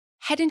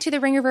head into the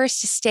Ringerverse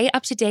to stay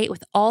up to date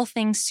with all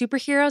things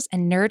superheroes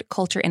and nerd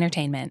culture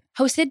entertainment.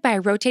 Hosted by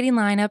a rotating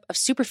lineup of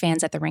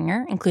superfans at The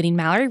Ringer, including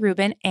Mallory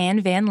Rubin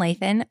and Van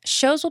Lathan,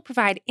 shows will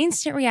provide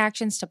instant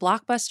reactions to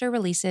blockbuster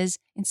releases,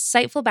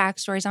 insightful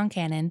backstories on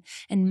canon,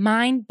 and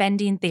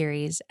mind-bending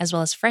theories, as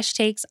well as fresh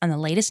takes on the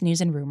latest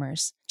news and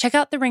rumors. Check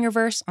out The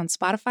Ringerverse on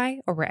Spotify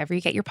or wherever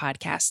you get your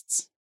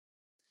podcasts.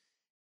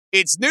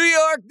 It's New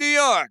York,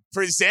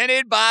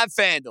 presented by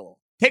FanDuel.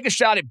 Take a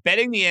shot at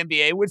betting the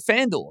NBA with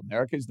FanDuel,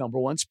 America's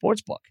 #1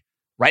 sportsbook.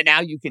 Right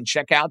now, you can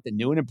check out the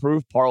new and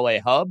improved Parlay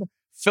Hub,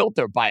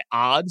 filter by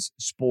odds,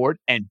 sport,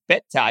 and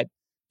bet type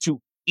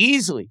to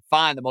easily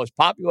find the most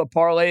popular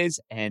parlays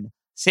and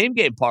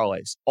same-game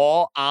parlays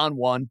all on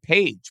one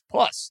page.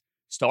 Plus,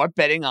 start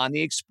betting on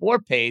the Explore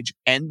page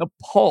and the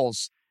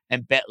Pulse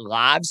and bet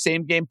live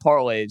same-game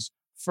parlays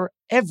for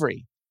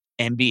every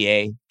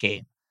NBA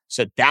game.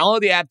 So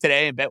download the app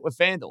today and bet with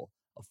FanDuel,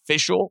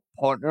 official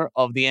partner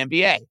of the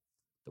NBA.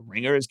 The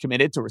Ringer is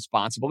committed to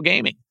responsible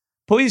gaming.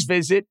 Please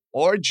visit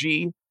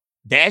rg-help.com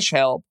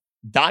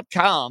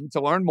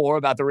to learn more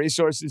about the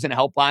resources and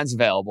helplines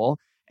available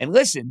and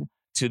listen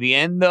to the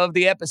end of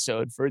the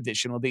episode for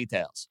additional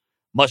details.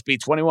 Must be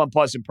 21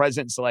 plus and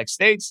present in select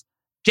states.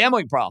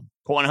 Gambling problem?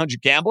 Call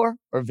 1-800-GAMBLER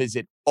or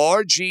visit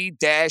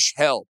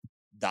rg-help.com.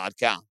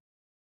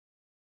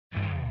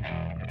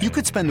 You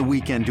could spend the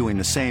weekend doing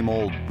the same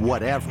old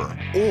whatever,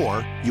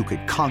 or you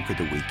could conquer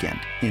the weekend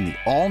in the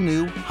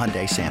all-new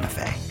Hyundai Santa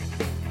Fe.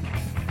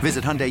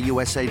 Visit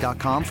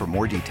HyundaiUSA.com for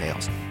more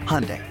details.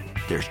 Hyundai,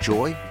 there's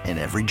joy in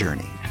every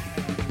journey.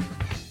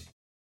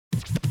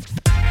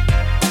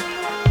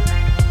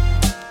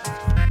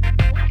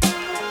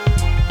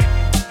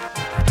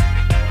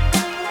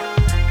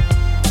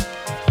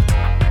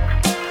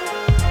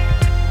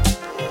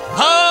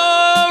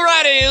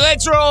 Alrighty,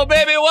 let's roll,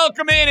 baby.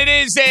 Welcome in. It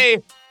is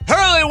a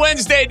early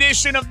Wednesday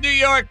edition of New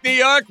York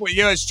with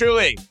yours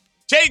truly,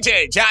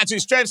 JJ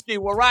John-Sustrevsky.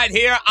 We're right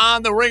here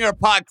on the Ringer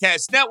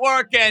Podcast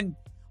Network, and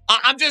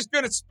I'm just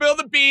going to spill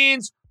the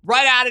beans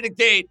right out of the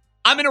gate.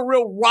 I'm in a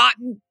real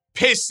rotten,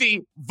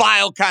 pissy,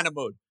 vile kind of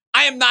mood.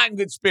 I am not in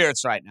good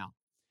spirits right now.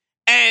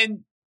 And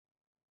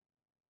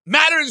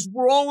matters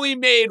were only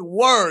made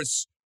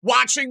worse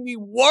watching the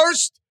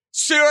worst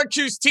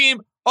Syracuse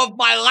team of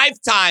my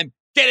lifetime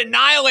get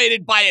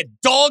annihilated by a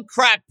dog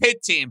crap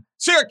Pitt team.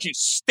 Syracuse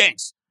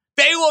stinks.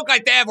 They look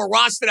like they have a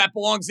roster that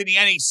belongs in the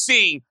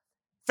NEC.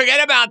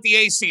 Forget about the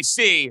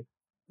ACC.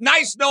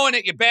 Nice knowing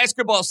that your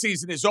basketball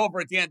season is over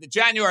at the end of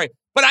January,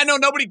 but I know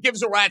nobody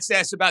gives a rat's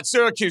ass about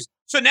Syracuse.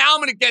 So now I'm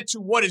going to get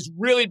to what has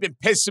really been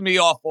pissing me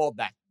off all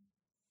day.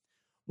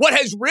 What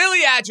has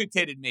really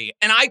agitated me,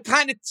 and I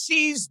kind of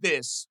teased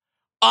this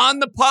on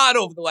the pod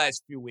over the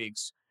last few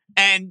weeks,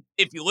 and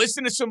if you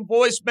listen to some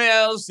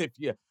voicemails, if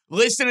you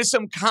listen to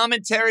some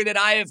commentary that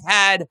I have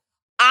had,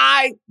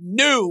 I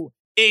knew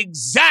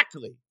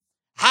exactly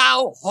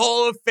how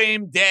Hall of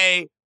Fame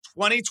Day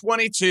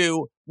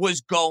 2022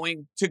 was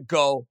going to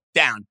go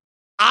down.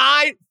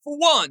 I, for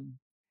one,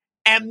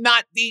 am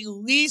not the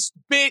least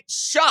bit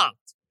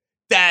shocked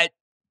that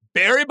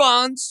Barry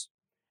Bonds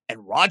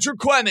and Roger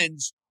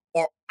Clemens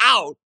are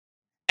out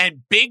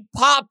and Big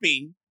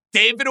Papi,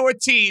 David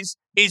Ortiz,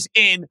 is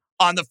in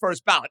on the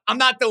first ballot. I'm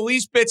not the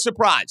least bit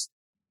surprised.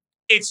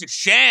 It's a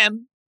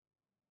sham.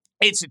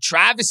 It's a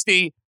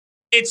travesty.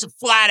 It's a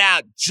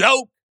flat-out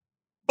joke.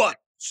 But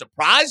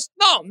surprised?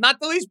 No, I'm not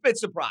the least bit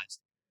surprised.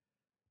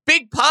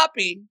 Big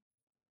Papi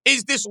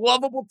is this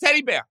lovable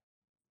teddy bear.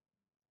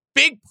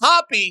 Big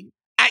Papi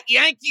at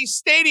Yankee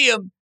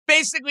Stadium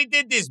basically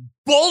did this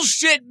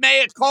bullshit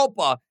mea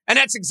culpa, and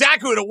that's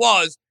exactly what it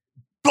was.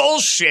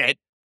 Bullshit.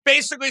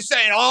 Basically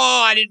saying,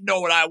 oh, I didn't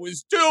know what I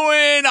was doing.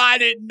 I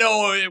didn't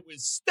know it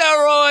was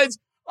steroids.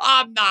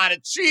 I'm not a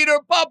cheater.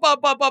 Blah, blah,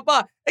 blah, blah,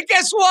 blah. And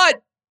guess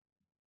what?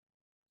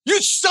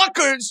 You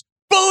suckers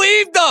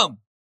believed them.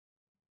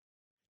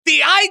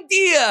 The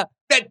idea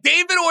that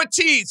David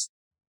Ortiz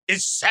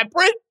is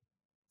separate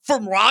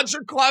from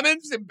Roger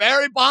Clemens and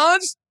Barry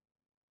Bonds,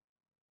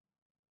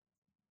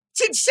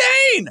 it's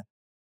insane.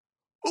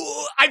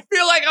 I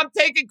feel like I'm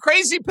taking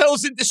crazy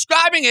pills and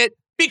describing it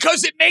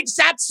because it makes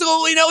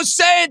absolutely no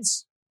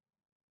sense.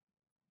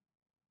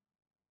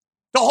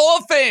 The Hall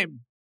of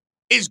Fame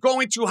is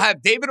going to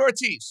have David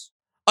Ortiz,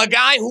 a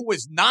guy who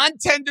was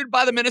non-tendered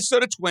by the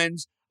Minnesota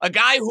Twins, a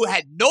guy who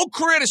had no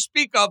career to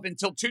speak of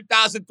until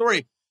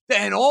 2003.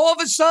 Then all of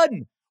a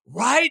sudden,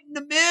 right in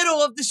the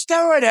middle of the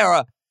steroid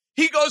era,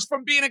 he goes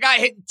from being a guy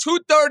hitting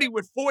 .230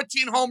 with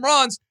 14 home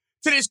runs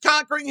to this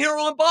conquering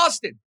hero in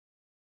Boston.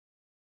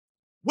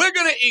 We're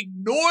going to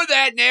ignore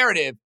that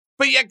narrative.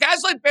 But yet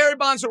guys like Barry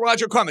Bonds and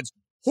Roger Clemens,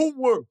 who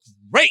were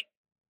great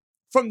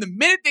from the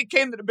minute they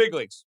came to the big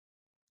leagues.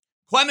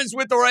 Clemens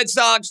with the Red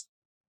Sox,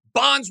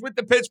 Bonds with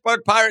the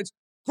Pittsburgh Pirates.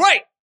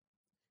 Great.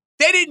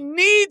 They didn't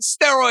need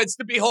steroids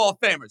to be Hall of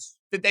Famers.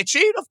 Did they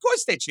cheat? Of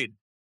course they cheated.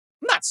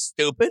 I'm not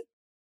stupid.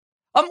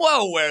 I'm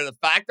well aware of the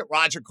fact that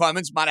Roger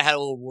Clemens might have had a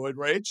little roid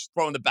rage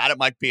throwing the bat at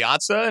Mike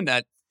Piazza, and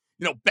that,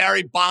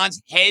 Barry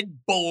Bonds' head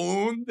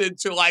ballooned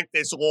into like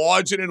this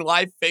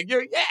larger-than-life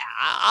figure. Yeah,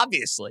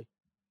 obviously.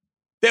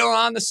 They were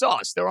on the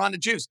sauce. They were on the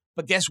juice.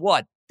 But guess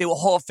what? They were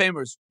Hall of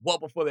Famers well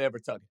before they ever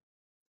took it.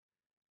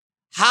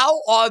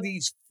 How are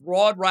these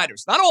fraud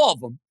writers, not all of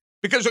them,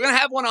 because we're going to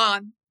have one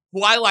on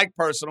who I like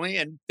personally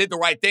and did the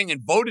right thing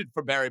and voted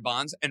for Barry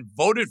Bonds and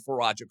voted for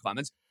Roger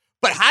Clemens.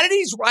 But how do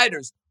these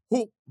writers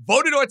who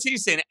voted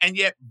Ortiz in and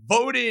yet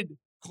voted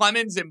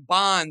Clemens and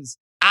Bonds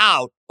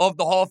out of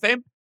the Hall of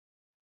Fame,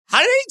 how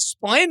do they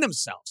explain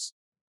themselves?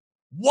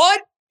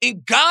 What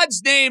in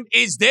God's name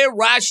is their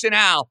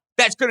rationale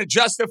that's going to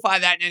justify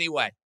that in any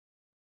way?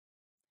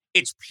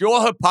 It's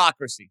pure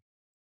hypocrisy.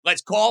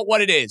 Let's call it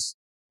what it is.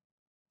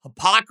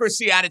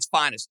 Hypocrisy at its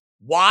finest.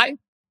 Why?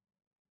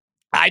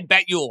 I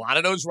bet you a lot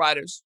of those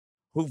writers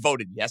who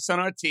voted yes on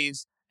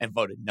Ortiz and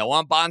voted no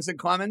on Bonds and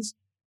Clemens,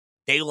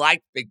 they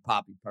liked Big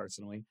Papi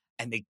personally,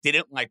 and they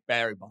didn't like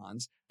Barry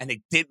Bonds, and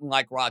they didn't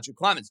like Roger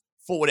Clemens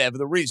for whatever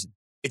the reason.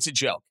 It's a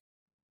joke.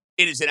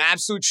 It is an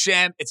absolute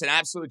sham. It's an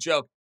absolute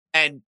joke.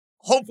 And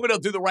hopefully they'll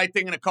do the right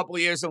thing in a couple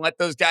of years and let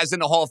those guys in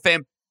the Hall of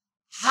Fame.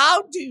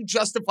 How do you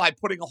justify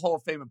putting a Hall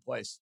of Fame in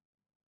place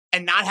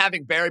and not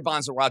having Barry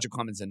Bonds or Roger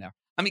Clemens in there?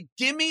 I mean,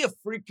 give me a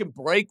freaking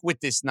break with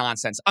this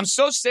nonsense. I'm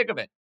so sick of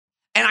it.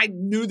 And I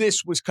knew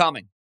this was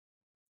coming.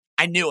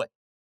 I knew it.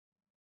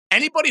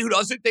 Anybody who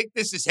doesn't think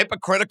this is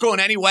hypocritical in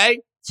any way,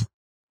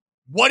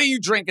 what are you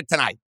drinking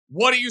tonight?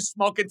 What are you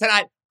smoking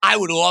tonight? I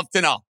would love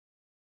to know.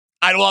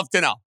 I'd love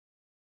to know.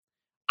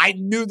 I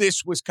knew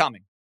this was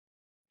coming.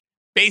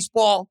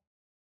 Baseball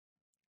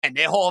and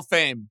their Hall of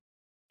Fame,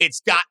 it's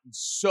gotten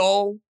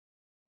so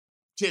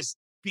just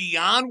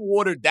beyond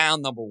watered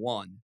down, number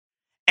one.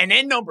 And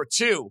then number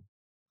two,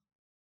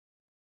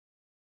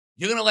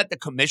 you're going to let the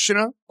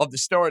commissioner of the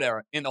steroid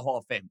era in the Hall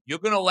of Fame. You're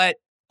going to let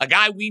a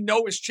guy we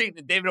know is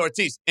cheating, David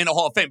Ortiz, in the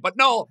Hall of Fame. But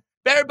no,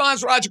 Barry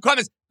Bonds, Roger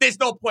Clemens, there's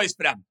no place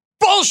for them.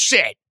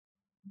 Bullshit.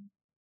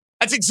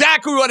 That's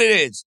exactly what it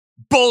is.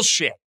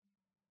 Bullshit.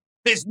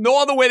 There's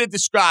no other way to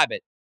describe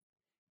it.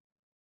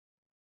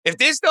 If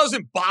this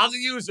doesn't bother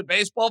you as a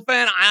baseball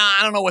fan, I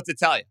don't know what to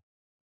tell you.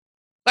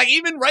 Like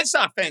even Red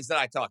Sox fans that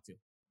I talk to,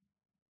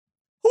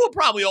 who are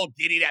probably all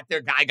giddy that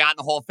their guy got in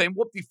the Hall of Fame.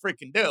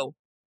 Whoop-de-freaking do.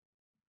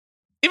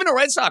 Even the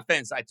Red Sox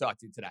fans I talked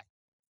to today,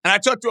 and I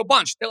talked to a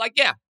bunch, they're like,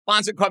 yeah,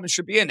 Bonds and Clemens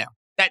should be in there.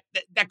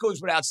 That goes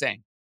without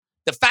saying.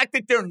 The fact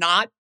that they're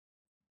not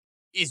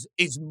is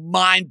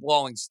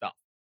mind-blowing stuff.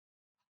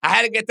 I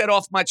had to get that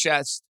off my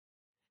chest.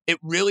 It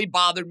really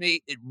bothered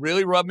me. It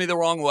really rubbed me the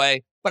wrong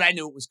way, but I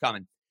knew it was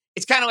coming.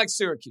 It's kind of like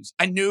Syracuse.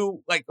 I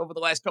knew, like, over the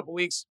last couple of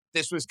weeks,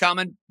 this was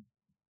coming.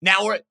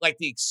 Now we're at, like,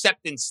 the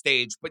acceptance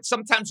stage, but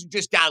sometimes you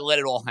just got to let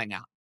it all hang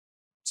out.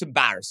 It's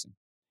embarrassing.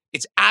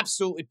 It's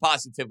absolutely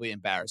positively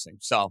embarrassing.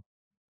 So,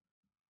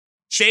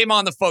 shame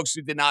on the folks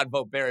who did not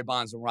vote Barry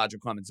Bonds and Roger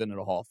Clemens into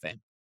the Hall of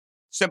Fame.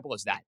 Simple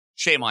as that.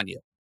 Shame on you.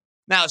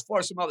 Now, as far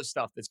as some other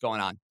stuff that's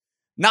going on,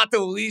 not the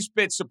least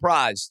bit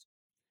surprised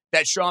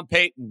that Sean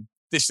Payton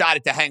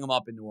decided to hang him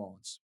up in New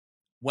Orleans.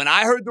 When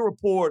I heard the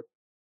report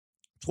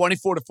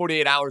 24 to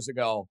 48 hours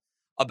ago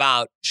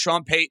about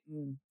Sean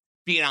Payton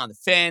being on the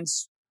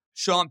fence,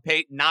 Sean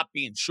Payton not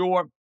being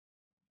sure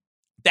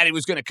that he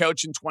was going to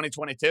coach in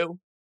 2022,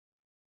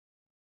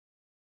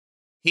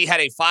 he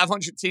had a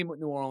 500 team with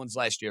New Orleans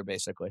last year,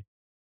 basically.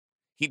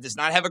 He does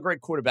not have a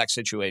great quarterback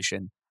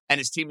situation, and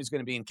his team is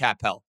going to be in cap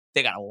hell.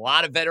 They got a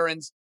lot of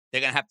veterans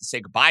they're going to have to say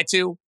goodbye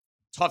to.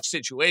 Tough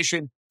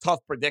situation,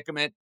 tough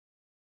predicament.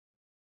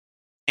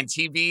 And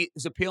TV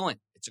is appealing.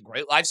 It's a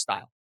great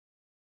lifestyle.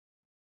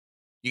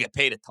 You get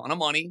paid a ton of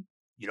money.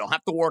 You don't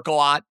have to work a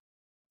lot.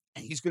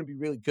 And he's going to be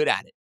really good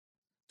at it.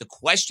 The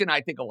question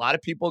I think a lot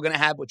of people are going to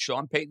have with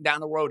Sean Payton down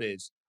the road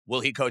is,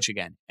 will he coach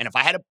again? And if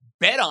I had a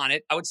bet on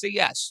it, I would say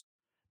yes.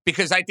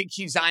 Because I think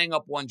he's eyeing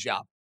up one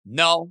job.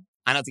 No,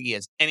 I don't think he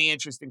has any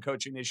interest in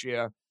coaching this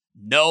year.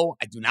 No,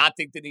 I do not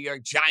think the New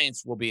York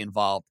Giants will be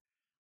involved.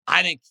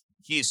 I think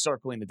he is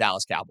circling the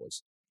Dallas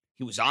Cowboys.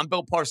 He was on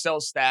Bill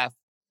Parcells' staff.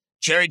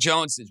 Jerry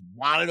Jones has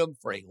wanted him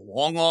for a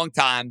long, long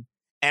time.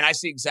 And I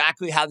see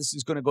exactly how this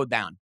is going to go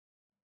down.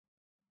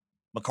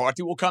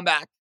 McCarthy will come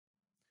back.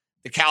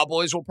 The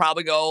Cowboys will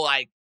probably go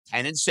like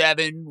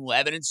 10-7,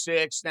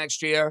 11-6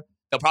 next year.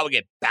 They'll probably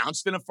get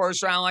bounced in the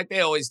first round like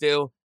they always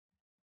do.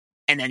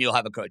 And then you'll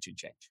have a coaching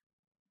change.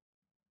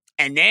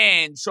 And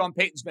then Sean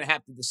Payton's going to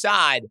have to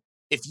decide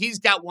if he's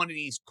got one of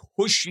these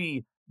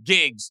cushy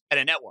gigs at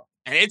a network.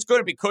 And it's going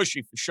to be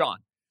cushy for Sean.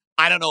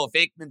 I don't know if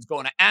Aikman's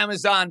going to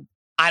Amazon.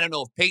 I don't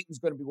know if Payton's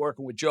going to be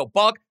working with Joe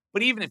Buck.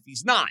 But even if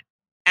he's not,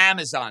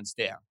 Amazon's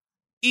there.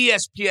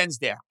 ESPN's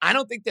there. I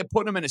don't think they're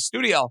putting him in a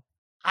studio.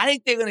 I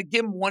think they're going to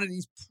give him one of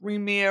these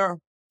premier,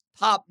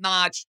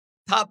 top-notch,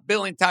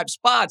 top-billing type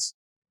spots.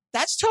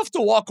 That's tough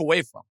to walk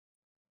away from.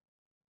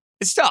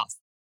 It's tough.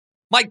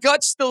 My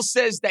gut still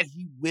says that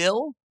he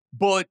will,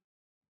 but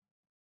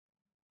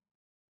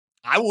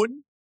I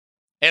wouldn't.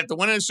 After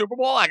winning the Super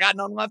Bowl, I got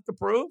nothing left to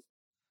prove.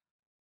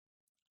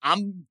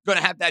 I'm going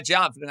to have that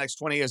job for the next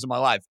 20 years of my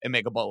life and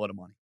make a boatload of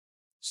money.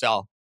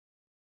 So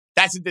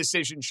that's a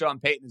decision Sean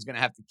Payton is going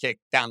to have to kick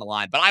down the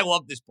line. But I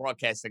love this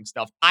broadcasting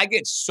stuff. I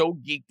get so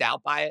geeked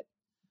out by it.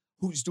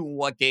 Who's doing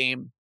what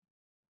game?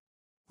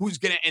 who's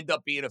going to end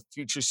up being a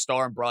future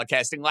star in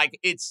broadcasting. Like,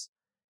 it's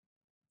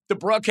the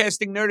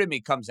broadcasting nerd in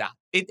me comes out.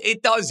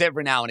 It does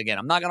every now and again.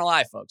 I'm not going to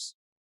lie, folks.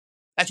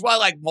 That's why,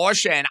 like,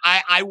 Marchand,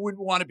 I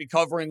wouldn't want to be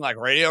covering, like,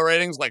 radio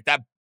ratings like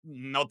that.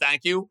 No,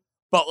 thank you.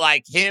 But,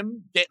 like,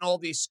 him getting all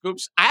these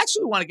scoops, I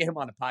actually want to get him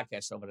on the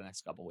podcast over the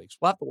next couple of weeks.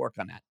 We'll have to work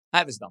on that. I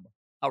have his number.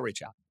 I'll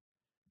reach out.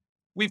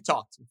 We've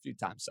talked a few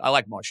times. I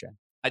like Marchand.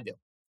 I do.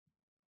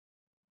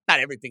 Not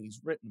everything he's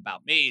written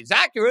about me is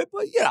accurate,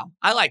 but, you know,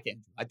 I like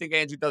Andrew. I think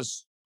Andrew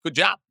does a good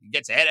job. He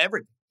gets ahead of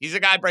everything. He's a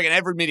guy breaking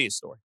every media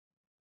story.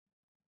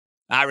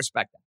 I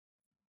respect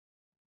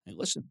that. And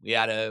listen, we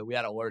had to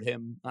alert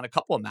him on a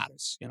couple of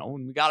matters. You know,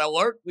 when we got to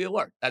alert, we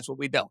alert. That's what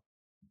we do.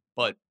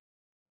 But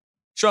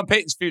Sean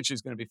Payton's future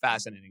is going to be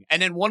fascinating.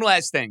 And then one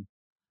last thing.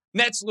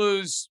 Nets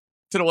lose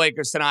to the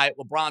Lakers tonight.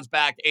 LeBron's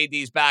back.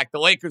 AD's back. The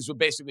Lakers were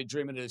basically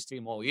dreaming of this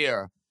team all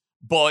year.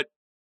 But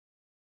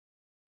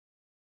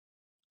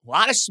a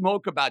lot of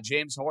smoke about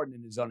James Harden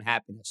and his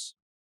unhappiness.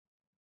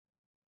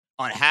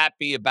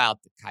 Unhappy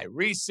about the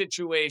Kyrie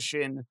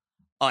situation.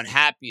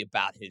 Unhappy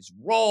about his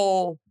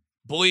role.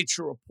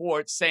 Bleacher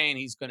Report saying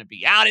he's going to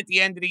be out at the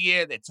end of the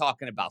year. They're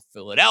talking about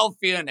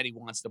Philadelphia and that he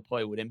wants to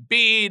play with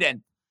Embiid.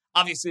 And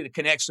obviously the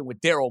connection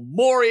with Daryl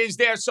Morey is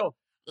there. So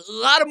a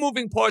lot of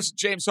moving parts with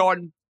James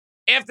Harden.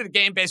 After the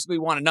game, basically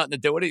wanted nothing to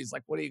do with it. He's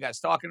like, what are you guys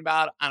talking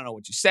about? I don't know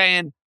what you're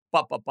saying.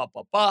 But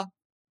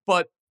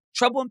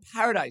trouble in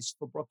paradise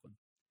for Brooklyn.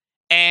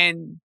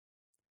 And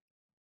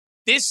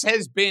this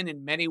has been,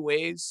 in many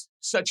ways,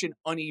 such an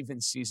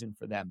uneven season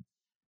for them.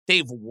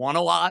 They've won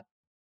a lot.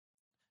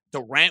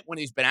 Durant, when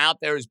he's been out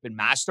there, has been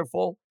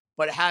masterful.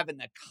 But having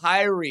the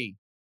Kyrie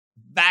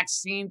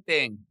vaccine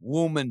thing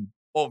looming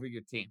over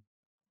your team.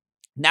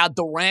 Now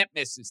Durant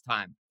misses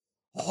time.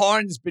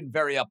 Harden's been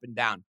very up and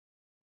down.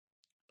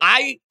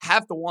 I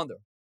have to wonder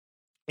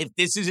if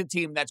this is a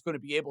team that's going to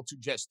be able to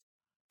just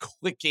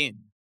click in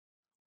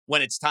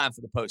when it's time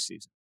for the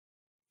postseason.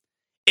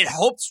 It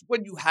helps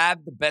when you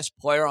have the best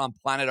player on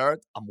planet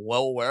Earth. I'm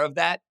well aware of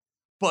that.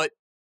 But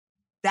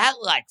that,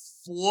 like,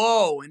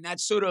 flow and that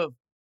sort of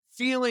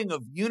feeling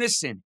of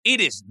unison, it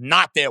is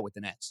not there with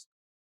the Nets.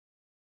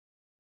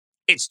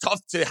 It's tough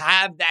to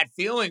have that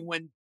feeling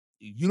when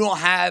you don't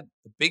have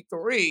the big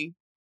three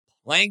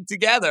playing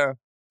together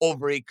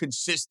over a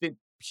consistent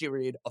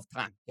period of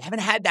time. You haven't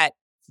had that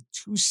for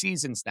 2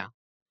 seasons now.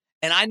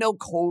 And I know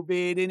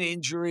COVID and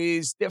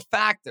injuries, they're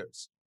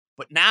factors.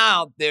 But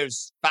now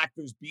there's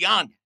factors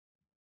beyond that.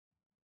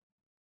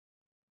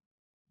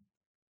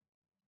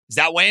 Is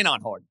that weighing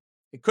on Harden?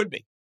 It could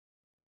be.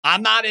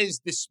 I'm not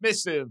as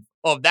dismissive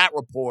of that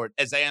report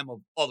as I am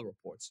of other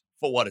reports,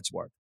 for what it's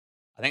worth.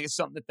 I think it's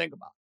something to think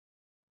about.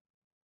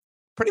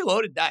 Pretty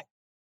loaded day.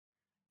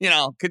 You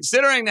know,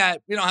 considering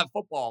that we don't have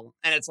football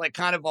and it's like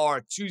kind of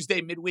our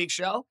Tuesday midweek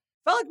show,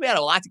 felt like we had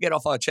a lot to get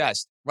off our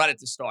chest right at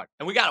the start.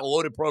 And we got a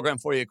loaded program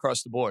for you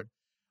across the board.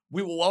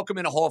 We will welcome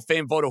in a Hall of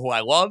Fame voter who I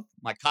love,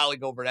 my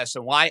colleague over at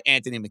SNY,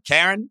 Anthony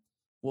McCarron.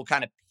 We'll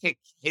kind of pick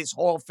his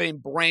Hall of Fame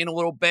brain a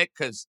little bit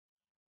because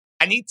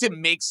I need to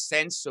make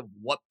sense of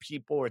what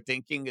people are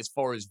thinking as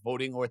far as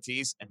voting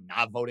Ortiz and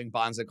not voting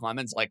Bonds and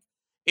Clemens. Like,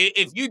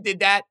 if you did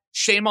that,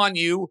 shame on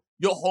you.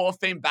 Your Hall of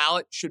Fame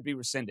ballot should be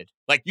rescinded.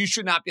 Like, you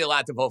should not be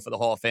allowed to vote for the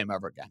Hall of Fame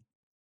ever again.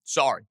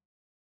 Sorry,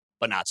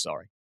 but not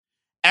sorry.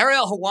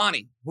 Ariel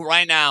Helwani, who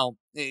right now,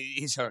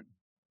 he's hurting.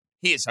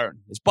 He is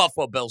hurting. His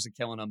Buffalo Bills are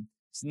killing him.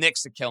 His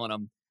Knicks are killing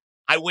him.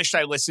 I wish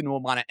I listened to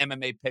him on an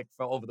MMA pick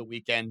for over the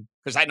weekend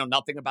because I know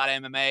nothing about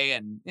MMA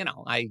and, you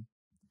know, I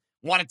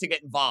wanted to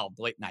get involved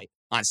late night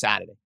on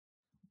Saturday.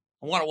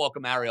 I want to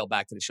welcome Ariel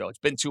back to the show. It's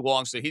been too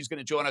long, so he's going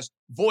to join us.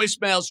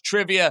 Voicemails,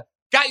 trivia,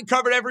 got you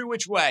covered every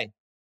which way.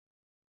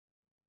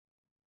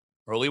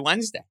 Early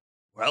Wednesday.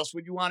 Where else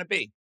would you want to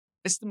be?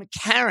 Mr.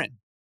 McCarron,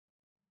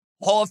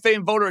 Hall of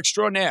Fame voter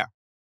extraordinaire.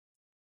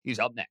 He's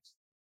up next.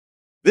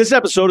 This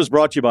episode is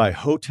brought to you by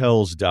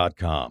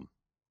Hotels.com.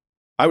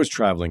 I was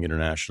traveling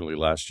internationally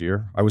last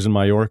year. I was in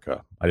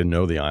Mallorca. I didn't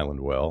know the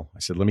island well. I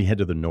said, let me head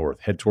to the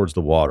north, head towards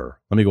the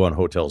water. Let me go on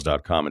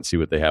Hotels.com and see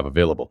what they have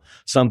available.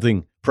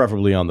 Something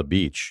preferably on the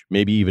beach,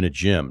 maybe even a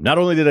gym. Not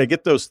only did I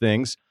get those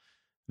things,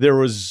 there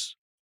was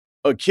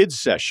a kids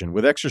session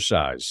with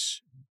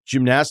exercise,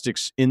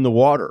 gymnastics in the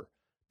water,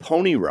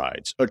 pony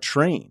rides, a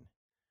train.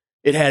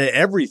 It had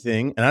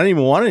everything, and I didn't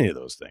even want any of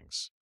those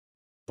things.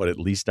 But at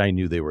least I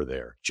knew they were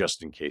there,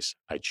 just in case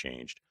I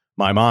changed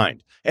my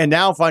mind. And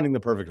now finding the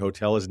perfect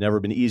hotel has never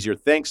been easier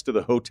thanks to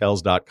the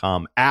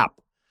Hotels.com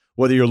app.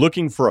 Whether you're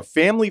looking for a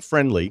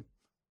family-friendly,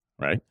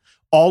 right,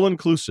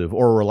 all-inclusive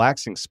or a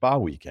relaxing spa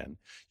weekend,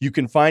 you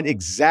can find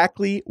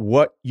exactly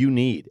what you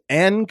need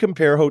and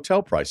compare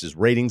hotel prices,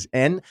 ratings,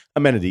 and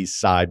amenities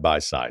side by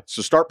side.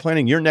 So start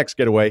planning your next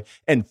getaway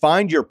and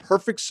find your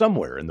perfect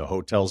somewhere in the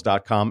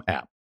Hotels.com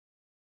app.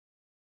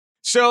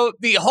 So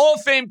the Hall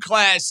of Fame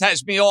class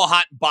has me all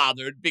hot and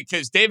bothered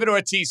because David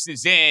Ortiz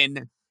is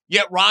in,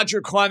 yet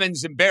Roger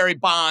Clemens and Barry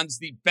Bonds,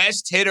 the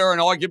best hitter and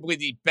arguably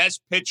the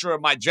best pitcher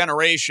of my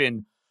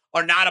generation,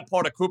 are not a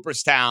part of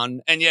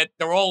Cooperstown, and yet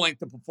they're all linked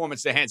to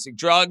performance-enhancing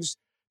drugs.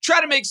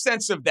 try to make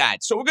sense of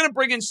that. So we're going to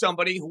bring in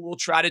somebody who will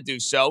try to do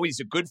so. He's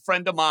a good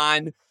friend of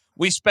mine.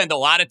 We spend a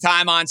lot of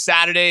time on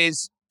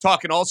Saturdays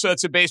talking all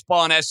sorts of baseball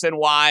on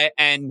SNY.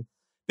 And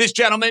this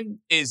gentleman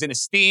is an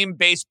esteemed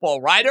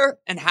baseball writer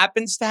and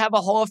happens to have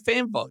a Hall of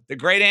Fame vote. The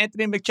great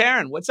Anthony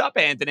McCarron. What's up,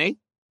 Anthony?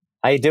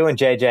 How you doing,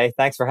 JJ?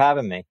 Thanks for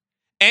having me.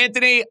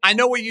 Anthony, I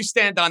know where you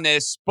stand on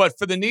this, but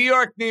for the New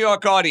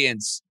York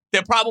audience,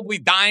 they're probably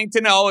dying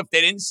to know if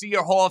they didn't see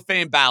your Hall of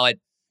Fame ballot.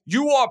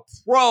 You are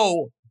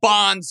pro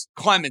Bonds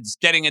Clemens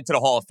getting into the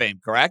Hall of Fame,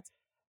 correct?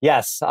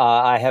 Yes,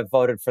 I have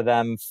voted for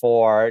them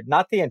for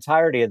not the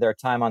entirety of their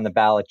time on the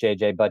ballot,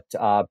 JJ, but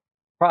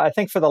I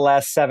think for the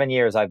last 7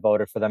 years I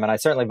voted for them, and I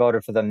certainly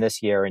voted for them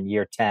this year in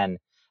year 10.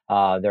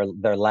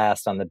 They're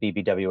last on the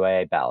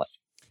BBWA ballot.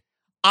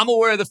 I'm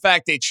aware of the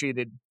fact they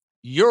cheated.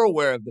 You're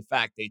aware of the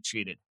fact they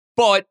cheated.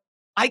 But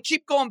I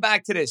keep going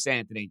back to this,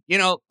 Anthony. You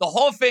know, the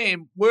Hall of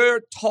Fame,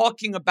 we're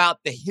talking about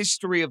the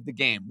history of the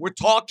game. We're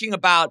talking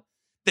about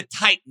the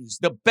Titans,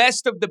 the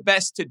best of the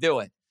best to do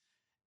it.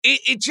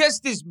 It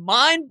just is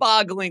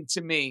mind-boggling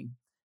to me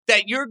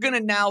that you're going to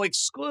now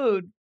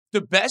exclude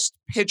the best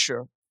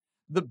pitcher,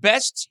 the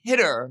best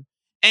hitter,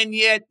 and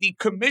yet the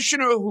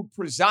commissioner who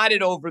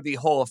presided over the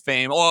Hall of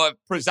Fame or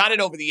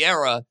presided over the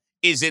era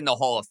is in the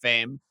Hall of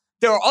Fame.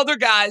 There are other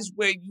guys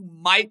where you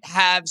might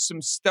have some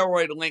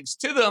steroid links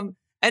to them,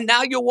 and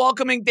now you're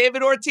welcoming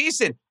David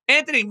Ortiz in.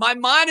 Anthony, my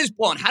mind is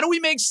blown. How do we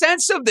make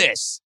sense of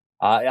this?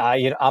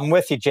 I'm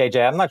with you,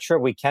 JJ. I'm not sure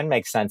we can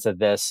make sense of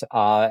this.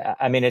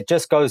 I mean, it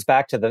just goes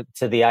back to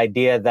the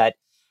idea that,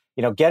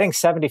 you know, getting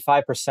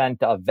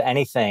 75% of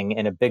anything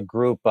in a big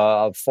group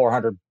of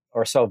 400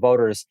 or so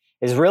voters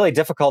is really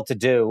difficult to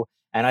do.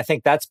 And I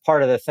think that's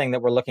part of the thing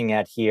that we're looking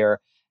at here.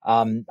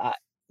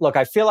 Look,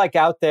 I feel like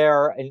out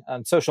there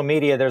on social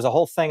media, there's a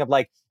whole thing of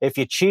like, if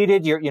you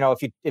cheated,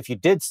 if you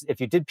did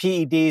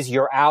PEDs,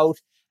 you're out.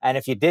 And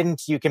if you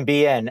didn't, you can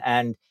be in.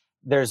 And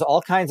there's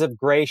all kinds of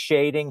gray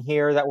shading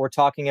here that we're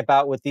talking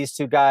about with these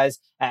two guys.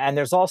 And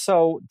there's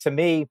also, to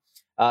me,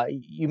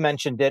 you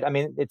mentioned it. I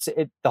mean,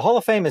 the Hall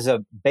of Fame is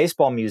a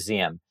baseball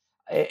museum.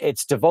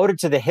 It's devoted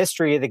to the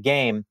history of the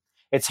game.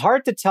 It's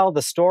hard to tell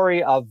the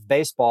story of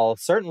baseball,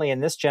 certainly in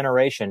this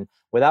generation,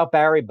 without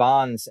Barry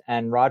Bonds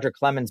and Roger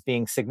Clemens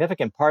being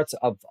significant parts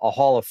of a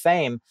Hall of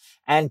Fame.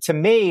 And to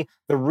me,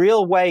 the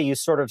real way you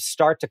sort of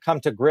start to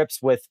come to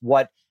grips with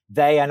what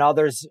they and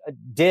others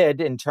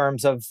did in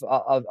terms of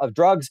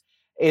drugs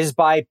is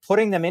by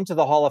putting them into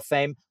the Hall of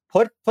Fame,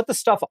 put the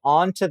stuff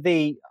onto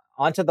the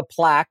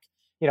plaque,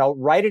 you know,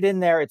 write it in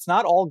there. It's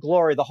not all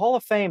glory. The Hall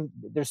of Fame,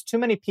 there's too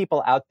many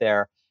people out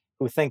there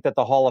who think that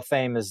the Hall of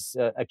Fame is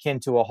akin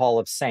to a Hall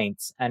of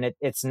Saints, and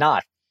it's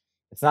not.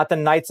 It's not the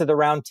Knights of the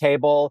Round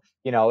Table.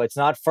 You know, it's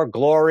not for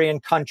glory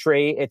and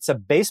country. It's a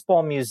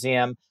baseball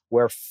museum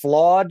where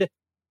flawed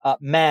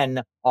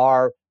men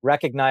are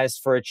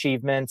recognized for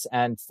achievements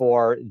and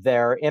for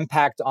their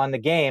impact on the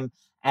game.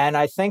 And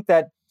I think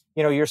that,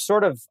 you know, you're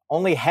sort of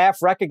only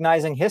half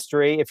recognizing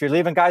history if you're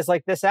leaving guys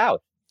like this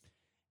out.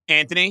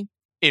 Anthony,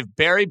 if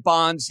Barry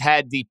Bonds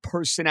had the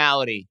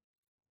personality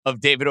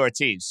of David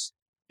Ortiz,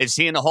 is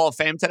he in the Hall of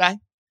Fame today?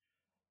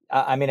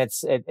 I mean,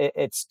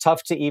 it's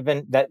tough to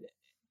even that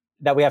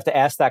we have to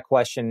ask that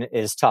question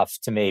is tough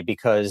to me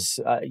because,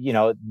 you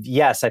know,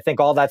 yes, I think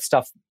all that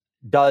stuff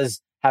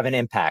does have an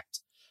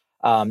impact.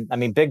 I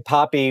mean, Big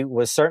Papi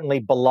was certainly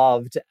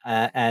beloved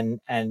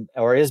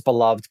or is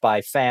beloved by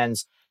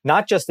fans,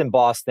 not just in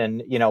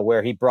Boston, you know,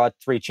 where he brought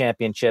 3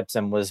 championships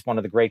and was one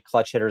of the great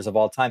clutch hitters of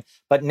all time,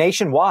 but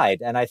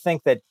nationwide. And I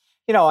think that,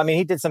 you know, I mean,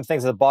 he did some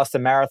things at the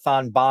Boston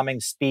Marathon bombing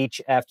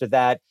speech after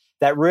that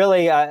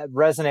really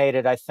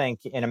resonated, I think,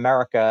 in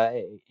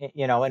America,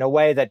 you know, in a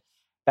way that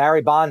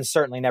Barry Bonds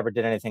certainly never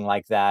did anything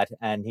like that.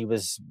 And he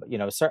was, you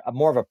know,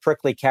 more of a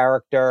prickly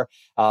character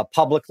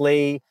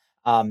publicly,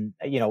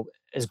 you know,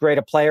 as great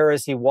a player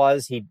as he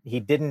was, he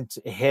didn't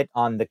hit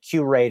on the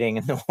Q rating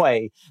in the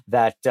way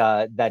that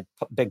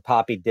Big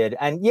Papi did.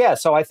 And yeah,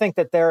 so I think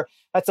that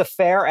that's a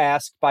fair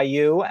ask by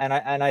you. And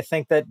I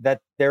think that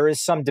there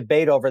is some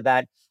debate over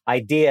that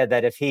idea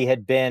that if he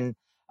had been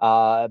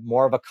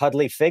more of a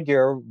cuddly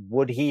figure,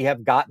 would he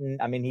have gotten,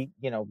 I mean,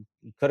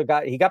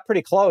 he got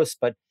pretty close,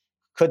 but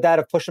could that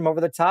have pushed him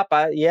over the top?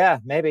 Yeah,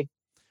 maybe.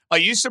 Are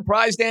you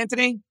surprised,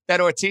 Anthony,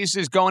 that Ortiz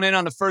is going in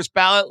on the first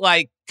ballot?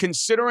 Like,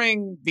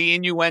 considering the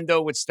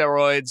innuendo with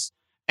steroids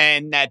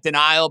and that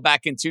denial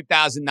back in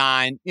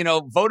 2009, you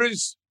know,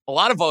 a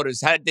lot of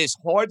voters had this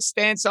hard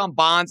stance on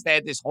Bonds. They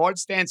had this hard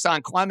stance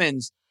on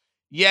Clemens.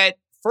 Yet,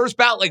 first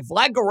ballot, like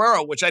Vlad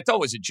Guerrero, which I thought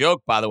was a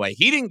joke, by the way,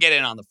 he didn't get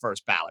in on the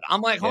first ballot. I'm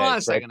like, hold on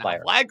a second. Now,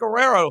 Vlad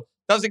Guerrero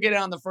doesn't get in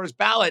on the first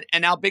ballot,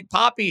 and now Big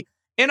Papi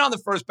in on the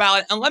first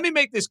ballot. And let me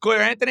make this clear,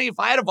 Anthony, if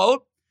I had a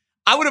vote,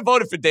 I would have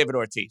voted for David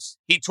Ortiz.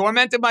 He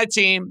tormented my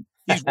team.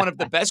 He's one of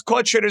the best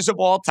clutch hitters of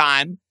all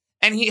time.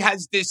 And he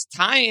has this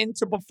tie-in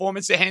to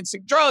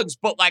performance-enhancing drugs.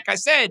 But like I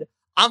said,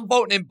 I'm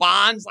voting in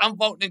Bonds. I'm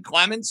voting in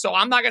Clemens. So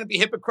I'm not going to be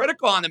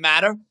hypocritical on the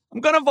matter. I'm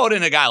going to vote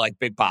in a guy like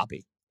Big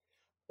Papi.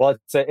 Well,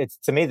 it's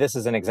to me, this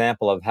is an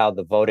example of how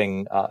the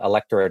voting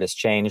electorate has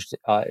changed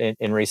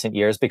in recent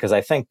years, because I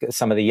think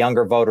some of the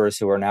younger voters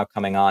who are now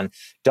coming on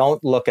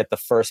don't look at the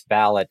first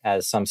ballot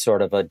as some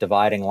sort of a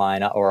dividing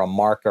line or a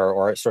marker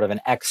or sort of an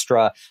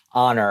extra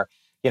honor.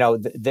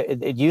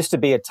 It used to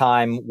be a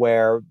time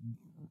where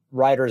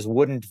writers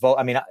wouldn't vote.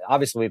 I mean,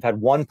 obviously, we've had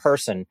one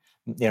person,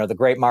 the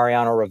great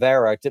Mariano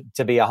Rivera,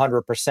 to be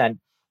 100%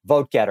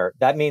 vote getter.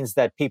 That means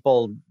that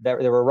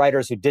there were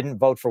writers who didn't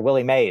vote for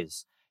Willie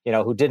Mays,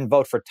 who didn't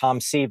vote for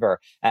Tom Seaver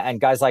and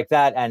guys like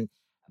that. And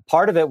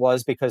part of it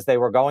was because they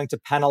were going to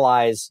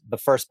penalize the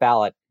first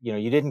ballot.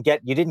 You didn't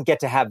get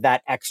to have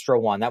that extra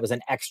one. That was an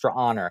extra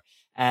honor.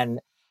 And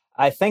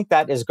I think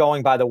that is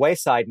going by the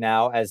wayside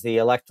now as the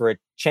electorate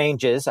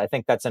changes. I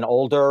think that's an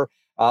older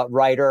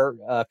writer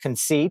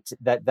conceit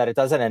that it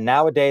doesn't. And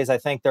nowadays, I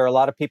think there are a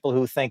lot of people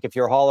who think if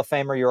you're a Hall of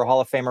Famer, you're a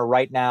Hall of Famer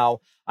right now.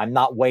 I'm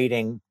not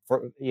waiting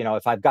for,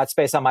 if I've got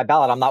space on my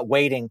ballot, I'm not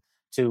waiting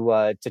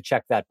to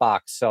check that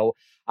box. So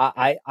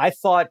I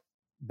thought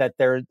that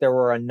there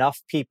were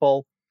enough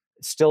people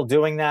still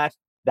doing that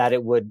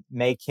it would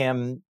make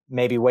him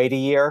maybe wait a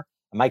year.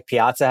 Mike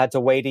Piazza had to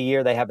wait a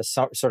year. They have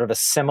sort of a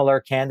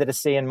similar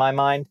candidacy in my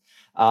mind.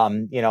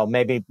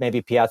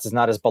 Maybe Piazza's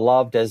not as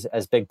beloved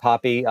as Big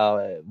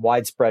Papi,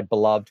 widespread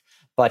beloved,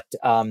 but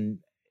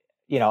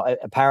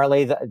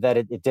apparently that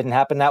it didn't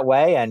happen that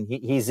way, and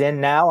he's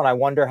in now. And I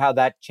wonder how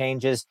that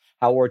changes,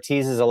 how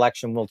Ortiz's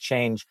election will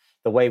change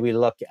the way we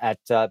look at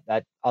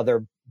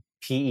other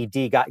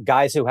PED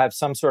guys who have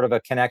some sort of a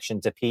connection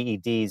to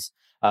PEDs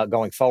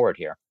going forward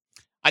here.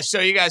 I saw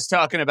you guys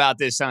talking about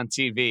this on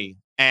TV,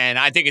 and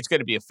I think it's going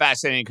to be a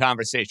fascinating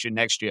conversation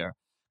next year.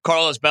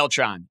 Carlos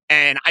Beltran.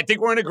 And I think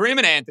we're in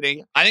agreement,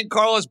 Anthony. I think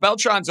Carlos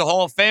Beltran's a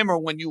Hall of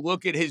Famer when you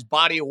look at his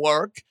body of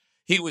work.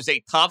 He was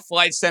a top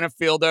flight center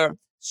fielder,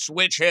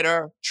 switch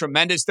hitter,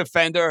 tremendous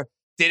defender,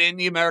 did it in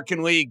the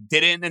American League,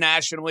 did it in the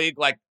National League.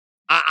 Like,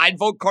 I'd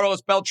vote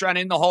Carlos Beltran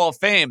in the Hall of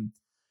Fame.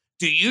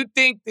 Do you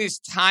think this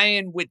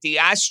tie-in with the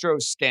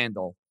Astros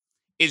scandal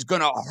is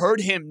going to hurt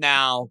him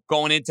now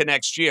going into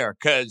next year?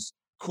 Because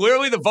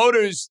clearly the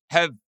voters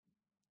have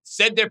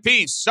said their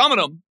piece, some of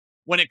them,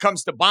 when it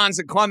comes to Bonds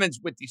and Clemens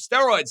with the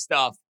steroid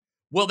stuff.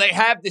 Will they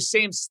have the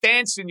same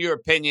stance, in your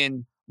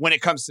opinion, when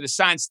it comes to the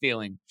sign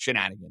stealing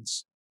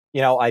shenanigans?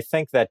 I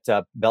think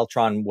that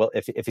Beltran will,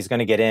 if he's going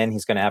to get in,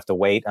 he's going to have to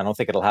wait. I don't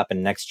think it'll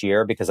happen next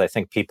year, because I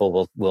think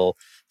people will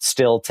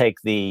still take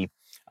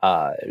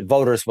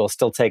voters will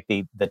still take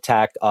the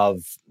tack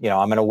of,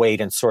 I'm going to wait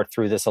and sort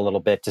through this a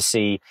little bit to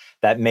see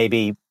that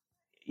maybe,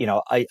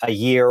 a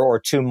year or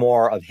two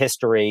more of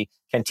history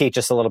can teach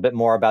us a little bit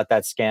more about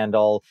that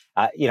scandal.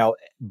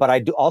 But I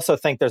do also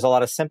think there's a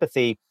lot of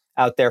sympathy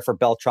out there for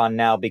Beltran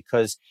now,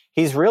 because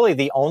he's really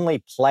the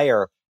only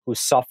player who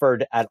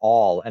suffered at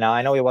all. And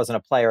I know he wasn't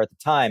a player at the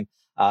time,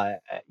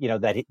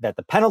 that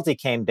the penalty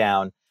came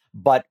down,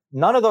 but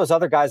none of those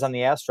other guys on the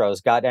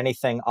Astros got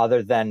anything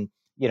other than,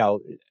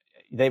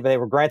 they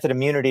were granted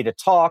immunity to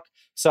talk.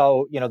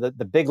 So,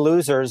 the big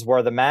losers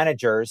were the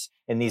managers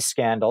in these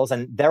scandals,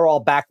 and they're all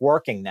back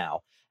working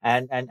now.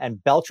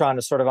 And Beltran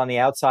is sort of on the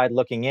outside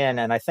looking in.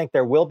 And I think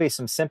there will be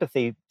some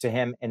sympathy to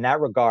him in that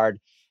regard.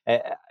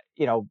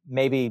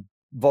 Maybe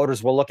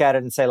voters will look at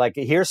it and say, like,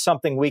 here's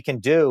something we can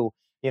do,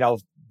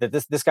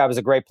 that this guy was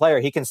a great player.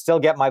 He can still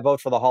get my vote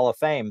for the Hall of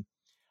Fame.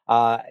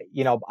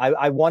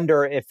 I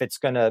wonder if it's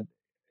going to,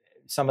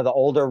 some of the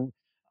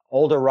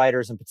older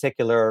writers in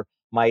particular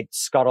might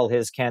scuttle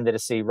his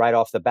candidacy right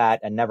off the bat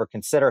and never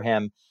consider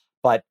him.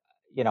 But,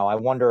 I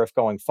wonder if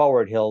going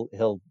forward,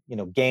 he'll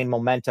gain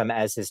momentum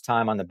as his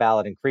time on the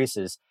ballot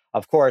increases.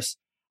 Of course,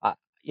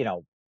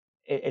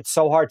 it's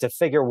so hard to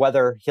figure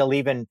whether he'll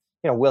even,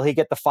 will he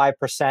get the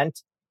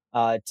 5%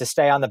 to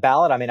stay on the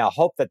ballot? I mean, I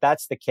hope that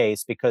that's the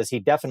case, because he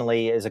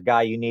definitely is a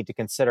guy you need to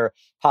consider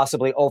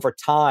possibly over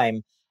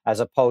time, as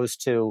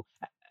opposed to,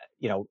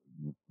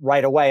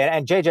 right away.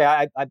 And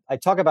JJ, I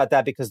talk about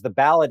that because the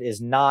ballot is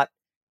not,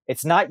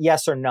 it's not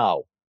yes or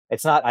no.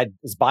 It's not, I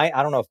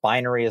don't know if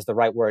binary is the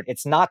right word.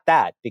 It's not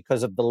that,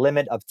 because of the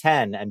limit of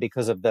 10 and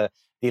because of the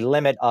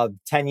limit of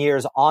 10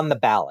 years on the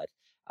ballot.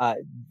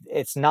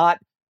 It's not,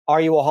 are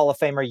you a Hall of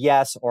Famer?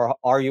 Yes. Or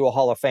are you a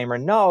Hall of Famer?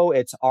 No.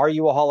 It's, are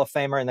you a Hall of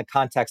Famer in the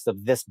context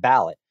of this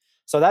ballot?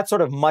 So that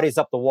sort of muddies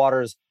up the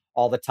waters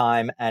all the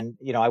time. And,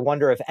 I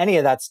wonder if any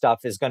of that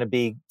stuff is going to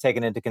be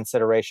taken into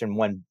consideration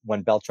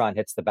when Beltran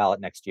hits the ballot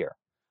next year.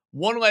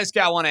 One last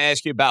guy I want to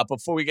ask you about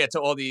before we get to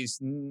all these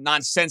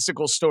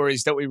nonsensical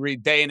stories that we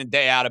read day in and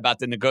day out about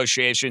the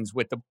negotiations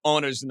with the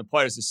owners and the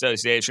Players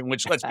Association,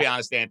 which, let's be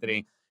honest,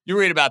 Anthony, you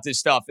read about this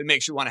stuff, it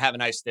makes you want to have a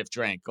nice stiff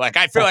drink. Like,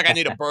 I feel like I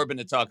need a bourbon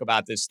to talk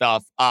about this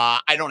stuff.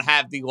 I don't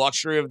have the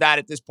luxury of that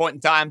at this point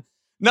in time.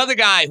 Another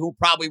guy who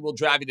probably will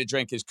drive you to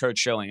drink is Curt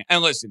Schilling.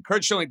 And listen,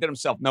 Curt Schilling did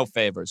himself no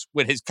favors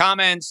with his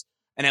comments.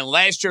 And then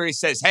last year he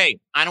says, hey,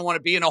 I don't want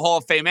to be in the Hall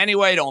of Fame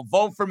anyway. Don't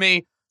vote for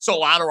me. So a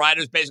lot of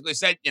writers basically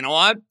said, you know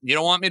what? You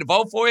don't want me to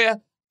vote for you?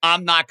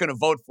 I'm not going to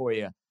vote for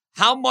you.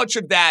 How much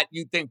of that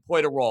you think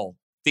played a role?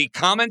 The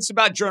comments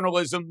about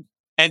journalism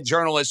and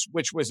journalists,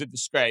 which was a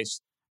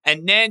disgrace,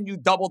 and then you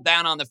double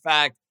down on the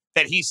fact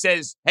that he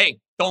says, hey,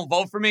 don't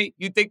vote for me.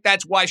 You think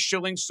that's why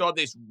Schilling saw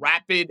this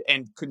rapid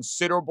and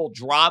considerable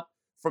drop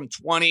from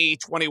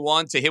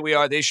 2021 to here we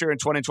are this year in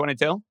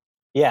 2022?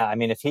 Yeah, I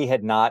mean, if he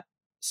had not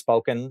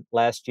spoken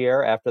last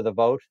year after the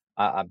vote,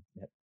 I'm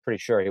pretty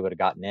sure he would have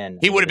gotten in.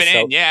 He would have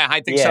been in. Yeah,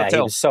 I think so too.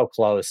 He was so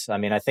close. I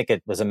mean, I think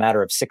it was a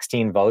matter of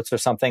 16 votes or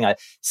something.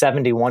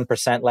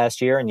 71%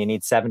 last year, and you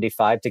need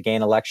 75 to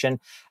gain election.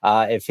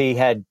 If he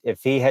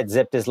had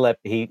zipped his lip,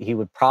 he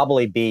would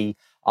probably be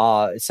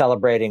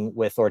celebrating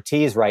with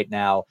Ortiz right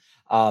now.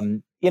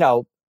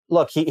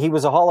 Look, he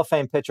was a Hall of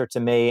Fame pitcher to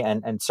me,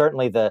 and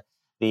certainly the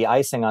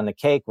icing on the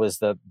cake was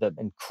the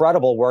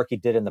incredible work he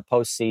did in the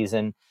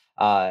postseason.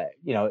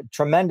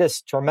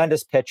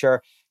 Tremendous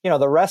pitcher.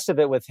 The rest of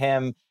it with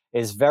him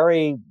is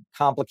very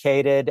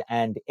complicated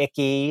and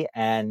icky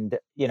and,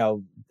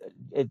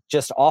 it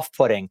just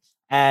off-putting.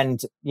 And,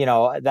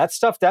 that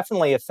stuff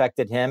definitely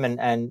affected him.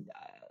 And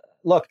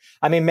look,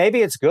 I mean,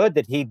 maybe it's good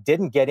that he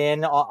didn't get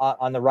in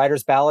on the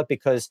writer's ballot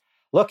because,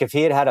 look, if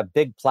he had a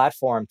big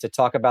platform to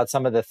talk about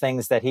some of the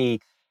things that he,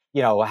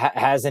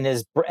 has in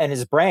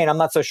his brain, I'm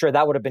not so sure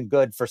that would have been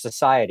good for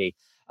society.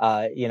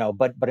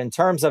 But in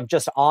terms of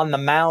just on the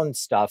mound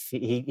stuff,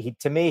 he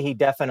to me, he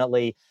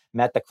definitely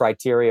met the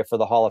criteria for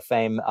the Hall of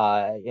Fame,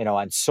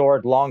 and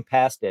soared long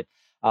past it.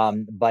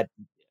 But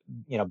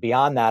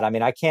beyond that, I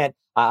mean,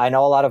 I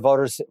know a lot of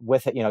voters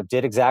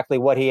did exactly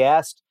what he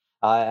asked,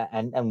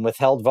 and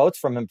withheld votes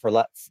from him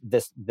for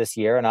this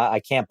year. And I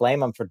can't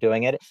blame him for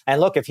doing it.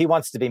 And look, if he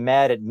wants to be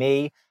mad at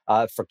me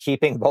for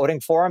keeping voting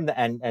for him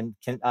and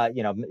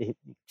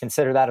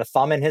consider that a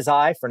thumb in his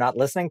eye for not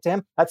listening to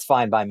him, that's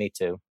fine by me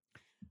too.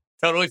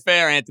 Totally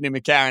fair, Anthony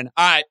McCarron.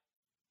 All right,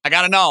 I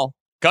got to know,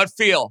 gut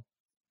feel,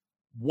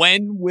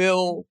 when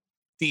will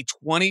the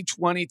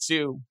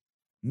 2022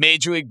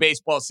 Major League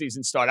Baseball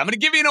season start? I'm going to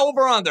give you an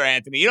over-under,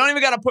 Anthony. You don't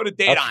even got to put a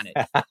date on it.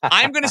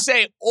 I'm going to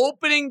say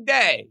opening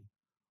day,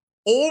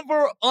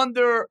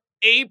 over-under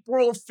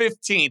April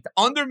 15th.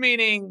 Under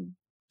meaning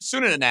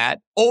sooner than that,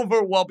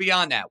 over well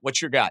beyond that.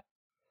 What's your gut?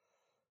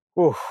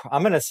 Ooh,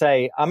 I'm going to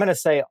say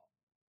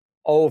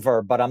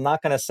over, but I'm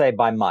not going to say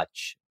by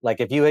much. Like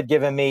if you had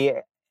given me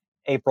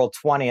April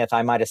 20th,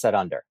 I might have said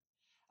under.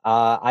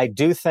 I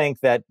do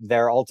think that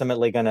they're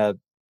ultimately going to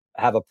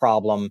have a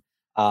problem,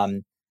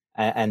 and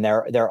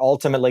they're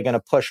ultimately going to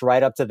push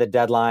right up to the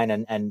deadline,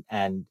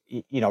 and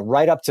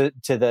right up to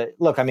the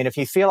look. I mean, if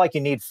you feel like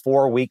you need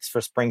 4 weeks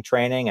for spring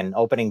training and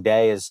opening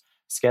day is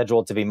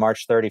scheduled to be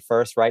March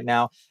 31st right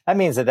now, that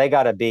means that they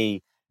got to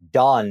be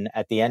done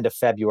at the end of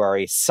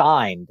February,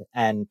 signed,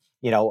 and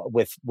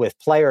with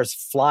players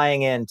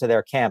flying into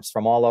their camps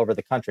from all over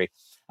the country.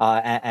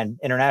 And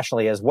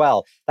internationally as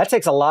well. That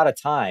takes a lot of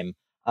time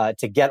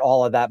to get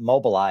all of that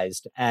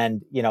mobilized.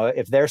 And,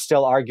 if they're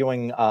still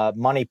arguing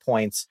money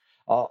points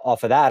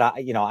off of that,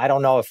 I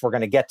don't know if we're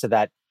going to get to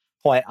that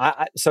point.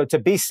 So to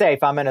be safe,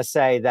 I'm going to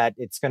say that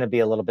it's going to be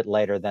a little bit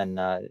later than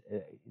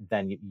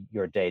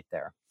your date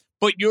there.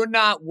 But you're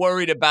not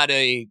worried about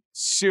a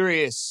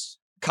serious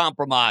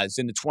compromise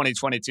in the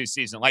 2022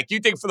 season? Like, you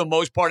think for the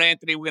most part,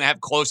 Anthony, we're going to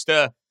have close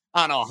to,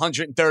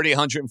 130,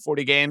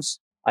 140 games?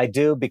 I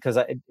do, because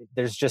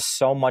there's just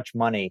so much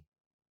money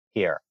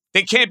here.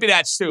 They can't be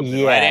that stupid,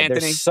 right,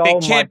 Anthony? They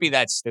can't be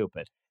that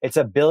stupid. It's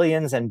a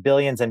billions and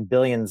billions and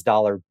billions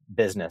dollar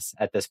business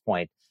at this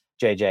point,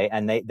 JJ.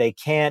 And they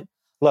can't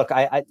look.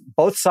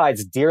 Both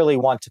sides dearly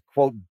want to,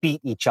 quote,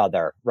 beat each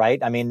other, right?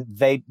 I mean,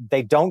 they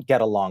don't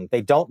get along.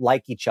 They don't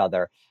like each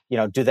other.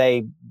 Do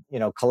they,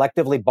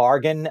 collectively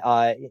bargain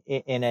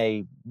in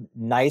a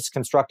nice,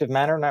 constructive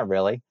manner? Not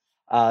really.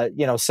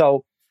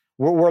 So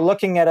we're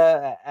looking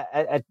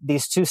at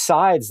these two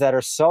sides that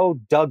are so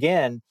dug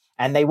in,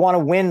 and they want to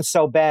win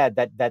so bad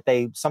that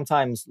they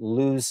sometimes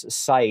lose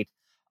sight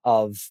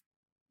of,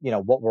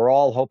 what we're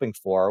all hoping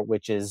for,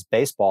 which is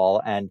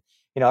baseball. And,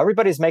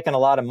 everybody's making a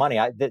lot of money.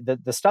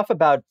 The stuff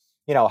about,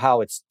 how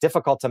it's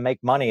difficult to make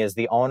money as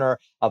the owner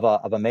of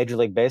a Major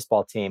League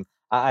Baseball team.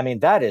 I mean,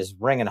 that is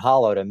ringing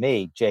hollow to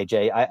me,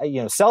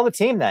 JJ. Sell the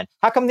team then.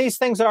 How come these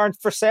things aren't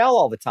for sale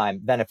all the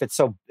time then, if it's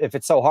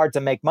so hard to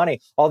make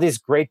money? All these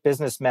great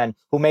businessmen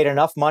who made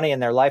enough money in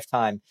their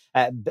lifetime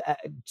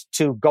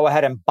to go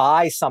ahead and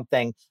buy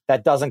something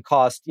that doesn't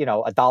cost,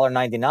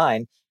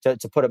 $1.99,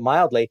 to put it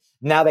mildly.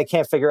 Now they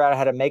can't figure out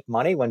how to make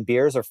money when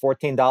beers are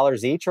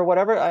 $14 each or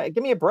whatever.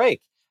 Give me a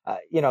break.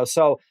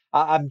 So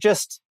I'm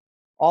just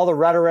all the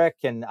rhetoric,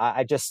 and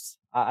I just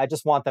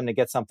want them to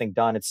get something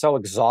done. It's so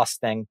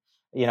exhausting.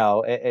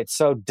 It's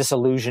so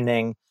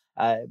disillusioning.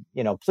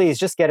 Please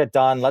just get it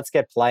done. Let's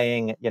get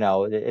playing.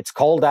 It's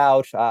cold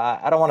out.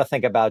 I don't want to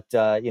think about,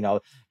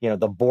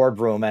 the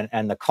boardroom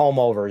and the comb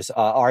overs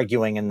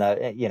arguing at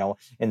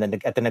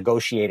the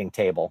negotiating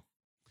table.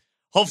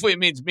 Hopefully it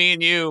means me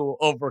and you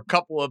over a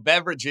couple of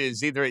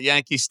beverages, either at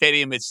Yankee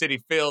Stadium at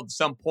Citi Field,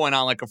 some point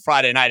on like a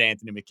Friday night,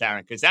 Anthony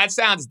McCarron, because that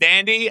sounds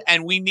dandy,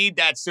 and we need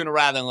that sooner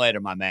rather than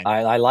later, my man.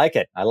 I like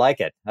it.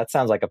 That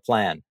sounds like a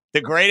plan. The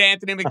great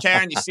Anthony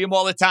McCarron, you see him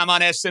all the time on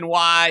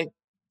SNY.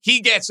 he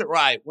gets it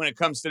right when it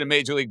comes to the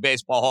Major League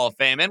Baseball Hall of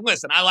Fame. And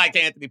listen, I like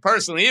Anthony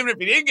personally. Even if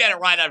he didn't get it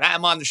right, I'd have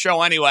him on the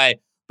show anyway.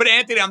 But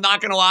Anthony, I'm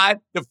not going to lie.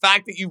 The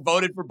fact that you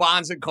voted for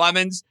Bonds and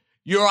Clemens,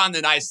 you're on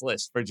the nice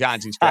list for John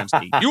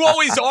Jastremski. You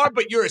always are,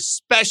 but you're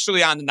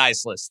especially on the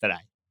nice list today.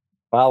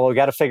 Well, we've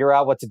got to figure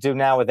out what to do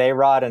now with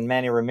A-Rod and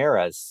Manny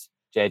Ramirez.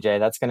 JJ,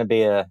 that's going to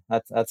be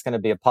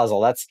a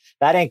puzzle.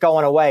 That ain't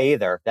going away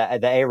either. The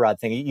A-Rod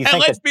thing. And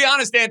let's be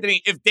honest,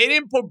 Anthony. If they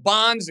didn't put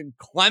Bonds and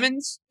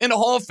Clemens in the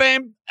Hall of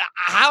Fame,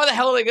 how the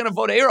hell are they going to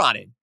vote A-Rod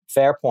in?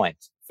 Fair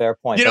point.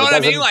 You know what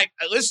I mean? Like,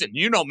 listen,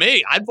 you know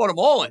me. I'd vote them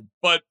all in.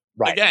 But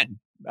again,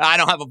 I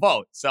don't have a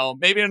vote. So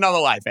maybe another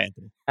life,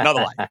 Anthony.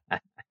 Another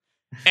life.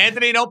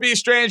 Anthony, don't be a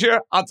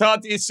stranger. I'll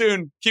talk to you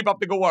soon. Keep up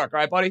the good work. All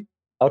right, buddy?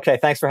 Okay.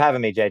 Thanks for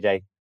having me,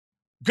 JJ.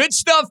 Good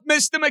stuff,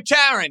 Mr.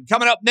 McCarron.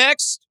 Coming up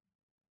next,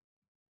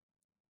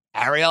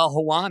 Ariel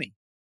Helwani,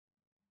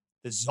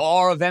 the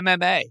czar of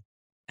MMA,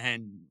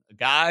 and a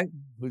guy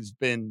who's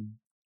been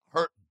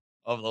hurt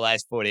over the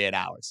last 48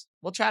 hours.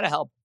 We'll try to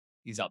help him.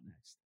 He's up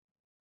next.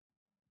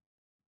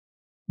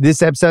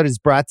 This episode is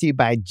brought to you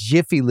by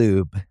Jiffy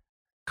Lube.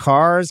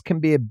 Cars can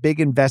be a big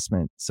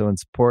investment, so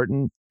it's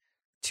important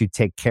to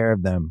take care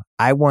of them.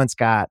 I once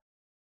got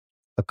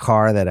a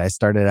car that I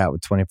started out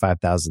with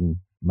 25,000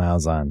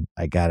 miles on.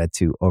 I got it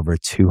to over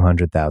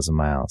 200,000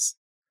 miles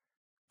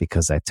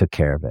because I took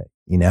care of it.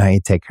 You know how you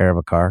take care of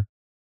a car?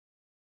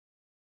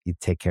 You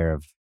take care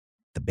of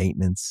the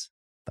maintenance,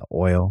 the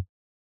oil,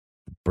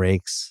 the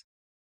brakes,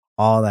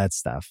 all that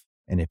stuff.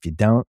 And if you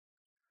don't,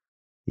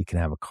 you can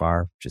have a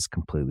car just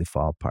completely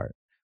fall apart.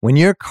 When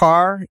your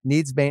car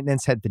needs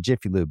maintenance, head to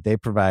Jiffy Lube. They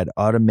provide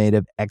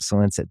automotive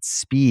excellence at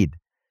speed.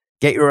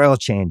 Get your oil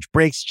change,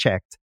 brakes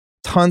checked,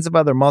 tons of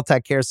other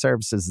multi-care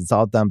services. It's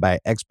all done by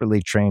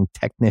expertly trained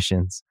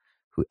technicians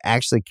who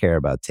actually care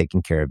about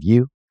taking care of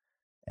you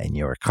and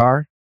your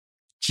car.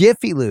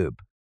 Jiffy Lube,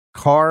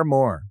 car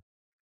more.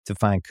 To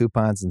find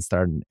coupons and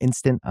start an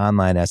instant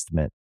online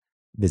estimate,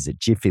 visit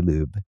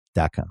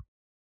jiffylube.com.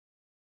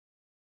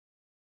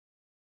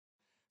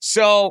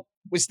 So,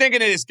 was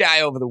thinking of this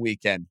guy over the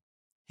weekend.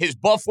 His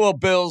Buffalo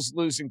Bills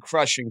lose in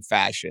crushing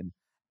fashion.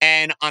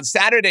 And on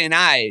Saturday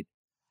night,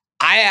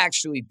 I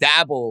actually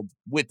dabbled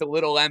with a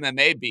little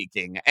MMA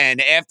beaking.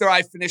 And after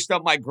I finished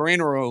up my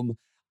green room,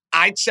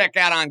 I check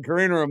out on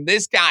green room.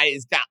 This guy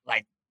has got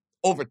like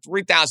over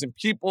 3,000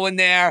 people in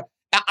there.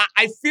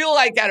 I feel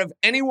like out of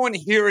anyone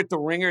here at the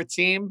Ringer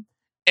team,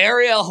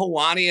 Ariel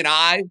Helwani and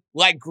I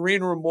like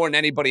green room more than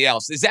anybody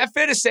else. Is that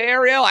fair to say,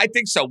 Ariel? I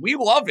think so. We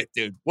love it,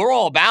 dude. We're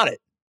all about it.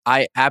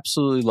 I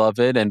absolutely love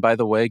it. And by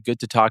the way, good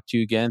to talk to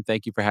you again.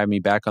 Thank you for having me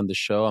back on the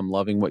show. I'm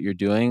loving what you're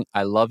doing.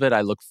 I love it.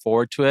 I look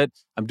forward to it.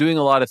 I'm doing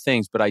a lot of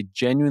things, but I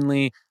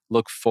genuinely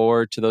look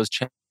forward to those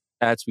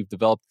chats. We've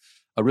developed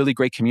a really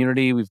great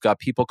community. We've got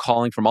people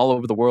calling from all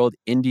over the world,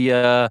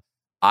 India,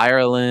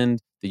 Ireland,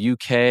 the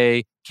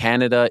UK,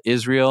 Canada,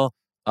 Israel.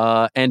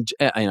 And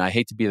I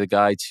hate to be the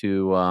guy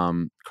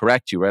to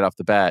correct you right off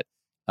the bat.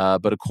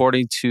 But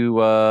according to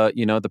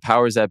the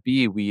powers that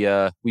be,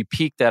 we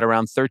peaked at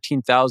around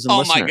 13,000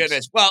 listeners. Oh my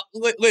goodness! Well,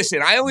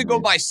 listen, I only go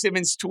by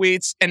Simmons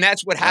tweets, and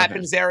that's what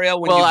happens, Ariel.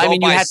 When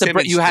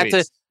you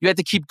had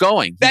to keep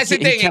going. That's the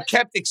thing; it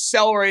kept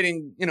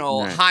accelerating,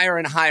 higher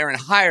and higher and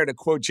higher. To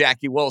quote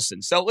Jackie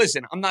Wilson. So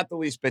listen, I'm not the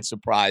least bit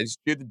surprised.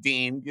 You're the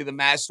dean. You're the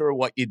master of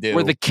what you do.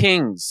 We're the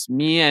kings.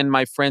 Me and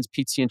my friends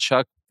Pete C and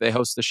Chuck. They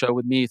host the show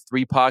with me.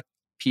 3PAC,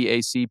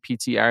 PAC,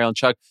 PT, Ariel, and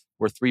Chuck.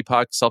 We're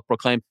 3PAC,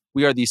 self-proclaimed.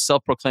 We are the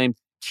self-proclaimed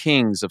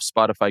kings of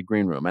Spotify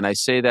Green Room. And I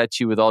say that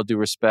to you with all due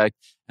respect.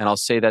 And I'll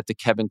say that to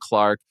Kevin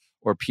Clark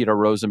or Peter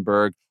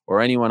Rosenberg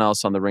or anyone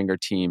else on the Ringer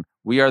team.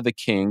 We are the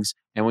kings.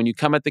 And when you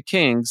come at the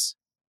kings,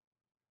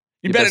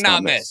 you better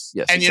not miss.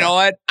 Yes, and exactly. You know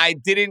what? I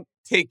didn't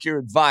take your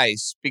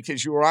advice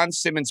because you were on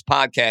Simmons'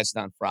 podcast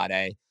on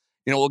Friday.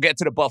 We'll get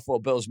to the Buffalo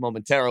Bills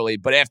momentarily.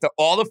 But after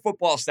all the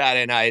football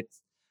Saturday night,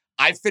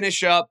 I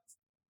finish up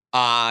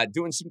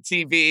doing some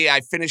TV.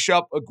 I finish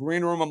up a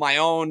green room of my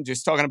own,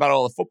 just talking about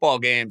all the football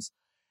games.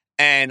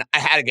 And I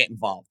had to get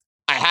involved.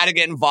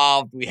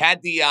 We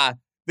had the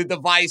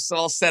device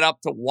all set up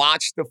to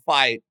watch the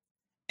fight.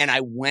 And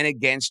I went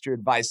against your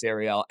advice,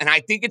 Ariel. And I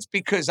think it's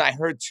because I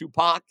heard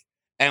Tupac.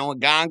 And when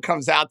Gon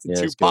comes out to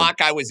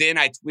Tupac, I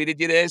tweeted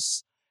you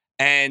this.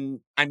 And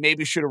I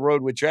maybe should have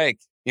rode with Drake.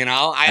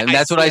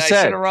 That's what I said.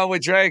 I should have rode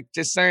with Drake.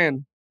 Just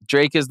saying.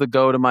 Drake is the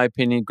GOAT, in my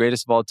opinion,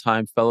 greatest of all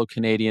time, fellow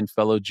Canadian,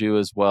 fellow Jew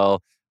as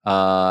well.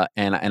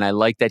 And I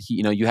like that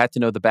you had to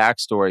know the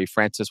backstory,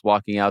 Francis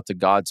walking out to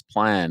God's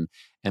plan,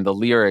 and the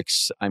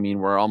lyrics,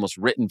 were almost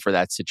written for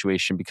that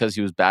situation because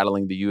he was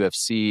battling the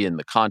UFC and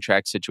the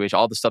contract situation,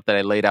 all the stuff that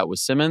I laid out with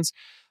Simmons.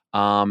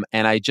 And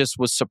I just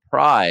was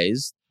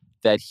surprised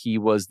that he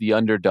was the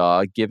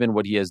underdog, given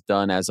what he has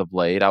done as of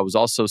late. I was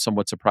also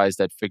somewhat surprised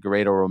that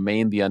Figueiredo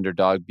remained the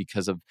underdog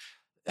because of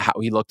how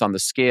he looked on the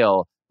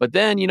scale. But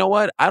then, you know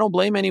what? I don't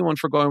blame anyone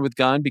for going with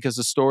Gunn because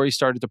the story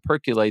started to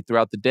percolate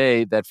throughout the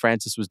day that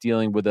Francis was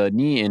dealing with a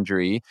knee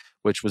injury,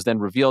 which was then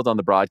revealed on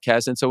the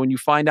broadcast. And so when you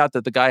find out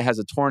that the guy has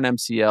a torn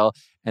MCL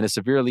and a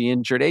severely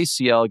injured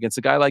ACL against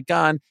a guy like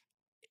Gunn,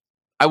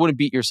 I wouldn't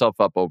beat yourself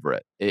up over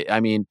it. I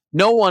mean,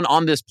 no one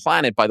on this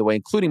planet, by the way,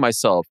 including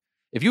myself,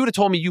 if you would have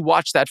told me you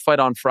watched that fight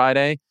on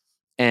Friday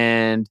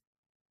and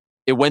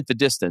it went the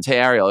distance. Hey,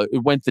 Ariel,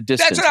 it went the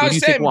distance. That's what I was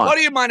saying. A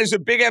buddy of mine is a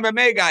big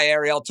MMA guy,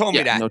 Ariel, told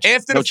me that.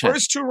 After the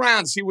first 2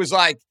 rounds, he was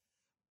like,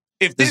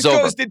 if this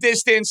goes the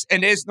distance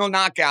and there's no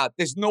knockout,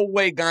 there's no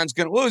way Gane's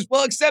going to lose.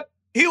 Well, except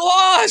he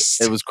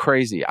lost. It was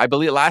crazy. I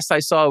believe last I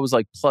saw it was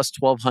like plus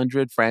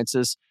 1,200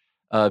 Francis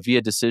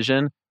via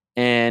decision.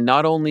 And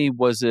not only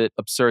was it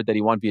absurd that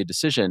he won via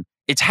decision,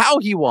 it's how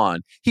he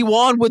won. He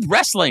won with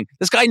wrestling.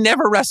 This guy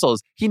never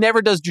wrestles. He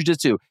never does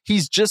jiu-jitsu.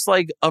 He's just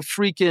like a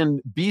freaking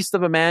beast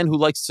of a man who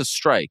likes to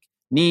strike.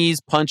 Knees,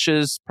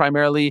 punches,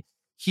 primarily.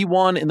 He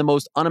won in the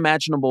most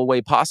unimaginable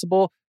way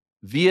possible.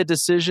 Via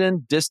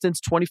decision,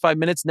 distance, 25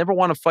 minutes. Never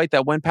won a fight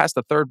that went past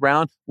the 3rd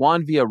round.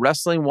 Won via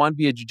wrestling, won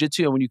via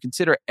jiu-jitsu. And when you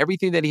consider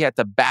everything that he had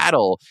to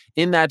battle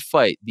in that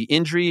fight, the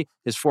injury,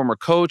 his former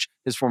coach,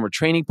 his former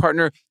training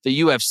partner, the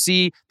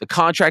UFC, the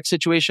contract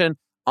situation,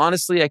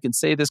 honestly, I can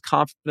say this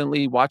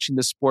confidently, watching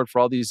this sport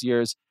for all these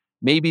years,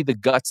 maybe the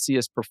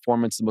gutsiest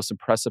performance, the most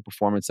impressive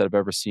performance that I've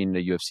ever seen in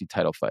a UFC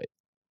title fight.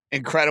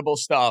 Incredible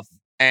stuff.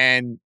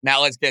 And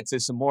now let's get to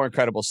some more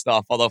incredible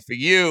stuff. Although for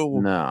you,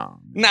 no,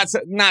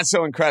 not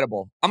so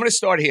incredible. I'm going to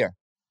start here.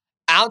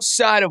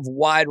 Outside of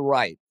wide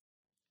right,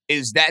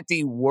 is that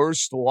the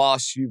worst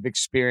loss you've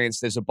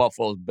experienced as a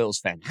Buffalo Bills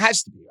fan?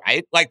 Has to be,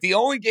 right? Like the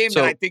only game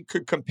that I think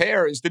could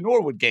compare is the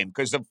Norwood game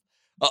because of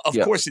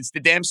course, it's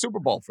the damn Super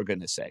Bowl, for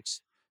goodness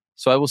sakes.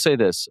 So I will say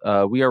this.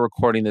 We are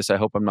recording this. I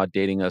hope I'm not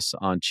dating us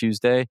on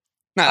Tuesday.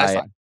 No, that's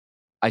fine.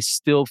 I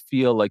still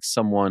feel like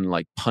someone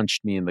like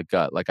punched me in the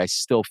gut. Like I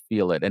still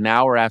feel it. An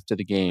hour after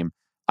the game,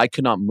 I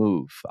could not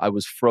move. I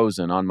was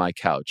frozen on my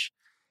couch.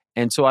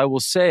 And so I will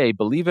say,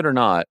 believe it or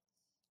not,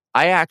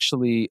 I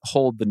actually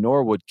hold the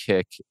Norwood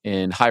kick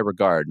in high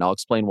regard. And I'll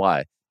explain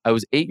why. I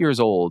was 8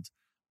 years old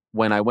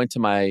when I went to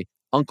my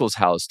uncle's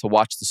house to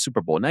watch the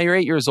Super Bowl. Now you're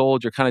 8 years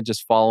old. You're kind of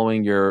just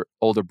following your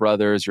older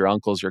brothers, your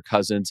uncles, your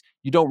cousins.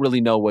 You don't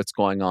really know what's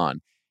going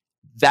on.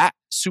 That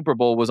Super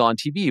Bowl was on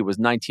TV. It was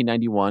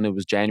 1991. It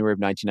was January of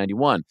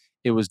 1991.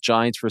 It was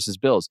Giants versus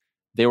Bills.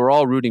 They were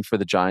all rooting for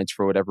the Giants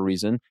for whatever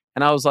reason.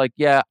 And I was like,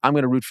 yeah, I'm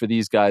going to root for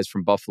these guys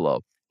from Buffalo.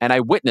 And I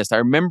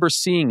remember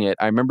seeing it.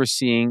 I remember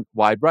seeing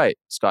wide right,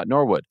 Scott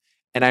Norwood.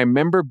 And I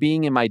remember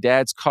being in my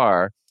dad's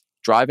car,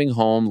 driving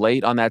home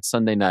late on that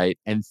Sunday night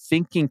and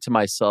thinking to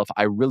myself,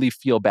 I really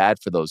feel bad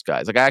for those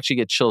guys. Like I actually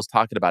get chills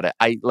talking about it.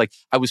 I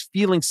was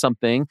feeling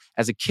something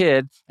as a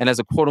kid and as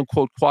a quote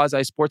unquote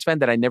quasi sports fan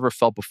that I never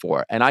felt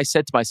before. And I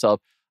said to myself,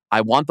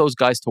 I want those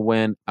guys to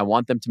win. I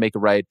want them to make it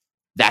right.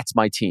 That's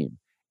my team.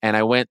 And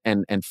I went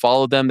and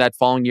followed them that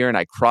following year. And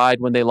I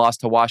cried when they lost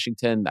to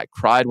Washington. I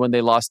cried when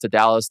they lost to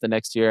Dallas the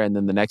next year. And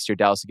then the next year,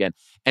 Dallas again.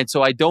 And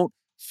so I don't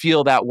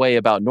feel that way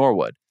about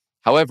Norwood.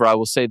 However, I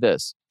will say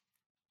this.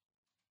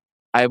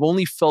 I've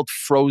only felt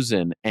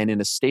frozen and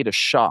in a state of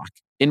shock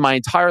in my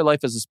entire life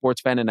as a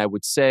sports fan. And I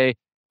would say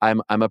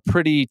I'm a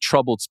pretty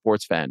troubled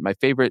sports fan. My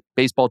favorite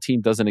baseball team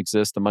doesn't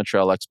exist, the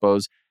Montreal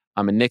Expos.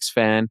 I'm a Knicks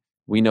fan.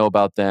 We know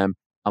about them.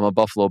 I'm a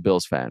Buffalo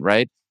Bills fan,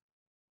 right?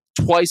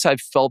 Twice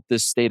I've felt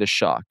this state of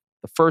shock.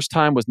 The first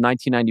time was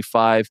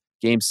 1995,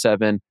 Game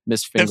 7,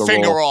 missed finger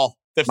roll.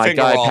 My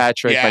guy,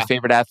 Patrick, my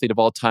favorite athlete of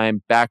all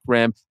time, back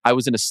rim. I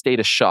was in a state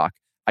of shock.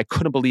 I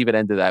couldn't believe it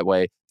ended that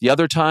way. The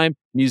other time,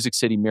 Music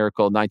City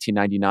Miracle,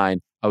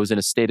 1999. I was in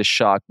a state of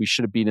shock. We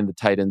should have beaten the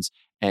Titans,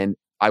 and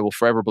I will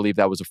forever believe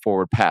that was a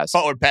forward pass.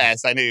 Forward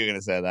pass. I knew you were going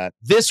to say that.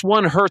 This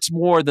one hurts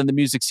more than the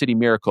Music City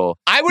Miracle.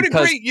 I would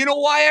agree. You know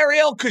why,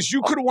 Ariel? Because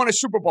you could have won a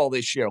Super Bowl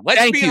this year.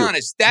 Let's be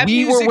honest. That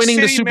we Music were winning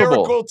City the Super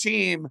Bowl. Miracle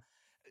team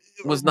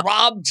was not,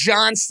 Rob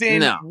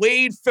Johnson,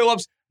 Wade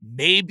Phillips.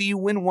 Maybe you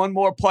win one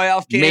more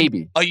playoff game.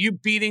 Maybe. Are you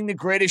beating the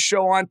greatest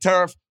show on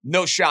turf?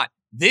 No shot.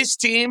 This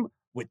team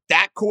with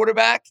that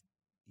quarterback,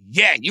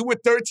 yeah, you were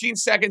 13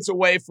 seconds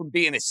away from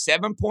being a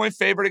 7-point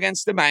favorite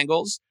against the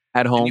Bengals.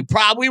 At home. And you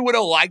probably would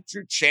have liked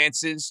your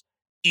chances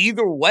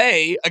either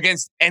way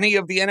against any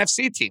of the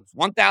NFC teams.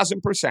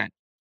 1,000%.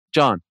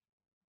 John,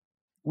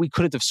 we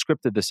couldn't have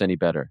scripted this any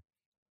better.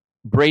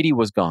 Brady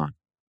was gone.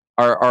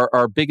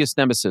 Our biggest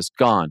nemesis,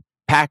 gone.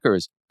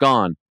 Packers,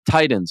 gone.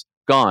 Titans,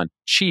 gone.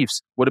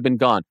 Chiefs would have been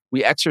gone.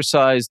 We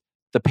exercised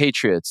the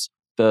Patriots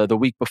the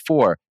week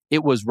before.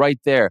 It was right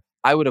there.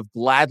 I would have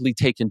gladly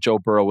taken Joe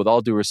Burrow, with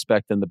all due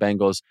respect, in the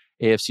Bengals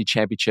AFC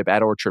Championship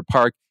at Orchard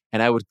Park,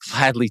 and I would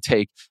gladly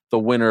take the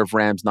winner of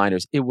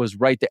Rams-Niners. It was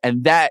right there.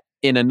 And that,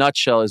 in a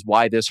nutshell, is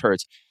why this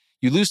hurts.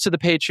 You lose to the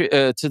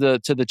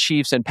to the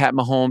Chiefs and Pat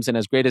Mahomes, and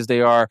as great as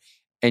they are,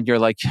 and you're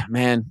like,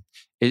 man,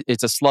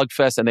 it's a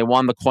slugfest, and they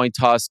won the coin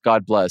toss,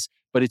 God bless.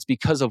 But it's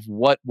because of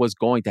what was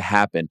going to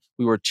happen.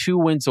 We were 2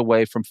 wins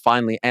away from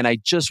finally, and I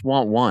just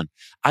want one.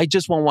 I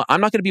just want one.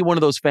 I'm not going to be one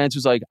of those fans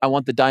who's like, I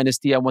want the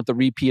dynasty, I want the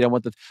repeat,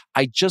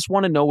 I just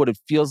want to know what it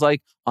feels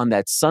like on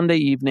that Sunday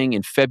evening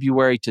in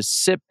February to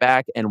sit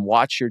back and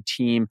watch your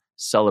team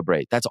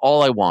celebrate. That's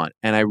all I want.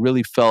 And I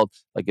really felt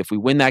like if we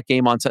win that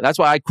game on Sunday, that's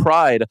why I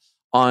cried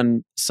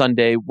on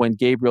Sunday when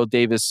Gabriel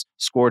Davis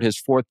scored his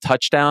 4th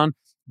touchdown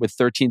with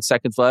 13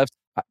 seconds left.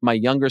 My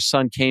younger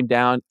son came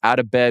down out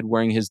of bed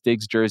wearing his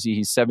Diggs jersey.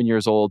 He's 7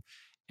 years old.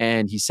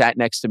 And he sat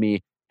next to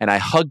me and I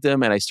hugged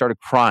him and I started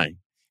crying.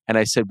 And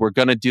I said, we're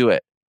going to do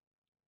it.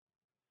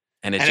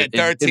 And at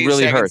 13 it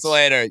really seconds hurts.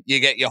 later, you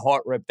get your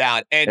heart ripped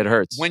out. And it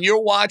hurts. When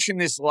you're watching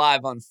this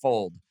live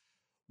unfold,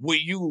 were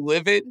you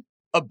livid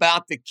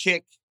about the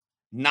kick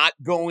not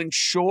going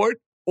short?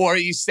 Or are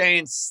you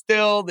saying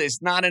still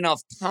there's not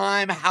enough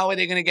time? How are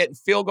they going to get in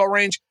field goal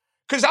range?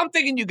 Because I'm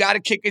thinking you got to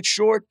kick it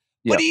short.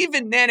 But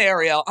even then,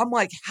 Ariel, I'm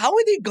like, how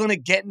are they going to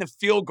get in the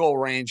field goal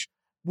range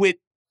with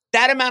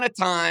that amount of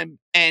time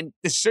and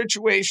the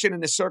situation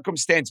and the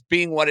circumstance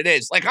being what it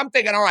is? Like, I'm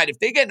thinking, all right, if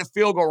they get in the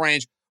field goal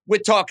range, we're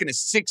talking a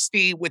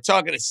 60, we're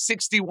talking a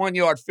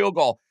 61-yard field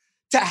goal.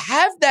 To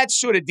have that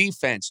sort of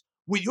defense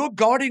where you're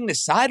guarding the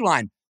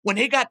sideline, when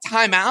they got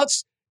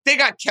timeouts, they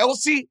got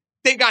Kelsey,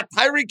 they got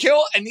Tyreek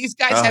Hill, and these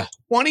guys have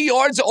 20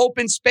 yards of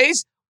open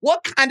space.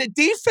 What kind of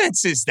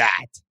defense is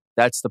that?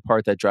 That's the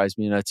part that drives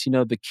me nuts. You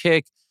know, the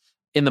kick,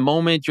 in the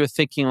moment, you're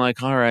thinking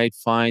like, all right,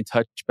 fine,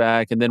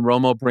 touchback. And then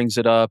Romo brings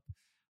it up.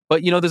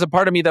 But, you know, there's a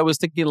part of me that was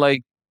thinking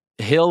like,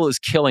 Hill is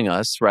killing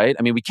us, right?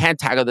 I mean, we can't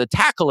tackle. The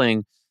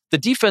tackling, the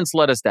defense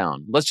let us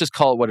down. Let's just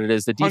call it what it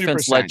is. The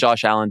defense 100%. let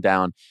Josh Allen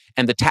down.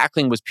 And the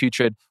tackling was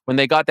putrid. When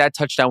they got that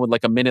touchdown with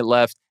like a minute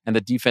left and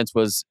the defense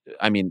was,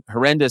 I mean,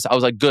 horrendous, I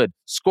was like, good.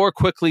 Score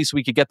quickly so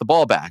we could get the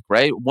ball back,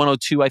 right?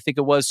 102, I think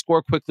it was.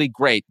 Score quickly.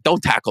 Great.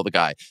 Don't tackle the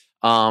guy.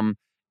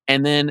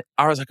 And then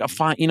I was like, oh,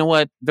 fine, you know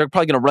what? They're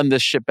probably going to run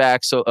this shit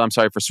back. So I'm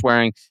sorry for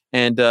swearing.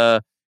 And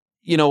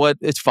you know what?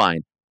 It's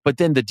fine. But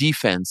then the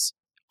defense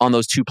on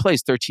those two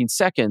plays, 13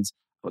 seconds,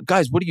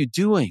 guys, what are you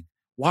doing?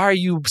 Why are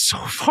you so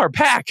far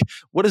back?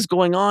 What is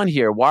going on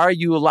here? Why are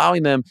you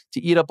allowing them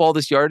to eat up all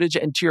this yardage?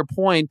 And to your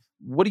point,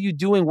 what are you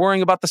doing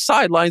worrying about the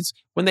sidelines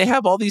when they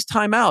have all these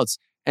timeouts?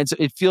 And so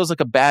it feels like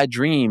a bad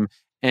dream.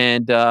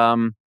 And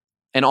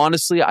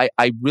honestly,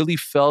 I really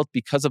felt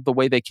because of the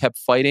way they kept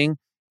fighting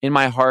in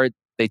my heart,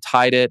 they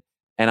tied it,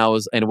 and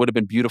it would have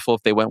been beautiful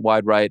if they went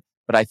wide right.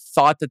 But I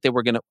thought that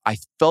I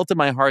felt in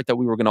my heart that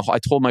I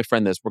told my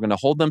friend this, we're going to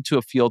hold them to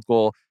a field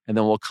goal, and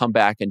then we'll come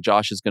back, and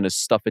Josh is going to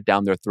stuff it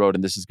down their throat,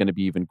 and this is going to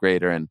be even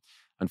greater. And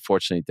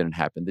unfortunately, it didn't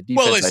happen. The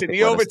defense, well, listen,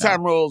 the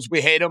overtime rules,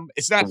 we hate them.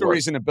 It's not the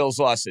reason the Bills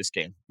lost this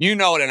game. You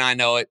know it, and I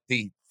know it.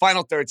 The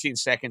final 13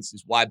 seconds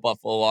is why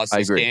Buffalo lost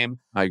this game.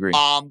 I agree.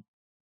 I'm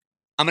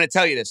going to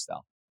tell you this,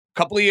 though. A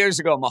couple of years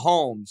ago,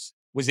 Mahomes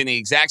was in the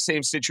exact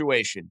same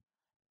situation.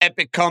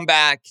 Epic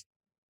comeback.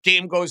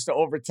 Game goes to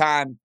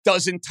overtime.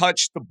 Doesn't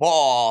touch the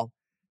ball.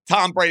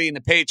 Tom Brady and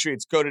the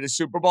Patriots go to the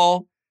Super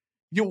Bowl.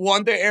 You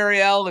wonder,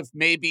 Ariel, if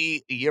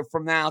maybe a year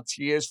from now,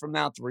 2 years from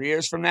now, 3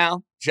 years from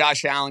now,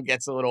 Josh Allen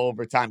gets a little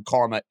overtime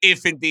karma,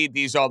 if indeed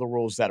these are the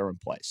rules that are in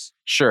place.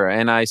 Sure,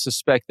 and I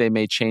suspect they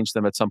may change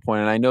them at some point.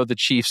 And I know the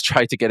Chiefs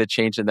tried to get it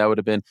changed, and that would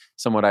have been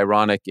somewhat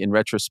ironic in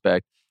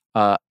retrospect.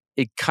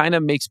 It kind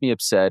of makes me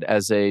upset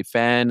as a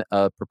fan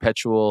of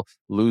perpetual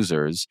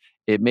losers.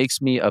 It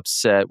makes me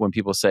upset when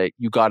people say,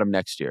 you got him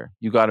next year.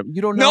 You got him.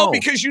 You don't know. No,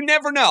 because you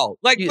never know.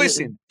 Like,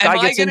 listen, guy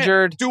gets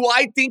injured. Do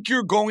I think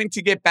you're going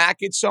to get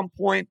back at some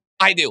point?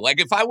 I do. Like,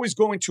 if I was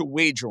going to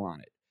wager on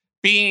it,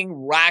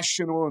 being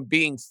rational and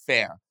being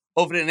fair,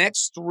 over the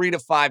next 3 to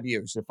 5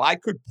 years, if I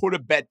could put a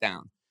bet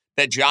down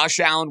that Josh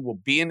Allen will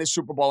be in the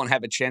Super Bowl and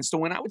have a chance to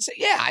win, I would say,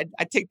 yeah,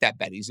 I'd take that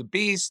bet. He's a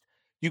beast.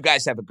 You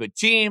guys have a good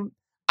team.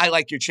 I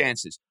like your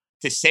chances.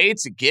 To say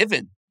it's a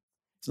given,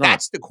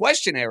 that's the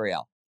question,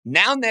 Ariel.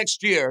 Now,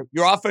 next year,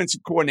 your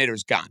offensive coordinator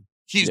is gone.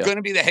 He's going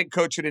to be the head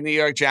coach of the New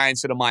York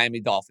Giants and the Miami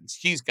Dolphins.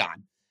 He's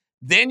gone.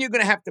 Then you're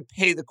going to have to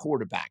pay the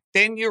quarterback.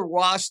 Then your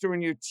roster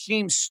and your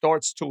team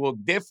starts to look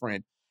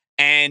different.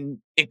 And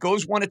it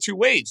goes one of two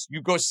ways.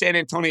 You go San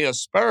Antonio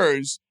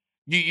Spurs,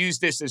 you use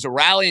this as a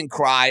rallying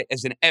cry,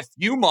 as an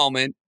FU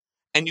moment,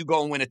 and you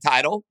go and win a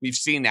title. We've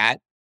seen that.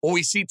 Or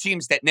we see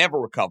teams that never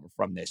recover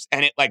from this.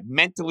 And it like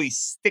mentally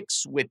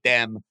sticks with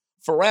them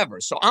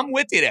forever. So I'm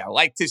with you there.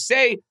 Like to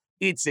say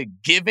it's a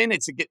given,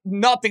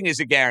 nothing is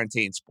a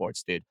guarantee in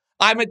sports, dude.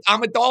 I'm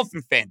a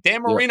Dolphin fan.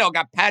 Dan Marino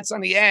got pats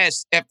on the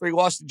ass after he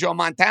lost to Joe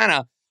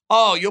Montana.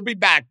 Oh, you'll be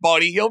back,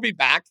 buddy. You'll be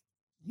back.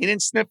 He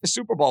didn't sniff the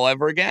Super Bowl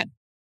ever again.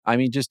 I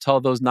mean, just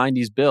tell those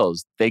 90s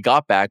Bills. They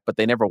got back, but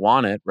they never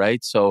won it,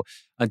 right? So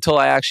until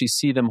I actually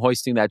see them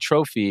hoisting that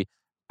trophy,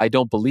 I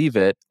don't believe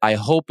it. I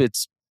hope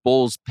it's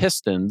Bulls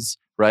Pistons,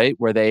 right?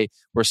 Where they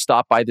were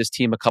stopped by this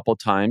team a couple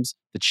times,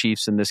 the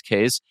Chiefs in this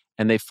case,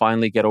 and they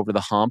finally get over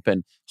the hump.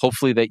 And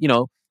hopefully they,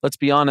 let's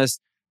be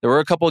honest, there were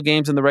a couple of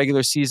games in the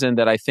regular season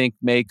that I think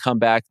may come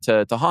back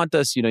to haunt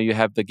us. You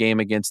have the game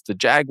against the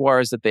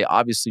Jaguars that they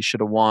obviously should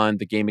have won,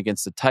 the game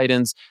against the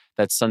Titans,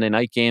 that Sunday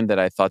night game that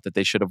I thought that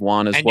they should have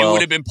won as well. And you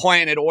would have been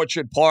playing at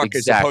Orchard Park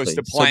as opposed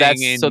to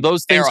playing in So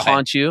those things Arrowhead.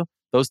 haunt you.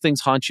 Those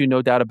things haunt you,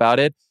 no doubt about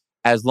it.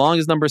 As long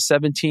as number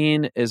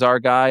 17 is our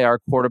guy, our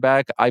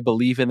quarterback, I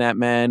believe in that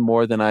man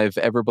more than I've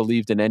ever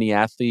believed in any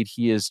athlete.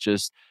 He is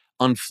just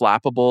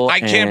unflappable. I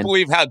can't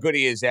believe how good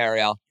he is,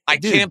 Ariel. I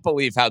can't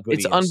believe how good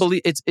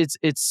he is.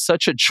 It's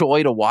such a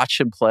joy to watch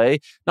him play.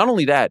 Not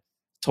only that,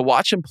 to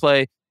watch him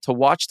play, to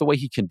watch the way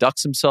he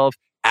conducts himself.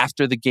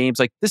 after the games.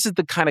 Like, this is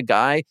the kind of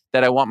guy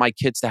that I want my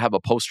kids to have a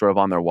poster of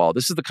on their wall.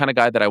 This is the kind of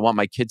guy that I want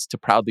my kids to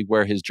proudly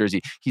wear his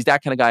jersey. He's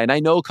that kind of guy. And I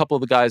know a couple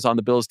of the guys on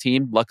the Bills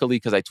team, luckily,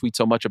 because I tweet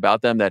so much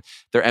about them, that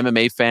they're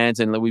MMA fans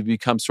and we've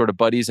become sort of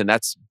buddies. And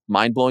that's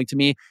mind-blowing to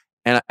me.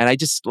 And I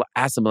just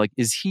asked them, like,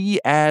 is he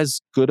as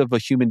good of a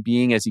human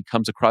being as he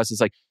comes across? It's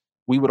like,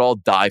 we would all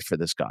die for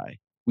this guy.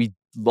 We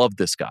love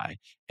this guy.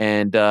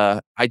 And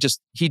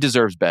he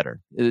deserves better.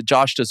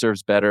 Josh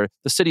deserves better.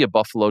 The city of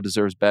Buffalo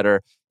deserves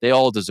better. They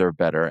all deserve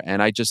better.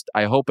 And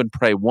I hope and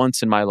pray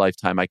once in my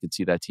lifetime I can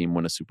see that team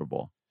win a Super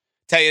Bowl.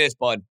 Tell you this,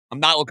 bud. I'm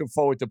not looking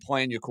forward to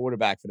playing your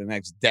quarterback for the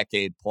next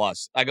decade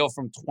plus. I go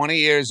from 20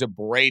 years of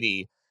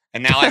Brady,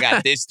 and now I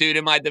got this dude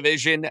in my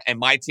division, and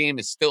my team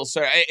is still...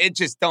 It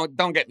just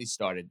don't get me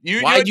started.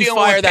 Why'd you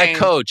fire that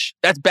coach?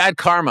 That's bad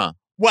karma.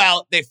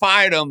 Well, they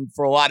fired him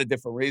for a lot of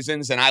different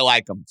reasons, and I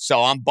like him.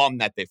 So I'm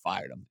bummed that they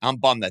fired him.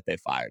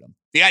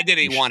 The idea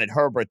that he wanted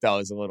Herbert, though,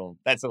 is a little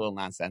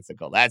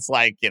nonsensical. That's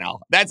like,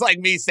 that's like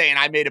me saying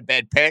I made a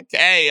bad pick.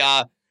 Hey,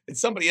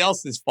 it's somebody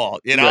else's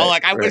fault.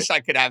 I wish I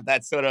could have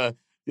that sort of,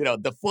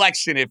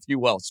 deflection, if you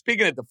will.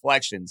 Speaking of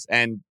deflections,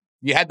 and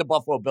you had the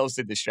Buffalo Bills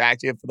to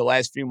distract you for the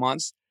last few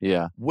months.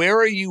 Yeah. Where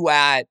are you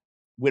at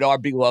with our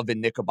beloved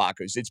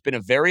Knickerbockers? It's been a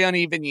very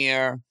uneven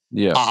year.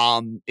 Yeah.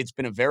 It's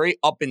been a very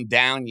up and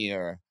down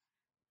year,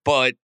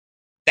 but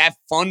that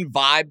fun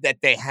vibe that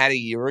they had a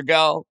year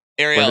ago,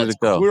 Ariel, it's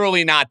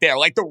clearly not there.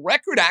 Like, the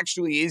record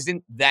actually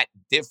isn't that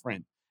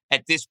different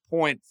at this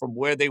point from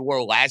where they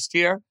were last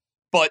year,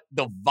 but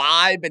the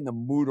vibe and the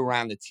mood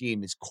around the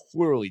team is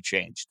clearly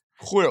changed.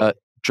 Clearly.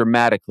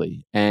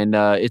 Dramatically. And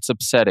it's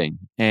upsetting.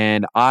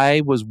 And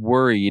I was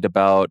worried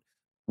about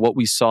what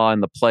we saw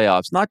in the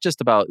playoffs, not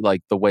just about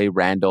like the way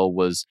Randall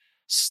was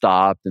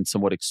stopped and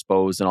somewhat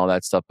exposed and all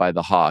that stuff by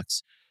the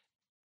Hawks.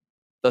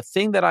 The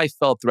thing that I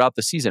felt throughout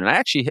the season, and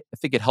I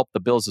think it helped the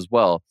Bills as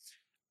well,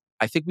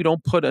 I think we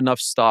don't put enough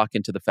stock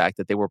into the fact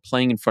that they were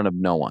playing in front of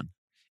no one.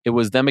 It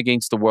was them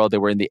against the world. They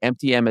were in the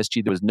empty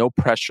MSG. There was no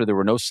pressure. There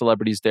were no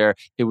celebrities there.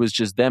 It was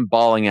just them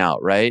balling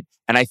out, right?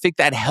 And I think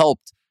that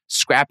helped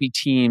scrappy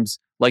teams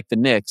like the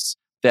Knicks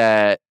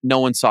that no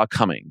one saw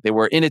coming. They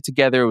were in it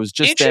together. It was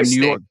just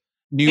them.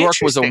 New York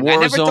was a war zone, right?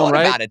 I never thought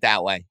about it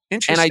that way.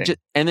 Interesting.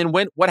 And then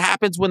what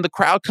happens when the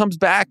crowd comes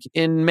back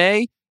in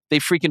May? They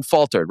freaking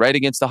faltered right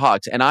against the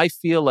Hawks. And I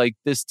feel like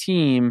this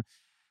team,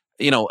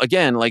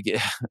 again, like,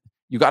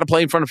 you got to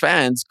play in front of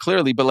fans,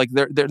 clearly, but like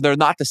they're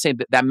not the same.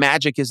 That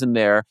magic isn't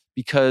there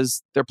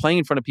because they're playing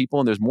in front of people,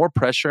 and there's more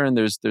pressure, and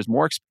there's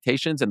more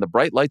expectations, and the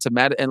bright lights have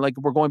mattered. And like,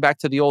 we're going back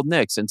to the old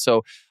Knicks. And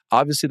so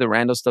obviously the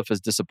Randall stuff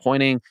is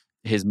disappointing.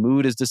 His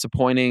mood is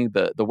disappointing.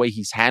 The way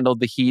he's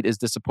handled the heat is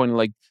disappointing.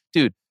 Like,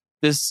 dude,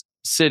 this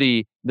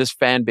city, this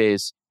fan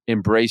base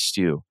embraced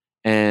you.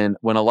 And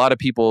when a lot of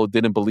people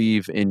didn't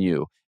believe in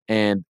you,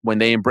 and when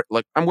they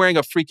like, I'm wearing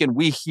a freaking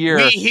We Here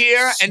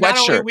sweatshirt. And not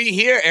only We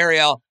Here,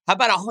 Ariel, how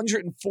about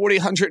 $140,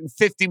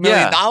 $150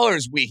 million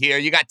We Here?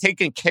 You got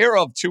taken care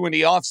of too in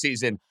the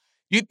offseason.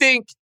 You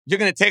think you're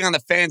going to take on the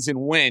fans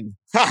and win?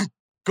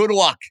 Good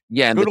luck.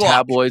 Yeah, and the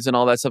tabloids and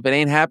all that stuff. It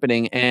ain't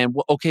happening. And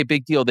okay,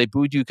 big deal. They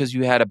booed you because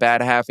you had a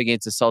bad half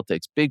against the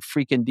Celtics. Big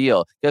freaking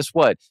deal. Guess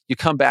what? You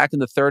come back in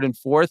the third and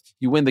fourth,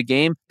 you win the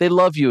game, they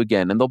love you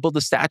again, and they'll build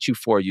a statue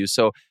for you.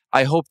 So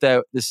I hope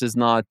that this is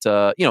not,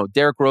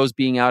 Derrick Rose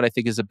being out, I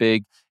think is a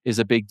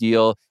big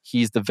deal.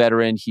 He's the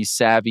veteran. He's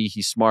savvy.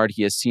 He's smart.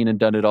 He has seen and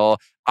done it all.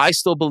 I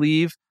still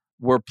believe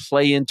we're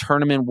play-in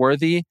tournament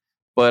worthy,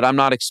 but I'm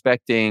not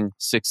expecting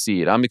 6th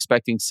seed. I'm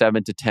expecting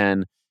 7 to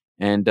 10.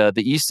 And the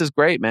East is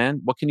great,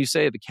 man. What can you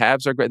say? The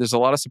Cavs are great. There's a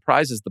lot of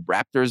surprises. The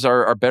Raptors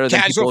are better than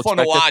people expected. Cavs were fun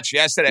to watch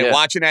yesterday,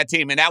 watching that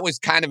team. And that was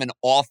kind of an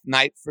off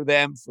night for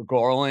them, for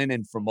Garland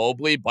and for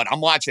Mobley. But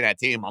I'm watching that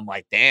team. I'm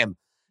like, damn,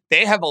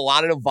 they have a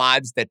lot of the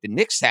vibes that the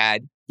Knicks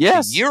had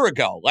a year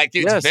ago. Like,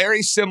 it's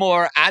very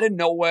similar, out of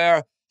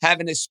nowhere,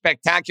 having this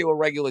spectacular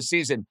regular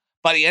season.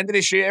 By the end of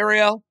this year,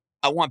 Ariel,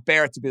 I want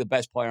Barrett to be the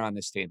best player on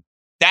this team.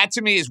 That,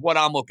 to me, is what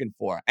I'm looking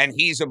for. And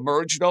he's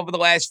emerged over the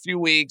last few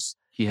weeks.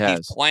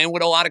 He's playing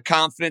with a lot of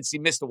confidence. He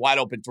missed a wide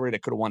open three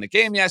that could have won the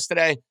game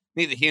yesterday.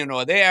 Neither here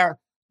nor there.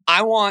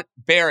 I want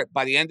Barrett,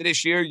 by the end of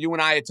this year, you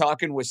and I are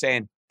talking, we're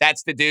saying,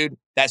 that's the dude.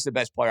 That's the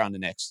best player on the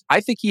Knicks. I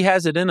think he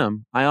has it in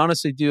him. I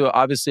honestly do.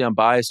 Obviously, I'm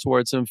biased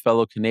towards him,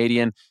 fellow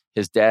Canadian.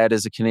 His dad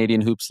is a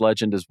Canadian hoops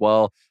legend as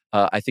well.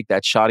 I think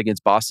that shot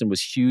against Boston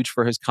was huge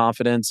for his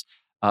confidence.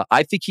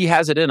 I think he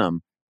has it in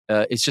him.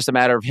 It's just a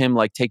matter of him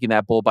like taking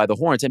that bull by the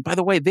horns. And by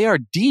the way, they are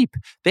deep.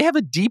 They have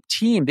a deep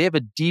team. They have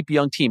a deep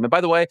young team. And by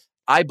the way,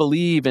 I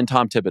believe in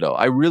Tom Thibodeau.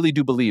 I really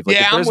do believe. Like,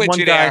 I'm with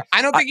you there.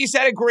 I don't think he's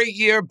had a great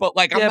year, but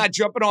like, I'm not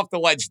jumping off the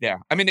ledge there.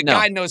 I mean, the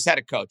guy knows how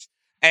to coach.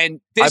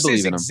 And this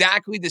is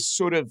exactly the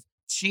sort of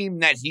team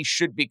that he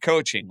should be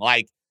coaching.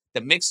 Like,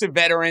 the mix of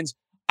veterans.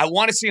 I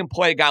want to see him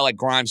play a guy like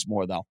Grimes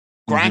more, though.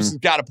 Grimes has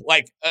got to,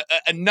 like,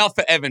 enough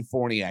of Evan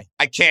Fournier.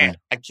 I can't.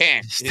 They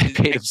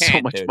paid him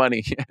so much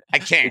money. I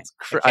can't.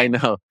 I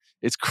know.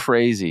 It's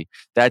crazy.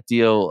 That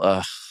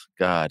deal,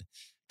 God.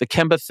 The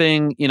Kemba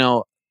thing,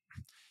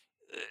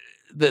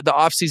 the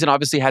offseason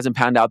obviously hasn't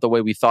panned out the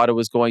way we thought it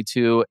was going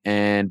to.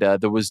 And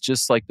there was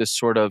just like this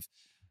sort of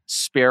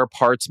spare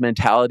parts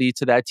mentality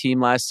to that team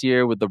last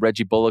year with the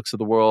Reggie Bullocks of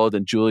the world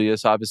and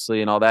Julius,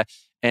 obviously, and all that.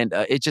 And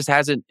it just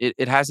hasn't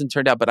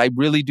turned out. But I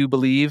really do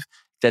believe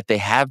that they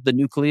have the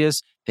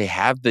nucleus, they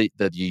have the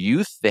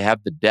youth, they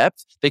have the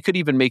depth. They could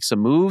even make some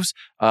moves.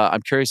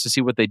 I'm curious to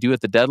see what they do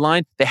at the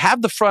deadline. They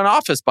have the front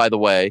office, by the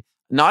way.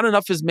 Not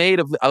enough is made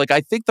of,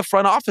 I think the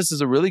front office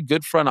is a really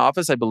good front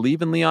office. I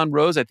believe in Leon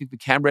Rose. I think the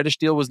Cam Reddish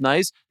deal was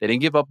nice. They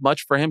didn't give up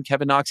much for him.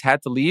 Kevin Knox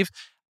had to leave.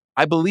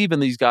 I believe in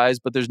these guys,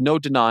 but there's no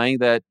denying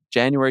that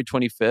January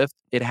 25th,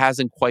 it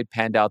hasn't quite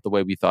panned out the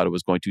way we thought it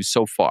was going to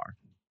so far.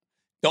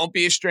 Don't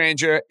be a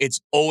stranger. It's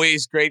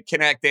always great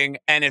connecting.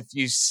 And if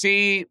you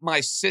see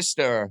my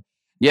sister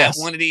at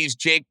one of these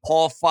Jake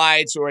Paul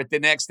fights or at the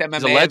next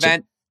MMA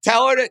event,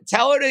 tell her to,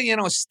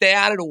 stay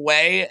out of the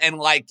way. And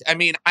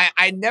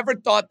I never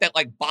thought that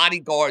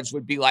bodyguards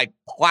would be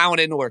plowing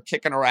into her,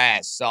 kicking her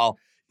ass. So,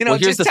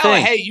 just tell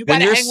her, hey, you got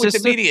to hang with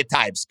the media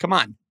types. Come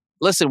on.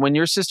 Listen, when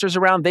your sister's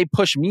around, they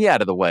push me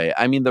out of the way.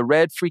 I mean, the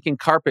red freaking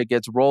carpet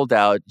gets rolled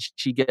out.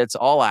 She gets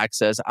all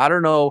access. I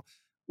don't know,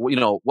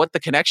 what the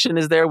connection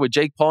is there with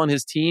Jake Paul and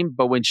his team.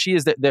 But when she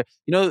is there,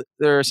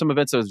 there are some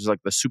events that there's the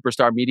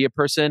superstar media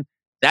person.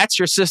 That's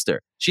your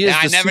sister. She is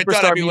the superstar media person. I never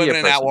thought I'd be living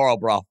in that world,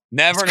 bro.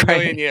 Never in a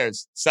million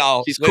years.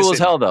 So she's cool as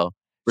hell, though.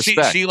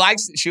 Respect. She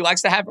likes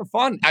to have her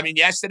fun. I mean,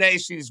 yesterday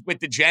she's with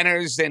the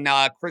Jenners and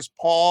Chris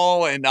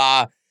Paul and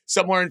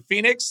somewhere in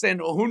Phoenix,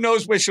 and who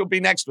knows where she'll be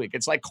next week.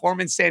 It's like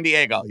Corman, San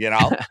Diego,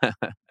 The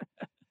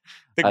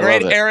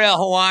great Ariel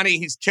Helwani,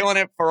 he's killing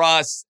it for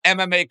us.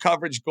 MMA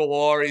coverage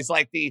galore. He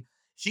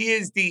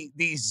is the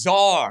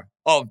czar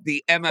of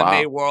the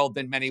MMA world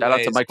in many ways. Shout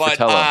out to Mike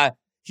Fratello.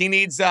 He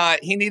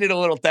needed a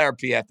little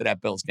therapy after that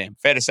Bills game.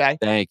 Fair to say?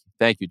 Thank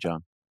you,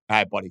 John. All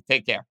right, buddy.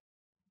 Take care.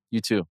 You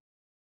too.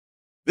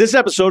 This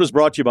episode is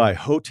brought to you by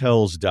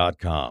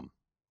Hotels.com.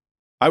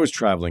 I was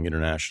traveling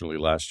internationally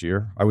last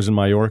year. I was in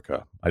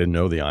Mallorca. I didn't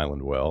know the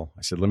island well.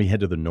 I said, let me head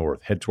to the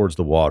north, head towards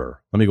the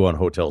water. Let me go on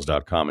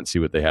Hotels.com and see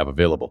what they have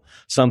available.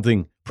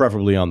 Something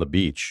preferably on the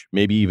beach,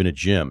 maybe even a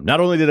gym. Not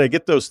only did I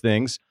get those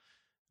things,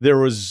 there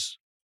was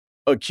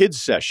a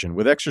kids session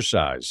with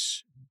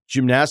exercise,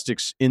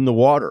 gymnastics in the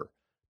water,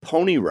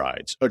 pony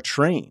rides, a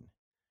train.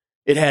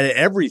 It had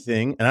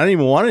everything, and I didn't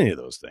even want any of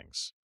those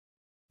things.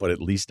 But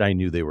at least I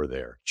knew they were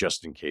there,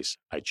 just in case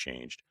I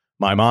changed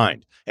my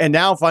mind. And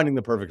now finding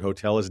the perfect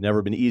hotel has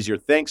never been easier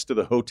thanks to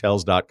the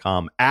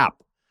Hotels.com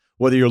app.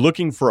 Whether you're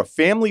looking for a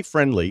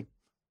family-friendly,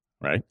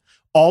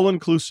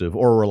 all-inclusive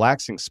or a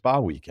relaxing spa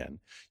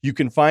weekend, you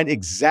can find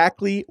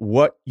exactly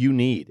what you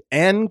need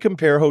and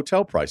compare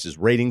hotel prices,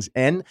 ratings,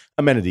 and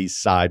amenities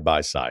side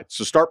by side.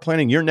 So start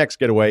planning your next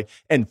getaway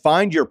and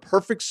find your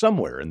perfect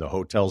somewhere in the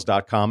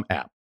Hotels.com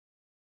app.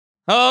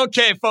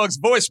 Okay, folks,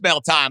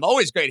 voicemail time.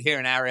 Always great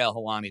hearing Ariel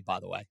Helwani, by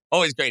the way.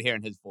 Always great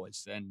hearing his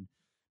voice. And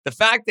the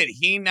fact that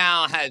he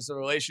now has a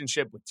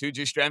relationship with two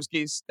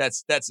Jastrzemskis,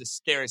 that's a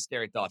scary,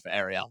 scary thought for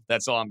Ariel.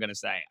 That's all I'm going to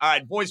say. All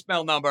right,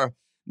 voicemail number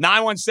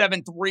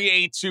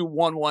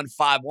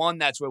 917-382-1151.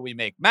 That's where we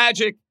make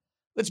magic.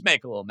 Let's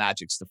make a little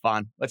magic,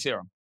 Stefan. Let's hear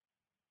him.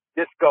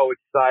 Disco,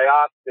 it's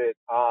Syosset.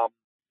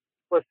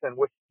 Listen,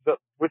 with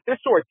this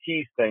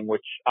Ortiz thing,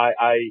 which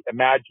I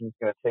imagine is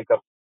going to take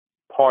up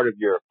part of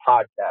your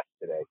podcast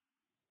today,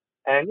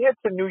 and it's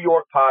a New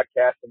York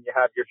podcast, and you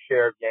have your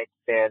share of Yankee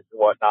fans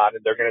and whatnot,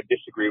 and they're going to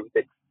disagree with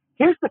it.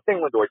 Here's the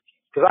thing with Ortiz,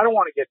 because I don't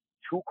want to get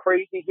too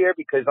crazy here,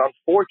 because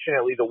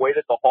unfortunately, the way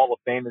that the Hall of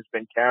Fame has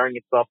been carrying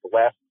itself the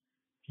last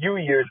few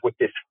years with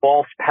this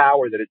false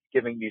power that it's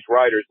giving these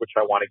writers, which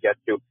I want to get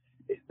to,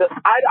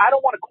 I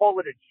don't want to call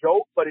it a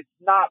joke, but it's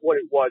not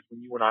what it was when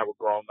you and I were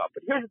growing up.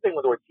 But here's the thing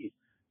with Ortiz.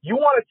 You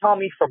want to tell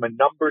me from a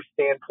numbers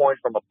standpoint,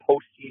 from a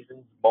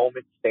postseason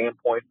moment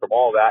standpoint, from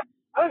all that,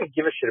 I don't even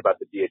give a shit about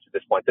the DH at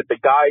this point, that the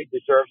guy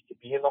deserves to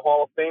be in the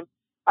Hall of Fame.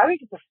 I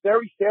think it's a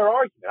very fair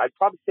argument. I'd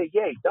probably say,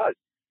 yeah, he does.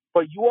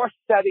 But you are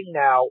setting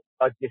now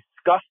a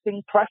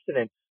disgusting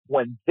precedent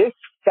when this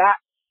fat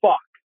fuck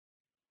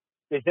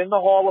is in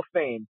the Hall of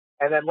Fame,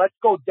 and then let's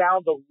go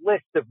down the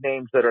list of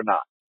names that are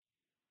not.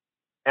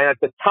 And at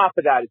the top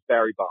of that is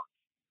Barry Bonds.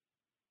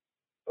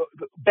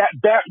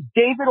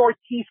 David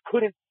Ortiz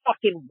couldn't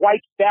fucking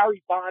wipe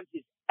Barry Bonds'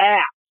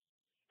 ass.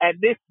 And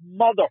this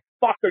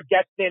motherfucker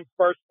gets in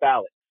first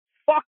ballot.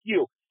 Fuck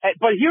you.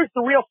 But here's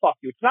the real fuck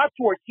you. It's not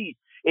to Ortiz.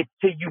 It's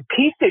to you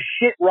piece of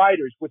shit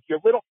writers with your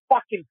little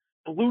fucking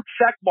blue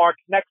check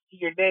marks next to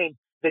your name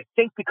that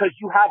think because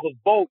you have a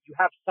vote, you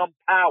have some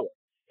power.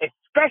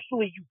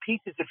 Especially you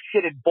pieces of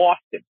shit in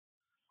Boston.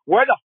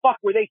 Where the fuck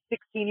were they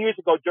 16 years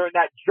ago during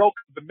that joke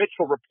of the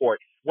Mitchell report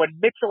when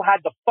Mitchell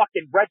had the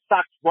fucking Red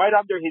Sox right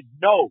under his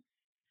nose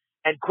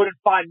and couldn't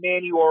find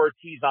Manny or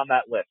Ortiz on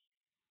that list?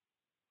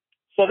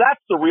 So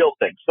that's the real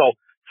thing. So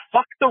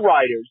fuck the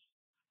writers.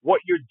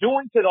 What you're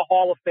doing to the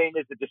Hall of Fame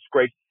is a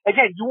disgrace.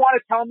 Again, you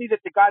want to tell me that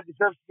the guy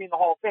deserves to be in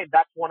the Hall of Fame.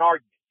 That's one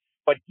argument.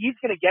 But he's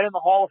going to get in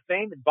the Hall of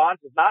Fame and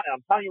Bonds is not. And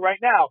I'm telling you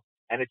right now,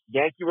 and it's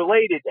Yankee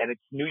related and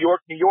it's New York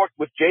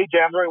with JJ.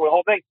 I'm doing the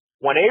whole thing.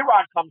 When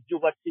A-Rod comes due,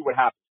 let's see what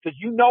happens. Because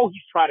you know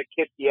he's trying to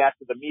kiss the ass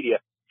of the media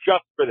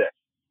just for this.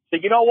 So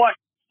you know what?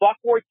 Fuck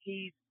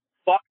Ortiz.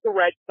 Fuck the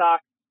Red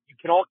Sox. You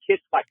can all kiss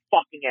my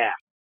fucking ass.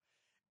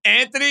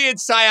 Anthony and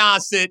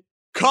Syosset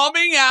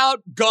coming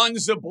out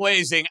guns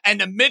a-blazing.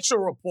 And the Mitchell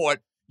report,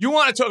 you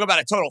want to talk about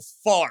a total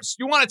farce.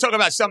 You want to talk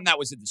about something that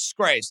was a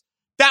disgrace.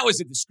 That was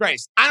a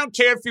disgrace. I don't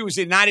care if he was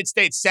a United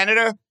States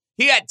Senator.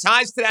 He had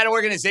ties to that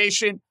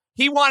organization.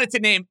 He wanted to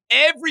name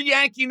every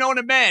Yankee known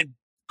to man.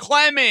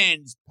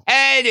 Clemens,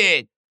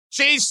 Pettit,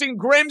 Jason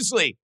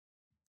Grimsley.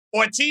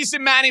 Ortiz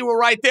and Manny were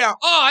right there.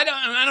 Oh,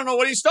 I don't know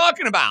what he's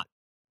talking about.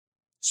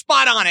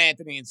 Spot on,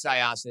 Anthony and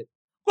Syosset.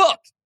 Look,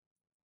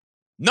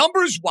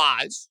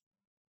 numbers-wise,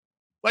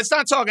 let's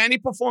not talk any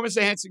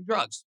performance-enhancing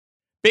drugs.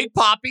 Big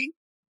Papi,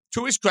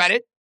 to his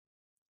credit,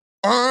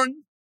 earned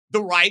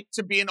the right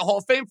to be in the Hall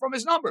of Fame from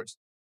his numbers.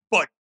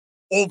 But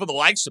over the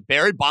likes of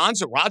Barry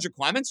Bonds or Roger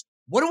Clemens,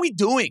 what are we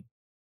doing?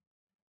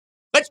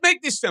 Let's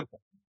make this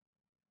simple.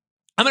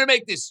 I'm going to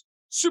make this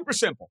super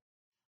simple.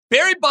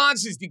 Barry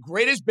Bonds is the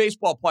greatest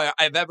baseball player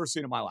I've ever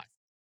seen in my life.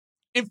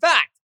 In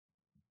fact,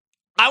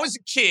 I was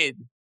a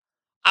kid.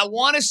 I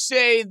want to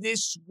say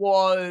this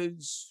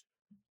was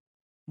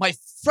my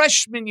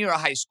freshman year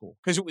of high school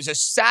because it was a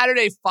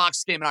Saturday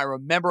Fox game, and I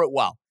remember it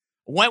well.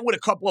 I went with a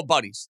couple of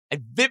buddies. I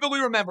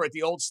vividly remember at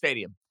the old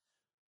stadium.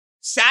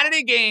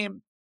 Saturday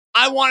game,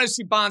 I wanted to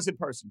see Bonds in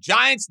person.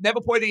 Giants never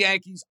played the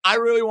Yankees. I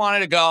really wanted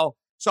to go.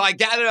 So I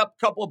gathered up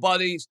a couple of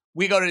buddies.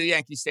 We go to the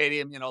Yankee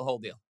Stadium, the whole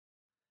deal.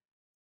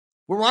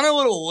 We're running a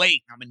little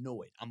late. I'm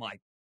annoyed. I'm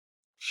like,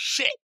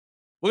 shit,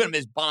 we're going to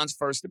miss Bonds'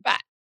 first at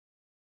bat.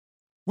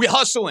 We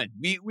hustle in.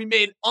 We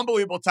made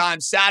unbelievable time.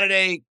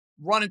 Saturday,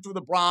 running through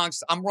the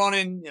Bronx. I'm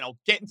running,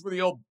 getting through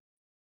the old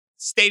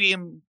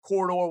stadium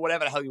corridor,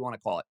 whatever the hell you want to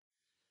call it.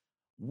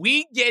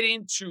 We get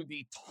into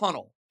the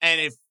tunnel. And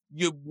if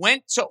you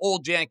went to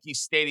Old Yankee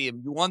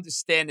Stadium, you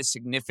understand the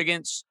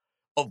significance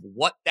of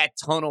what that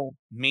tunnel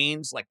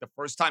means. Like the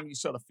first time you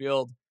saw the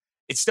field,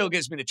 it still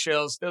gives me the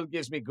chills, still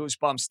gives me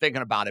goosebumps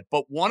thinking about it.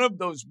 But one of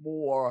those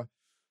more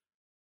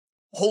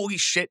holy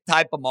shit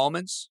type of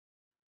moments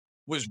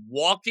was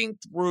walking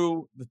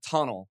through the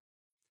tunnel.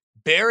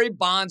 Barry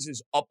Bonds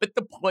is up at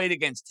the plate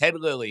against Ted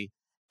Lilly,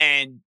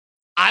 and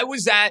I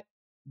was at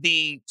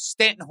the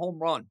Stanton home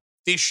run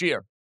this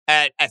year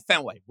at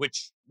Fenway,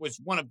 which was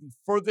one of the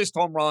furthest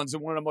home runs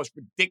and one of the most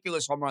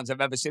ridiculous home runs I've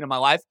ever seen in my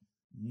life.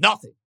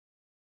 Nothing.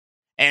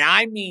 And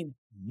I mean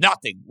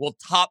nothing will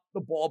top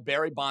the ball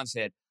Barry Bonds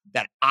hit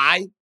that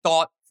I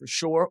thought for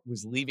sure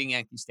was leaving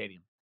Yankee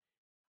Stadium.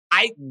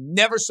 I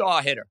never saw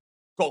a hitter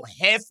go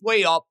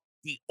halfway up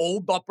the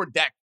old upper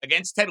deck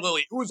against Ted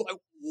Lilly. It was like,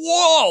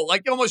 whoa,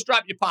 like you almost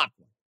dropped your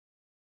popcorn.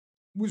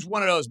 It was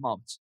one of those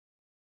moments.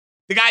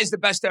 The guy's the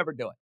best to ever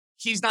do it.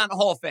 He's not in the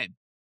Hall of Fame.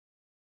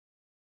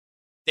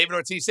 David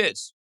Ortiz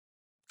is.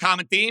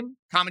 Common theme,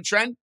 common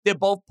trend, they're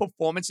both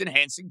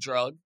performance-enhancing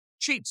drug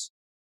cheats.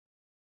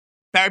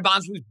 Barry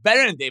Bonds was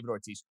better than David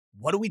Ortiz.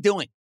 What are we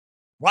doing?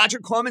 Roger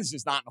Clemens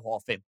is not in the Hall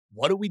of Fame.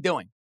 What are we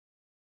doing?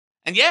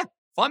 And yeah,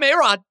 if I'm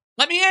A-Rod,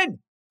 let me in.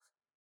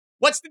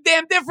 What's the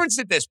damn difference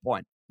at this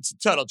point? It's a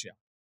total joke.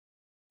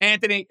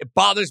 Anthony, it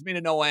bothers me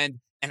to no end,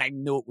 and I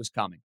knew it was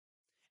coming.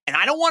 And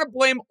I don't want to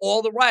blame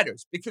all the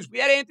writers because we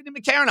had Anthony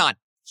McCarron on.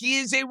 He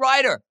is a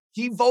writer.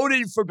 He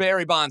voted for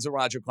Barry Bonds and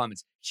Roger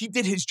Clemens. He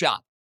did his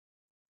job.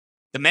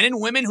 The men and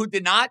women who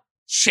did not,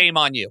 shame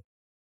on you.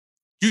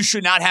 You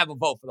should not have a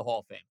vote for the Hall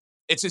of Fame.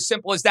 It's as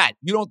simple as that.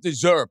 You don't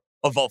deserve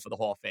a vote for the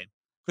Hall of Fame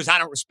because I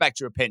don't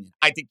respect your opinion.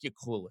 I think you're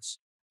clueless.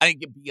 I think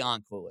you're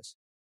beyond clueless.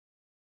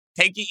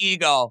 Take your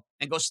ego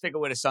and go stick it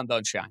where the sun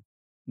don't shine.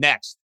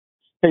 Next.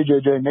 Hey,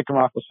 JJ, Nick and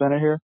Rocco Center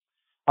here.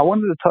 I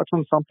wanted to touch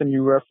on something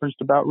you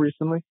referenced about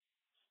recently.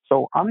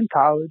 So I'm in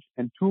college,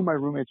 and two of my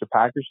roommates are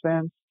Packers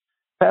fans.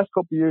 Past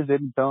couple of years, they've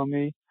been telling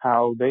me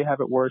how they have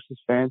it worse as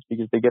fans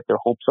because they get their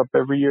hopes up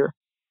every year.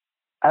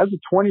 As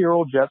a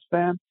 20-year-old Jets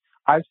fan,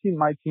 I've seen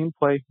my team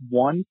play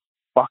one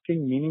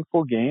fucking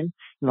meaningful game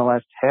in the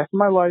last half of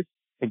my life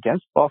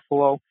against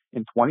Buffalo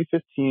in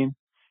 2015,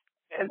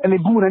 and they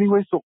blew it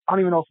anyway, so I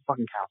don't even know if it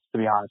fucking counts, to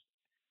be honest.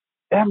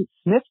 They haven't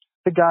sniffed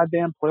the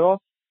goddamn playoffs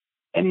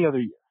any other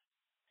year.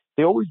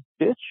 They always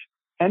bitch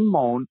and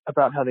moan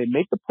about how they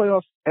make the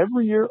playoffs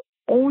every year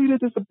only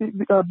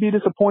to be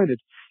disappointed,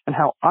 and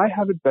how I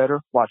have it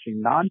better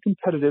watching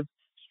non-competitive,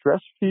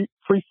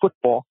 stress-free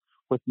football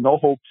with no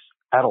hopes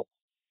at all.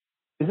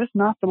 Is this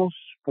not the most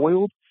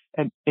spoiled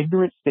and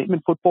ignorant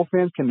statement football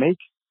fans can make?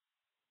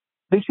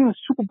 They've seen a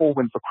Super Bowl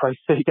win, for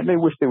Christ's sake, and they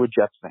wish they were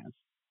Jets fans.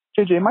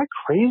 JJ, am I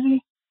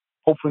crazy?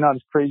 Hopefully not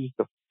as crazy as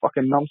the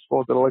fucking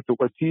numbskulls that like to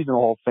Ortiz in the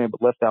Hall of Fame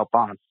but left out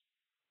Bonds.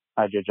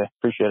 All right, JJ,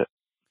 appreciate it.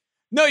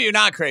 No, you're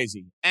not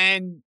crazy.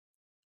 And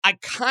I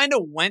kind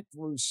of went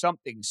through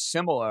something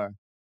similar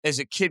as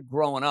a kid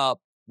growing up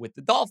with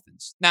the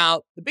Dolphins.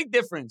 Now, the big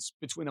difference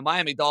between the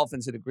Miami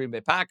Dolphins and the Green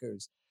Bay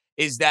Packers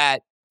is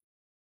that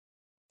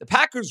the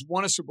Packers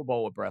won a Super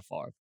Bowl with Brett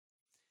Favre.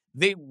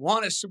 They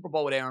won a Super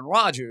Bowl with Aaron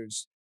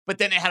Rodgers, but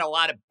then they had a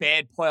lot of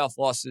bad playoff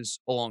losses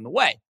along the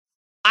way.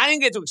 I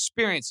didn't get to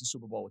experience the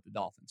Super Bowl with the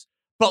Dolphins,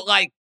 But,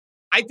 like,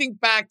 I think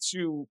back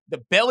to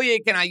the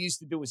bellyaching I used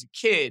to do as a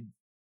kid,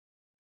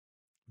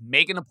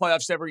 making the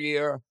playoffs every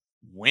year,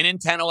 winning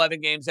 10,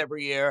 11 games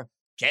every year,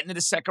 getting to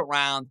the second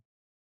round,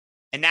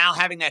 and now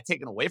having that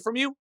taken away from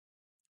you.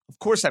 Of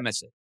course I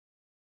miss it.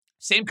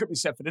 Same could be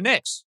said for the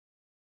Knicks.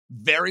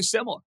 Very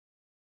similar.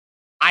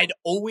 I'd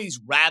always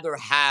rather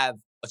have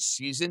a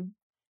season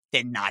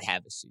than not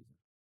have a season.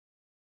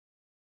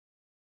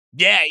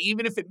 Yeah,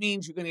 even if it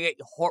means you're going to get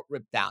your heart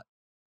ripped out,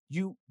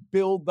 you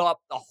build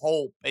up the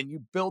hope and you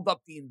build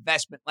up the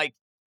investment. Like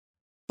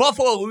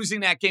Buffalo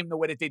losing that game the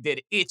way that they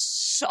did, it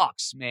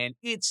sucks, man.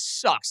 It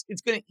sucks.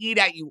 It's going to eat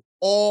at you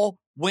all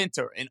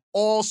winter and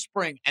all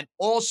spring and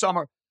all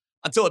summer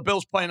until the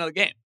Bills play another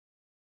game.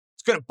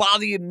 It's going to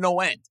bother you to no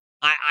end.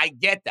 I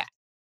get that.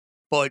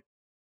 But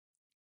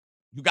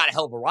you got a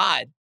hell of a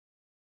ride.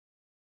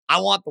 I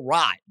want the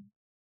ride.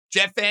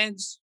 Jet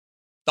fans,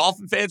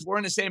 Dolphin fans, we're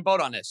in the same boat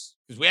on this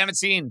because we haven't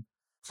seen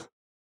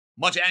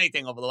much of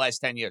anything over the last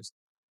 10 years.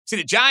 See,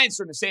 the Giants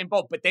are in the same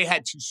boat, but they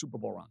had 2 Super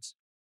Bowl runs.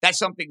 That's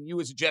something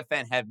you as a Jet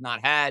fan have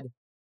not had.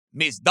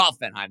 Me as a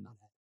Dolphin, I have not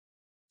had.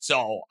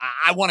 So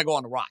I want to go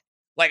on the ride.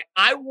 Like,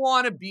 I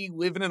want to be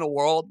living in a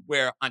world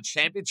where on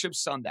Championship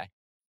Sunday,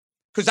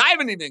 because I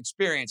haven't even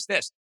experienced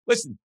this.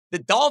 Listen, the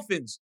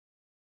Dolphins,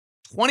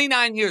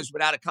 29 years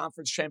without a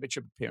conference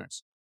championship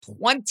appearance.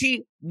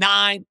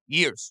 29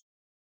 years.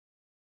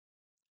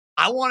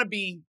 I want to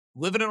be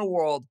living in a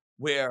world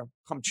where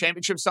come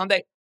Championship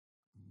Sunday,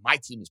 my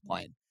team is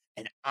playing.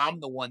 And I'm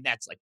the one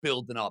that's like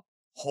building up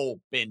hope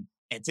and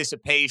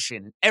anticipation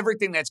and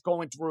everything that's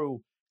going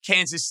through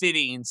Kansas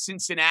City and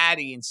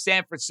Cincinnati and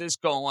San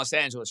Francisco and Los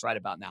Angeles right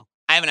about now.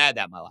 I haven't had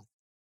that in my life.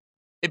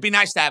 It'd be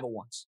nice to have it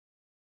once.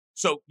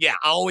 So, yeah,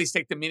 I always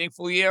take the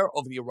meaningful year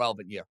over the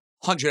irrelevant year.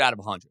 100 out of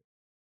 100.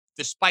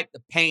 Despite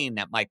the pain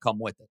that might come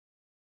with it.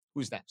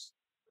 Who's next?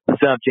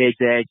 What's up,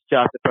 JJ? It's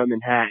Justin from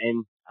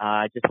Manhattan.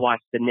 Just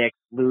watched the Knicks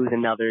lose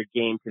another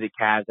game to the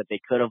Cavs that they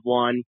could have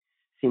won.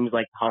 Seems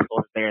like the hustle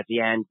is there at the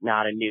end,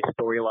 not a new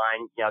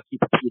storyline. Keep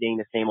repeating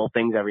the same old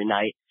things every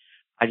night.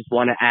 I just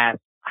want to ask,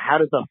 how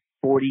does a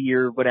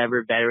 40-year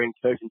whatever veteran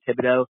coach in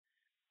Thibodeau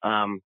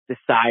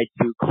decide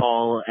to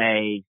call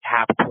a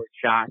half-court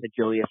shot to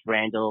Julius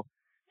Randle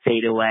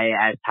fade away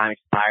as time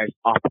expires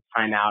off the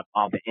timeout,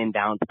 off the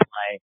inbounds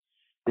play?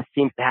 This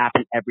seems to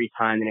happen every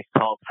time the Knicks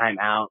call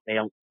timeout. They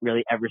don't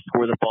really ever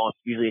score the ball. It's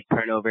usually a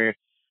turnover.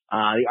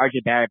 The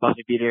RJ Barrett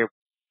buzzer beater,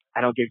 I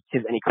don't give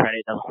Tibbs any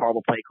credit. That was a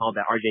horrible play call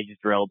that RJ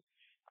just drilled.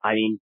 I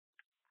mean,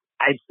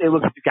 it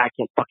looks like this guy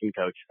can't fucking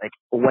coach. Like,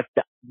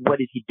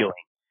 what is he doing?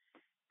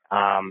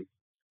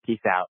 Peace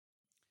out.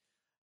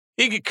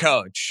 He can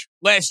coach.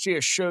 Last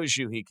year shows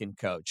you he can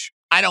coach.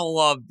 I don't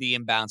love the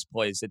inbounds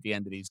plays at the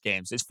end of these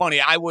games. It's funny.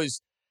 I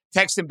was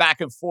texting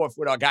back and forth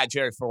with our guy,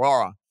 Jerry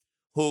Ferrara,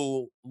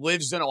 who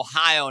lives in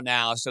Ohio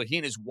now. So he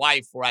and his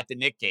wife were at the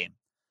Knicks game.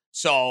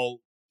 So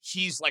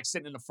he's like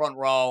sitting in the front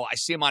row. I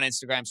see him on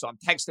Instagram. So I'm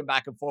texting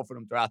back and forth with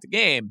him throughout the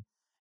game.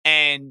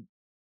 And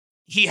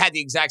he had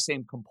the exact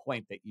same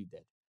complaint that you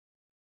did.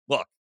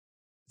 Look,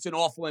 it's an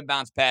awful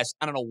inbounds pass.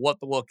 I don't know what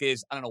the look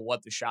is. I don't know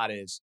what the shot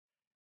is.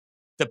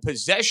 The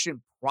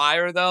possession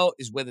prior, though,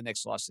 is where the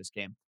Knicks lost this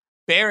game.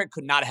 Barrett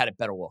could not have had a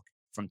better look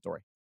from 3.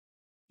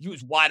 He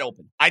was wide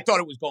open. I thought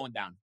it was going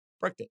down.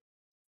 Bricked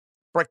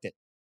it.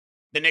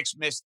 The Knicks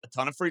missed a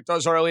ton of free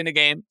throws early in the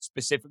game,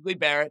 specifically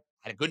Barrett.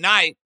 Had a good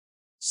night.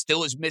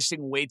 Still is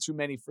missing way too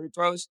many free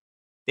throws.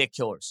 They're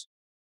killers.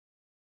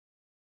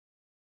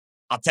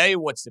 I'll tell you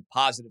what's the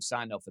positive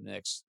sign, though, for the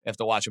Knicks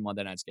after watching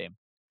Monday night's game.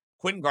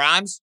 Quentin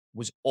Grimes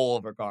was all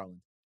over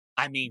Garland.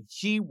 I mean,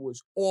 he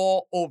was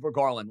all over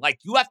Garland. Like,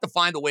 you have to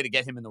find a way to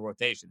get him in the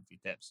rotation if he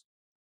tips.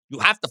 You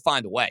have to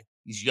find a way.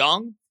 He's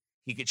young.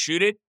 He could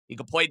shoot it. He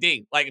could play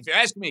D. Like, if you're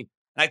asking me,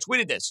 and I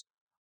tweeted this,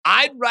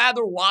 I'd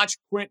rather watch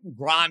Quentin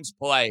Grimes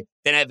play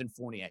than Evan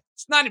Fournier.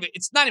 It's not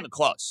even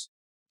close.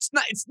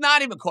 It's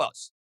not even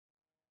close.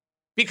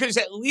 Because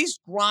at least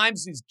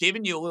Grimes is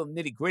giving you a little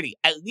nitty-gritty.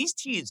 At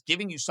least he is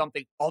giving you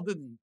something other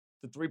than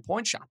the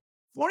three-point shot.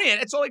 Fournier,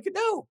 that's all he can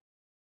do.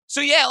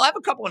 So, yeah, he'll have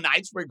a couple of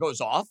nights where he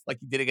goes off like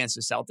he did against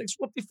the Celtics.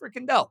 Whoop the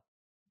freaking do.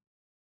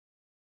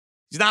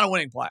 He's not a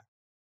winning player.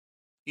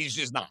 He's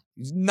just not.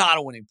 He's not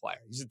a winning player.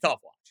 He's a tough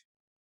watch.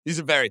 He's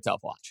a very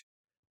tough watch.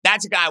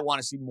 That's a guy I want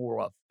to see more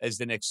of as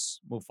the Knicks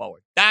move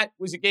forward. That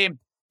was a game.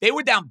 They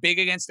were down big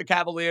against the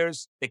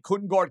Cavaliers. They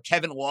couldn't guard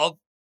Kevin Love.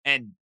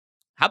 And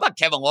how about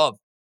Kevin Love?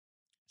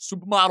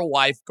 Supermodel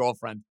wife,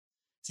 girlfriend.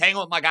 He's hanging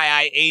with my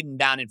guy, Aiden,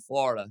 down in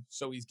Florida.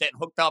 So he's getting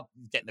hooked up.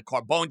 He's getting the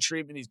Carbone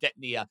treatment. He's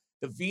getting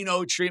the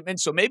Vino treatment.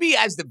 So maybe he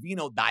has the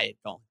Vino diet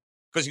going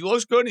because he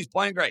looks good and he's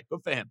playing great.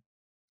 Good for him.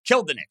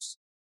 Killed the Knicks.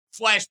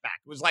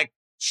 Flashback. It was like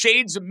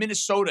shades of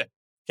Minnesota,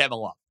 Kevin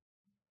Love.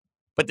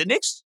 But the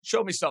Knicks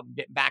showed me something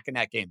getting back in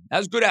that game. That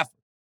was good effort.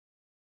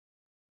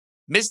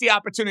 Missed the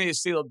opportunity to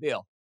seal a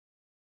deal.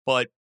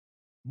 But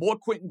more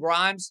Quentin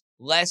Grimes,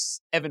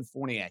 less Evan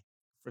Fournier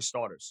for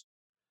starters.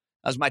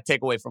 That was my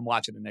takeaway from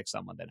watching the Knicks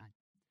on Monday night.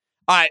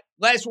 All right,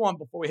 last one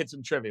before we hit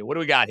some trivia. What do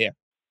we got here?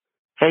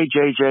 Hey,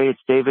 JJ, it's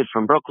David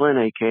from Brooklyn,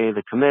 a.k.a.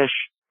 The Commish.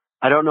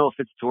 I don't know if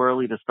it's too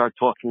early to start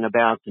talking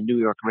about the New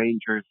York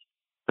Rangers,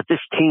 but this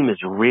team is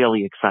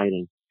really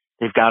exciting.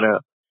 They've got a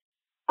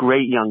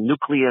great young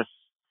nucleus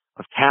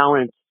of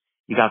talent.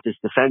 You got this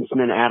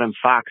defenseman, Adam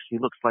Fox.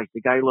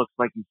 The guy looks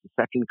like he's the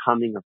second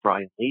coming of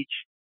Brian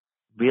Leetch.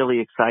 Really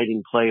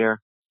exciting player.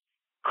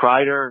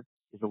 Kreider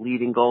is a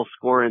leading goal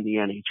scorer in the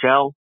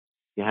NHL.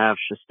 You have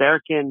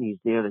Shesterkin. He's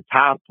near the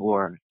top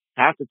or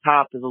at the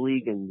top of the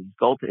league in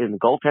the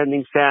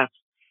goaltending stats.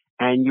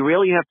 And you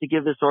really have to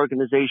give this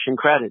organization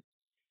credit.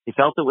 They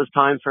felt it was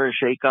time for a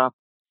shakeup.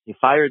 They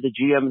fired the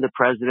GM and the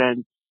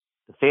president,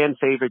 the fan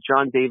favorite,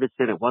 John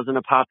Davidson. It wasn't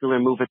a popular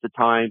move at the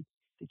time.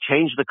 They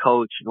changed the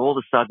coach, and all of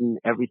a sudden,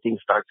 everything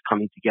starts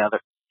coming together.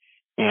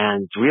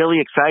 And it's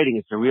really exciting.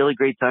 It's a really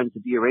great time to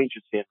be a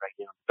Rangers fan right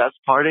now. The best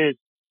part is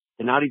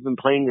they're not even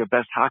playing their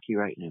best hockey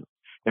right now.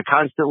 They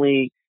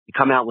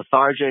come out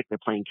lethargic. They're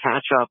playing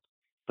catch up,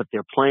 but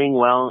they're playing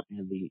well.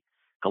 And the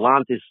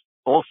Gallant is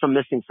also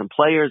missing some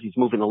players. He's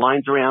moving the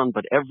lines around,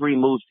 but every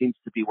move seems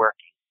to be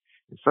working.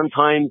 And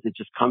sometimes it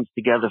just comes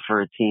together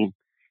for a team.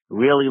 It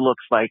really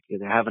looks like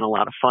they're having a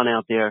lot of fun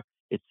out there.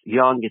 It's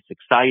young. It's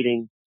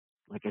exciting.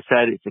 Like I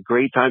said, it's a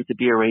great time to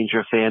be a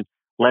Ranger fan.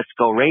 Let's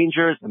go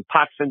Rangers, and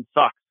Potvin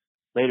sucks.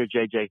 Later,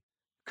 JJ.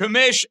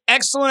 Commish,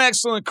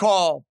 excellent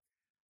call.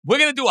 We're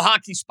going to do a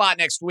hockey spot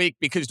next week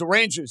because the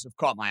Rangers have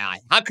caught my eye.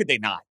 How could they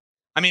not?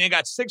 I mean, they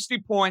got 60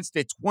 points.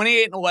 They're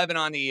 28-11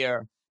 on the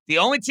year. The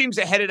only teams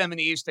ahead of them in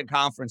the Eastern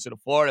Conference are the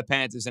Florida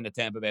Panthers and the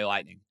Tampa Bay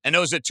Lightning. And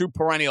those are two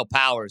perennial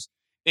powers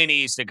in the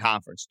Eastern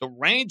Conference. The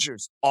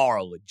Rangers are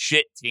a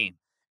legit team.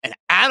 And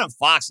Adam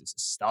Fox is a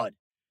stud.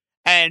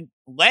 And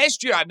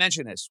last year, I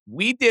mentioned this,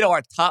 we did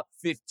our top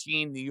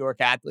 15 New York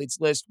athletes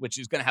list, which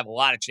is going to have a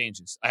lot of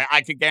changes.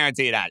 I can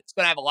guarantee you that. It's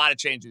going to have a lot of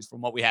changes from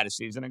what we had a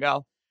season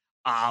ago.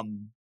 A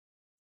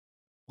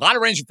lot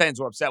of Ranger fans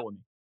were upset with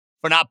me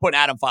for not putting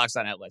Adam Fox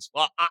on that list.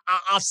 Well,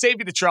 I'll save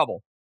you the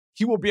trouble.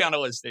 He will be on the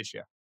list this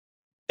year.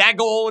 That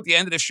goal at the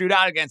end of the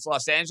shootout against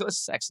Los Angeles,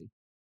 sexy.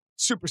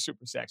 Super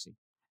sexy.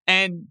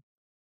 And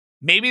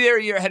maybe they're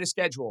a year ahead of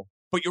schedule,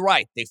 but you're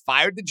right. They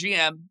fired the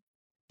GM.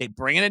 They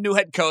bring in a new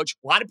head coach.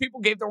 A lot of people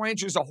gave the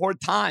Rangers a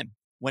hard time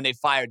when they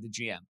fired the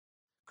GM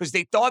because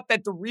they thought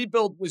that the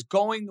rebuild was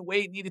going the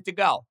way it needed to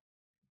go.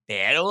 They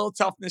had a little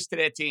toughness to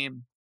their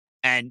team,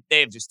 and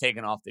they've just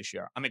taken off this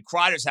year. I mean,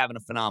 Kreider's having a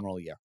phenomenal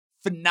year.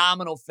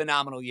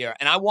 Phenomenal year.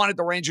 And I wanted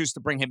the Rangers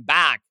to bring him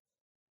back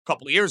a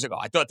couple of years ago.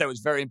 I thought that was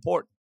very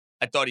important.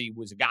 I thought he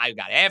was a guy who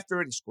got after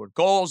it. He scored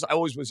goals. I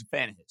always was a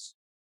fan of his.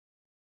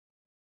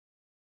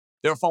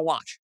 They're a fun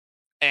watch.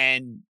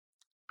 And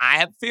I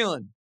have a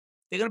feeling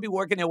they're going to be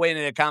working their way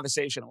into the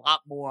conversation a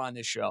lot more on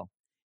this show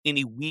in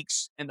the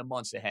weeks and the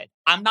months ahead.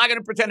 I'm not going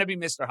to pretend to be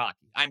Mr.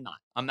 Hockey. I'm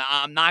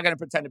not going to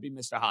pretend to be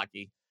Mr.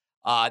 Hockey.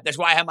 That's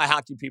why I have my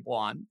hockey people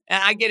on.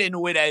 And I get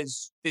into it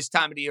as this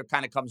time of the year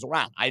kind of comes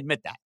around. I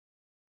admit that.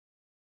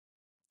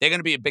 They're going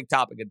to be a big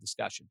topic of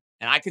discussion.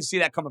 And I can see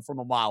that coming from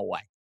a mile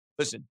away.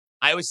 Listen,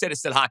 I always say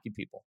this to hockey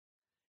people.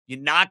 You're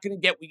not going to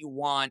get what you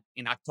want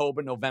in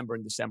October, November,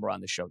 and December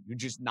on the show. You're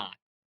just not.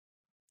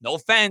 No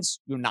offense,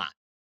 you're not.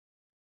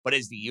 But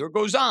as the year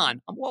goes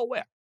on, I'm well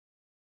aware.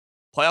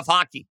 Playoff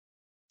hockey,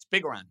 it's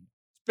big around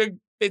here.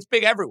 It's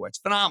big everywhere. It's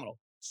phenomenal.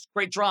 It's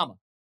great drama,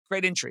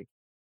 great intrigue.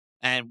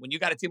 And when you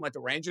got a team like the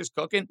Rangers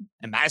cooking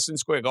and Madison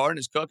Square Garden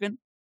is cooking,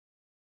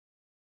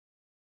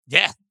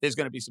 yeah, there's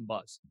going to be some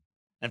buzz.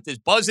 And if there's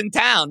buzz in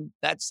town,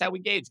 that's how we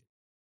gauge it.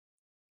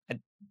 I'd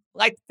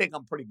like to think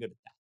I'm pretty good at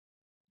that.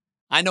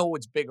 I know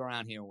what's big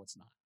around here and what's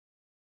not.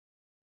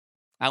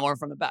 I learn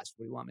from the best.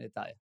 What do you want me to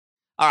tell you?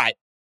 All right.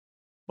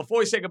 Before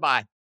we say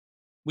goodbye,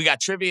 we got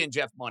trivia and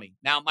Jeff Money.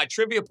 Now, my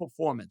trivia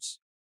performance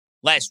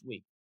last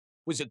week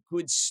was a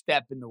good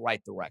step in the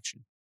right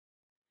direction.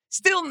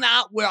 Still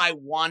not where I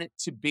want it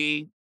to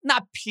be.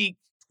 Not peak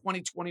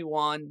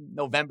 2021,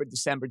 November,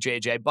 December,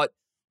 JJ, but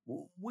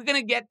we're going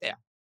to get there.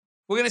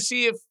 We're going to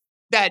see if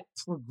that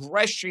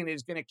progression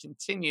is going to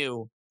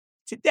continue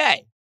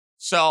today.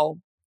 So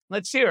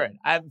let's hear it.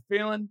 I have a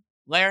feeling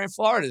Larry in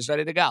Florida is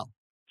ready to go.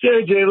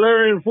 JJ,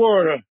 Larry in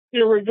Florida.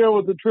 Here we go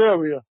with the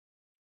trivia.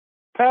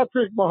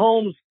 Patrick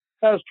Mahomes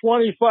has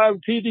 25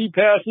 TD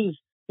passes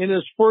in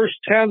his first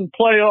 10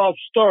 playoff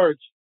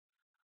starts.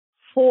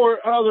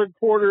 4 other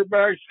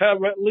quarterbacks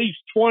have at least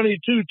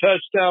 22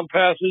 touchdown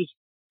passes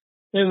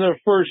in their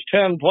first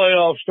 10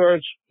 playoff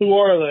starts. Who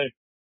are they?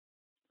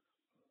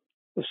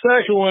 The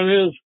second one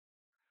is,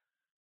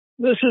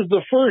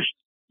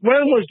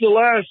 when was the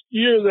last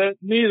year that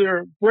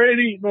neither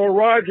Brady nor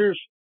Rodgers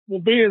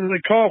will be in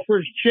the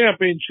conference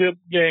championship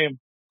game?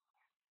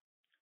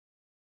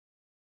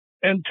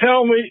 And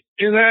tell me,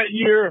 in that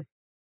year,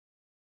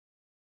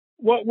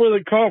 what were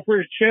the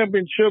conference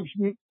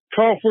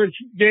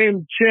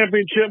game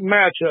championship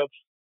matchups?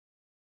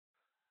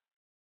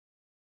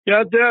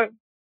 Got that?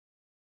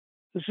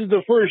 This is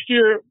the first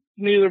year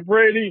neither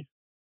Brady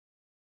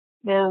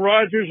nor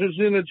Rodgers is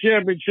in the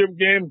championship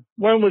game.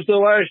 When was the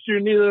last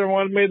year neither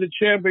one made the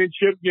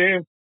championship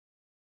game?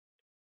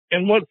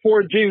 And what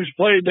 4 teams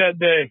played that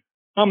day?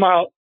 I'm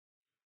out.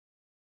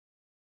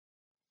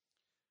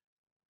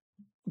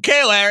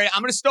 Okay, Larry,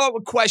 I'm going to start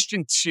with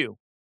question 2.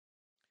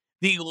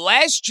 The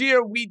last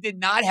year we did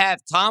not have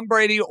Tom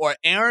Brady or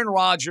Aaron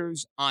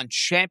Rodgers on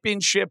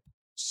Championship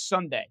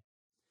Sunday.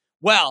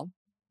 Well,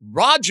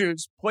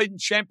 Rodgers played in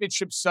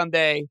Championship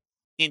Sunday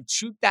in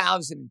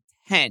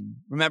 2010.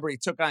 Remember, he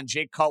took on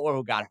Jay Cutler,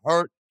 who got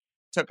hurt,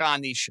 took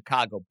on the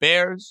Chicago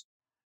Bears.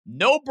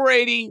 No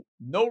Brady,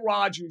 no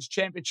Rodgers,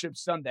 Championship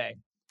Sunday.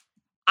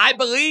 I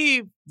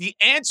believe the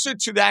answer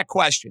to that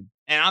question,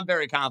 and I'm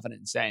very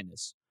confident in saying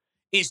this,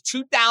 is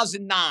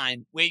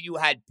 2009, where you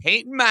had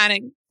Peyton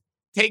Manning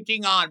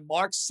taking on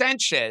Mark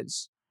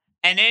Sanchez,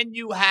 and then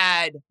you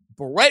had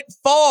Brett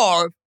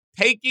Favre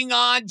taking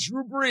on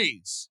Drew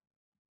Brees.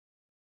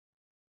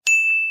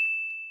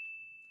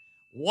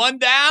 1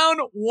 down,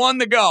 1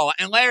 to go.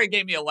 And Larry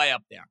gave me a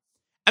layup there.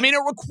 I mean,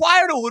 it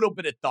required a little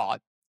bit of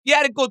thought. You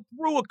had to go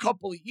through a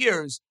couple of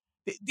years.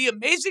 The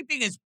amazing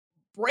thing is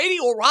Brady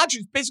or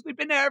Rodgers basically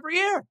been there every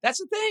year. That's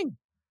the thing.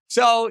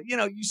 So,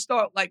 you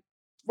start like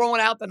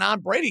throwing out the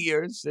non-Brady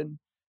years and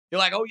you're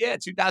like, oh yeah,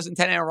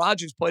 2010 Aaron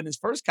Rodgers played in his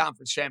first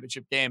conference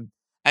championship game,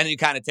 and you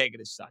kind of take it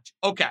as such.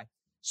 Okay,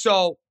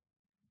 so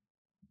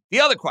the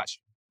other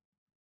question.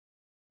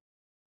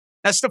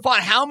 Now,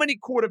 Stefan, how many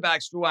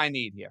quarterbacks do I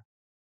need here?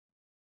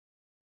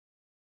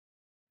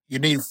 You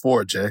need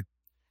 4, Jay.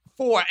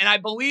 4, and I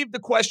believe the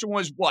question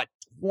was what?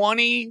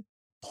 20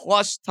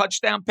 plus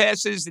touchdown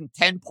passes and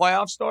 10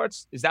 playoff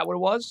starts? Is that what it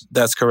was?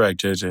 That's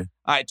correct, JJ.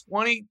 All right,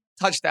 20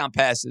 touchdown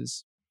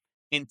passes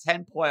in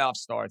 10 playoff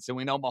starts, and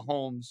we know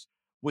Mahomes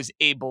was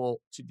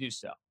able to do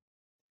so.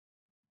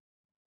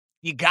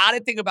 You got to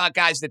think about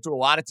guys that threw a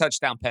lot of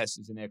touchdown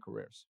passes in their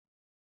careers.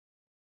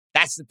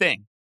 That's the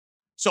thing.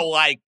 So,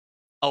 like,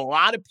 a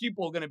lot of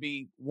people are going to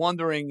be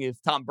wondering if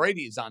Tom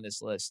Brady is on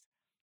this list.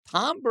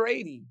 Tom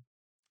Brady,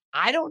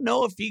 I don't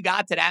know if he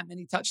got to that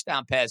many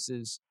touchdown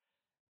passes,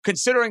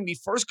 considering the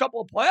first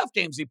couple of playoff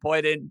games he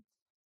played in,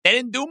 they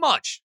didn't do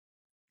much.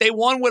 They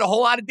won with a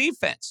whole lot of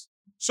defense.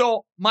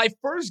 So, my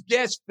first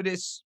guess for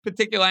this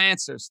particular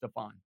answer,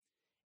 Stefan,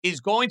 is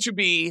going to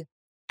be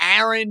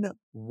Aaron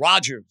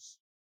Rodgers.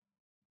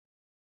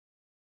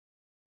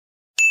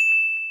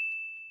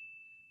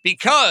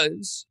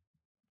 Because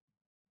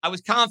I was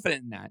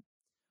confident in that.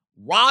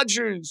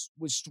 Rodgers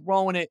was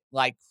throwing it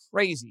like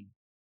crazy.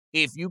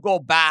 If you go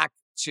back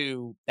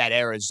to that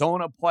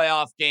Arizona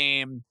playoff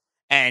game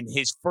and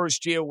his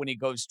first year when he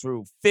goes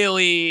through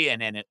Philly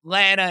and then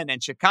Atlanta and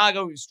then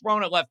Chicago, he was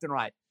throwing it left and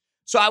right.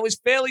 So I was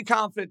fairly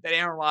confident that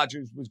Aaron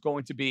Rodgers was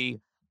going to be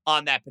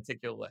on that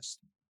particular list.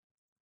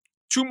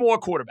 2 more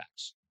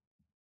quarterbacks.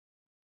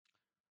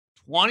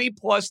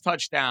 20-plus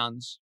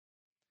touchdowns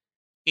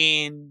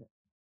in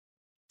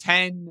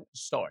 10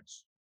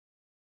 starts.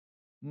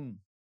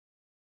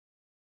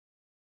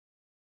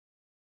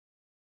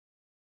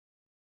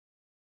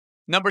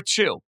 Number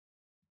 2.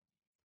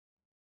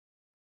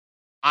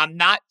 I'm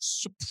not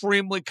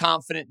supremely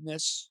confident in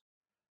this,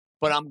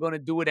 but I'm going to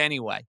do it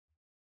anyway.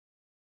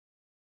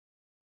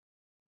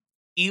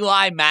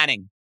 Eli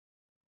Manning.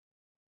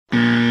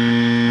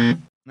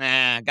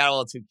 Got a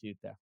little too cute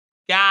there.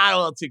 Got a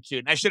little too cute.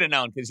 And I should have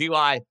known because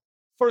Eli,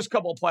 first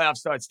couple of playoff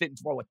starts, didn't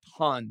throw a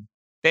ton.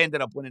 They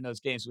ended up winning those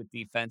games with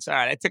defense. All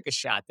right, I took a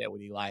shot there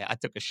with Eli.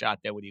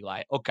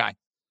 Okay.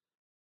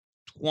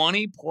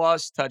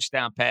 20-plus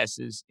touchdown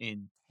passes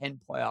in 10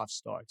 playoff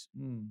starts.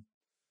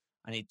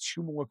 I need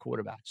 2 more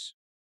quarterbacks.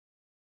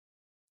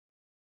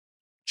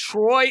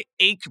 Troy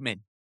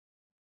Aikman.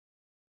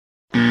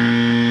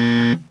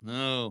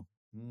 No.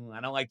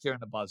 I don't like hearing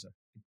the buzzer.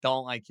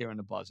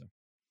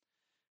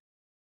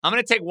 I'm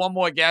going to take 1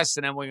 more guess,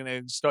 and then we're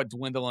going to start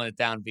dwindling it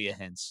down via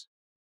hints.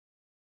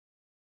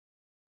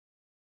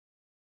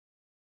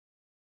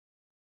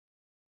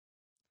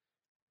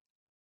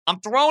 I'm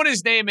throwing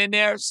his name in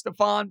there,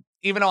 Stefan,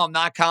 even though I'm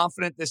not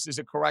confident this is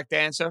a correct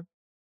answer.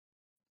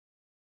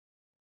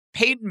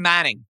 Peyton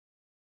Manning.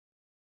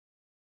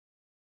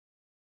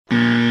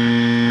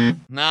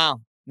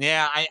 No.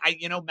 Yeah,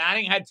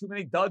 Manning had too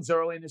many duds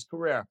early in his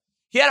career.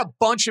 He had a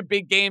bunch of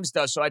big games,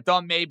 though, so I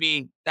thought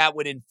maybe that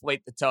would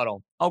inflate the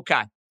total.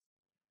 Okay.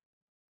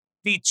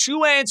 The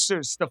 2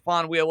 answers,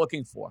 Stefan, we are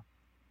looking for.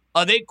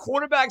 Are they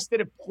quarterbacks that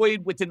have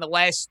played within the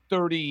last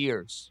 30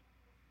 years?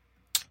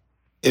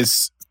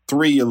 It's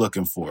 3 you're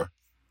looking for.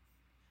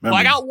 Remember, well,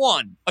 I got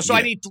 1. So yeah.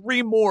 I need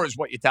 3 more is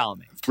what you're telling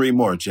me. 3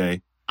 more,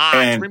 Jay.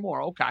 And 3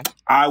 more. Okay.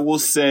 I will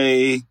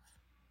say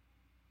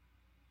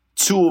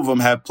 2 of them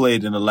have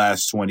played in the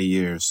last 20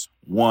 years.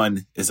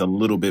 1 is a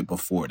little bit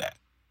before that.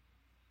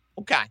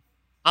 Okay.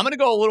 I'm going to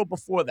go a little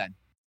before then.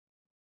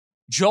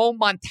 Joe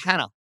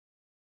Montana.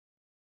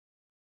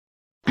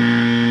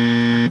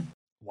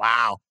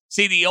 Wow.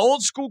 See, the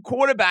old school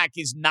quarterback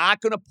is not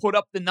going to put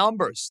up the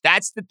numbers.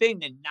 That's the thing.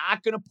 They're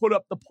not going to put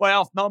up the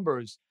playoff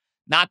numbers,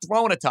 not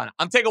throwing a ton.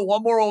 I'm taking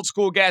 1 more old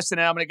school guess, and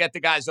then I'm going to get the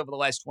guys over the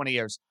last 20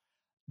 years.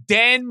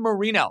 Dan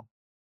Marino.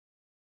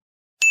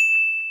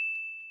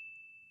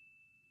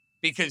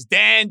 Because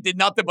Dan did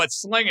nothing but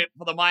sling it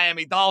for the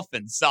Miami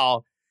Dolphins.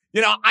 So,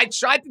 I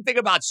tried to think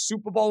about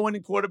Super Bowl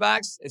winning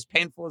quarterbacks, as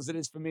painful as it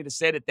is for me to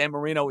say that Dan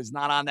Marino is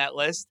not on that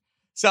list.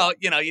 So,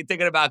 you're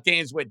thinking about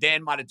games where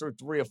Dan might have threw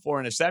 3 or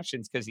 4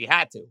 interceptions because he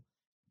had to.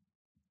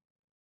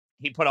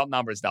 He put up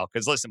numbers, though.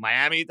 Because, listen,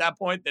 Miami at that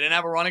point, they didn't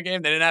have a running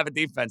game. They didn't have a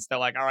defense. They're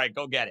like, all right,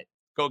 go get it.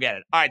 Go get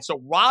it. All right,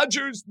 so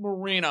Rodgers,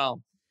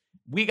 Marino,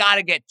 we got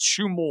to get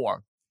 2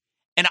 more.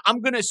 And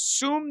I'm going to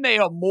assume they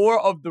are more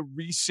of the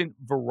recent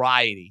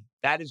variety.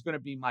 That is going to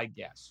be my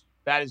guess.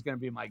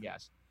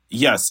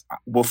 Yes.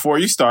 Before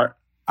you start,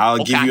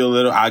 I'll give you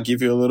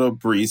a little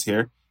breeze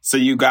here. So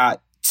you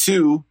got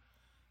 2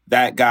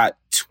 that got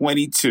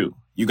 22.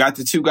 You got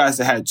the 2 guys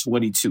that had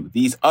 22.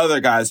 These other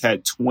guys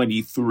had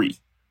 23.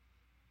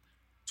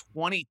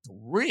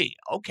 23.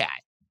 Okay.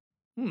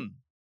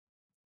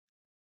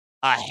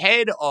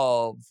 Ahead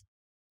of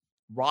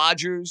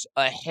Rodgers,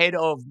 ahead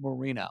of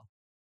Marino.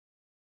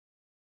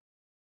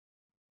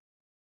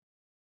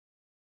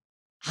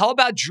 How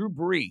about Drew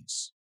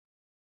Brees?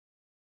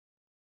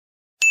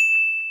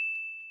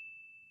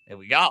 There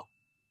we go.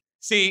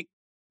 See,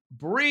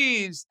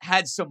 Brees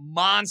had some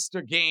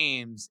monster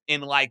games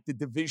in like the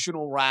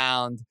divisional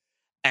round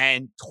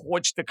and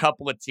torched a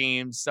couple of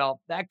teams. So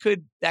that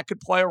could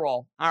play a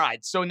role. All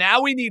right. So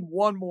now we need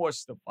one more,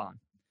 Stefan.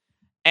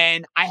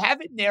 And I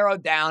have it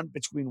narrowed down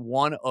between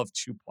one of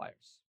two players.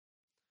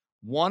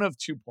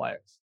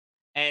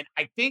 And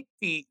I think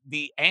the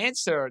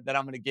answer that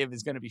I'm going to give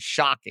is going to be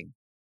shocking.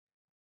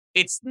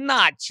 It's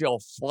not Joe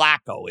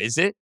Flacco, is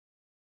it?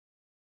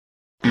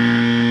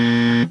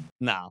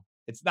 No,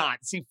 it's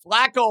not. See,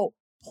 Flacco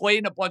played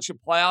in a bunch of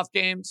playoff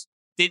games,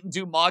 didn't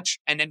do much,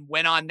 and then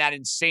went on that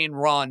insane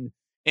run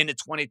in the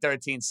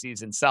 2013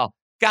 season. So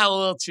got a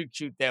little too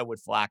cute there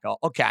with Flacco.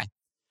 Okay.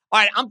 All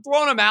right, I'm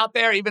throwing him out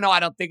there, even though I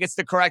don't think it's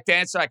the correct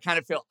answer. I kind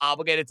of feel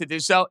obligated to do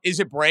so. Is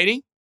it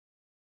Brady?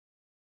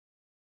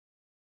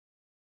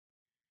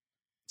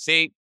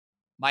 See,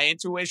 my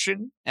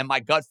intuition and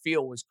my gut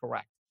feel was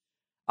correct.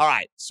 All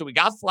right, so we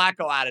got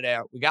Flacco out of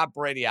there. We got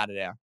Brady out of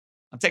there.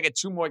 I'm taking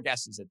 2 more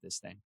guesses at this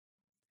thing.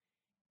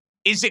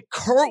 Is it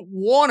Kurt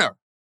Warner?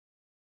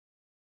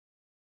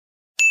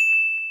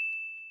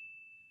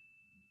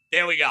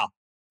 There we go.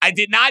 I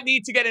did not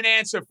need to get an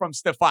answer from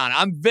Stefan.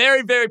 I'm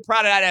very, very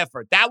proud of that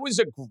effort. That was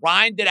a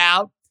grinded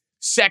out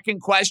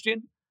second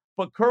question.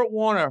 But Kurt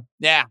Warner,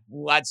 yeah,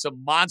 had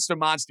some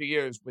monster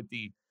years with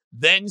the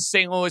then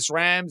St. Louis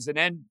Rams and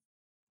then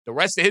the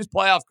rest of his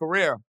playoff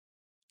career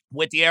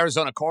with the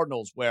Arizona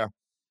Cardinals, where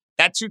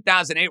that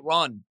 2008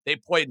 run, they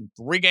played in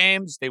 3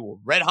 games. They were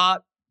red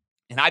hot,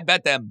 and I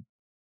bet them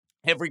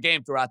every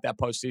game throughout that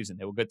postseason.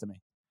 They were good to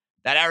me.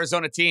 That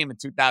Arizona team in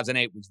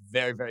 2008 was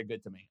very, very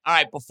good to me. All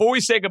right, before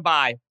we say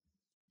goodbye,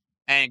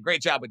 and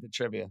great job with the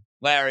trivia.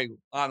 Larry,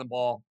 on the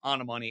ball, on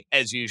the money,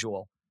 as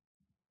usual.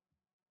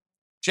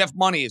 Jeff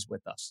Money is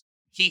with us.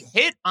 He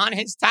hit on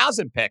his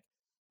Towson pick.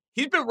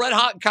 He's been red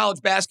hot in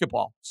college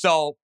basketball.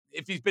 So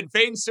if he's been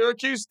fading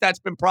Syracuse, that's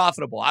been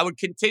profitable. I would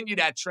continue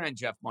that trend,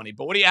 Jeff Money.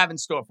 But what do you have in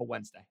store for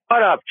Wednesday?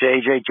 What up,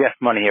 JJ? Jeff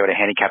Money here with a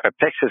handicapper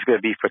picks. This is going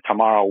to be for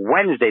tomorrow,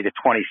 Wednesday, the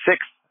 26th.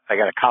 I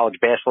got a college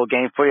basketball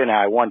game for you.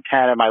 Now, I won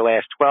 10 of my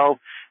last 12.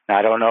 Now,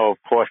 I don't know, of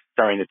course,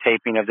 during the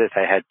taping of this,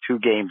 I had 2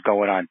 games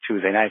going on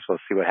Tuesday night, so we'll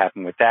see what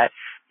happened with that.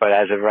 But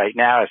as of right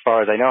now, as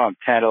far as I know, I'm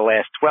 10 of the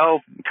last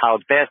 12 in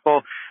college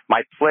basketball.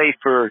 My play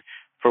for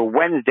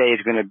Wednesday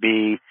is going to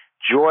be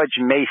George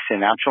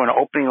Mason. I'm showing an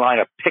opening line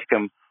of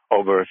Pick'em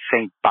over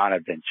St.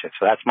 Bonaventure.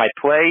 So that's my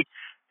play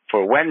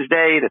for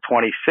Wednesday, the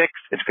 26th.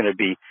 It's going to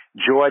be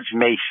George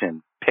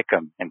Mason,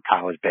 Pick'em in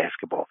college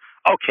basketball.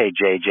 Okay,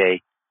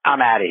 JJ,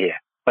 I'm out of here.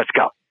 Let's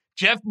go.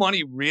 Jeff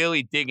Money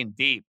really digging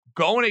deep,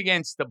 going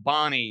against the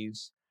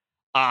Bonnies.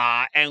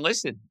 And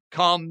listen,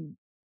 come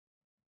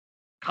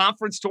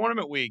conference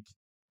tournament week,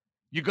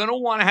 you're going to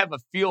want to have a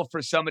feel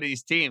for some of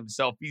these teams.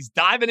 So if he's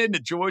diving into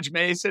George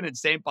Mason and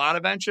St.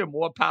 Bonaventure,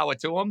 more power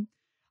to him.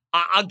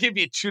 I'll give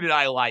you 2 that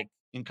I like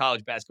in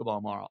college basketball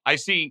tomorrow. I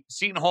see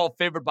Seton Hall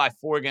favored by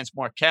 4 against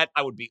Marquette.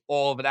 I would be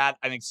all over that.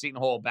 I think Seton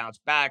Hall will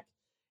bounce back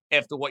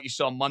after what you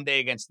saw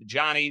Monday against the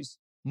Johnnies.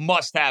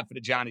 Must have for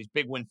the Johnnies.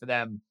 Big win for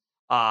them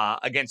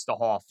against the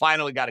Hall.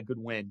 Finally got a good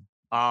win.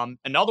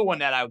 Another one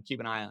that I would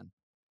keep an eye on.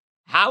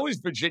 How is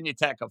Virginia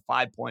Tech a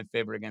 5-point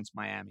favorite against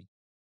Miami?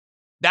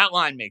 That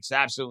line makes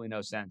absolutely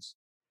no sense.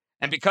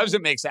 And because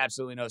it makes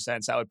absolutely no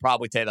sense, I would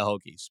probably take the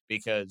Hokies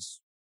because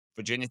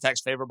Virginia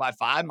Tech's favored by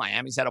 5.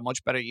 Miami's had a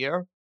much better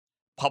year.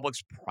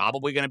 Public's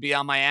probably going to be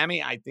on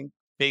Miami. I think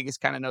Vegas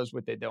kind of knows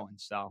what they're doing.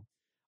 So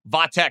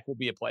Va-Tech will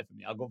be a play for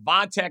me. I'll go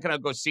Va-Tech and I'll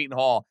go Seton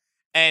Hall.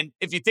 And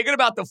if you're thinking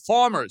about the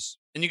Farmers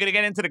and you're going to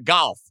get into the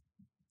golf,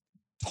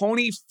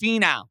 Tony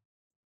Finau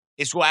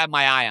is who I have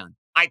my eye on.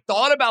 I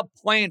thought about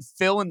playing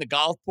Phil in the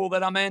golf pool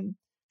that I'm in.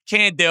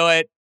 Can't do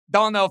it.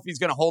 Don't know if he's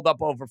going to hold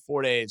up over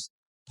 4 days.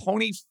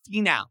 Tony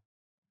Finau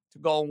to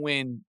go and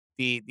win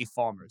the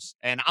Farmers.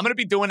 And I'm going to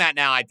be doing that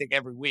now, I think,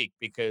 every week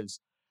because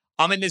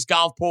I'm in this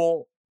golf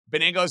pool.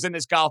 Beningo's in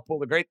this golf pool.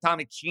 The great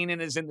Tommy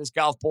Keenan is in this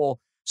golf pool.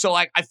 So,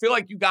 I feel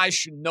like you guys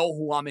should know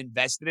who I'm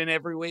invested in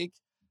every week.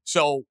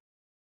 So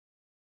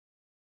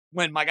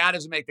when my guy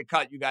doesn't make the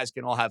cut, you guys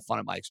can all have fun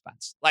at my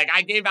expense.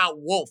 I gave out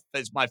Wolf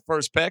as my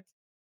first pick.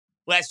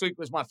 Last week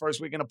was my first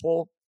week in the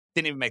pool.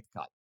 Didn't even make the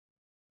cut.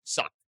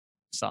 Sucked.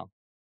 So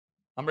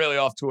I'm really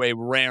off to a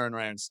rare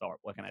start.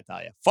 What can I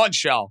tell you? Fun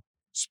show.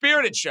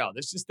 Spirited show.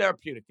 This is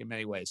therapeutic in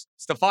many ways.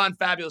 Stefan,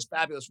 fabulous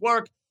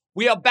work.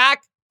 We are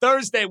back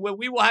Thursday where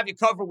we will have you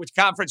covered with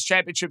Conference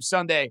Championship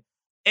Sunday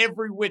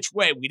every which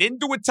way. We didn't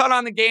do a ton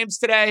on the games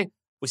today.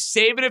 We're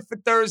saving it for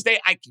Thursday.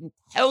 I can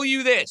tell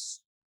you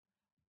this.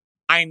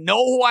 I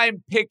know who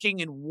I'm picking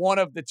in one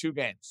of the two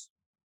games.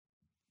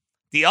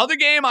 The other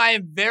game I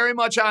am very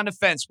much on the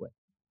fence with.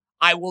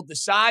 I will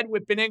decide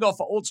with Benigno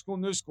for old school,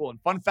 new school. And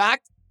fun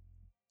fact,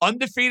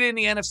 undefeated in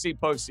the NFC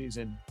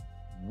postseason,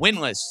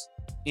 winless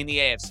in the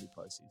AFC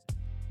postseason.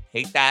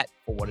 Take that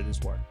for what it is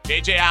worth.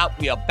 JJ out.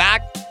 We are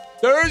back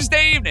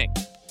Thursday evening.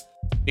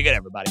 Be good,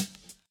 everybody.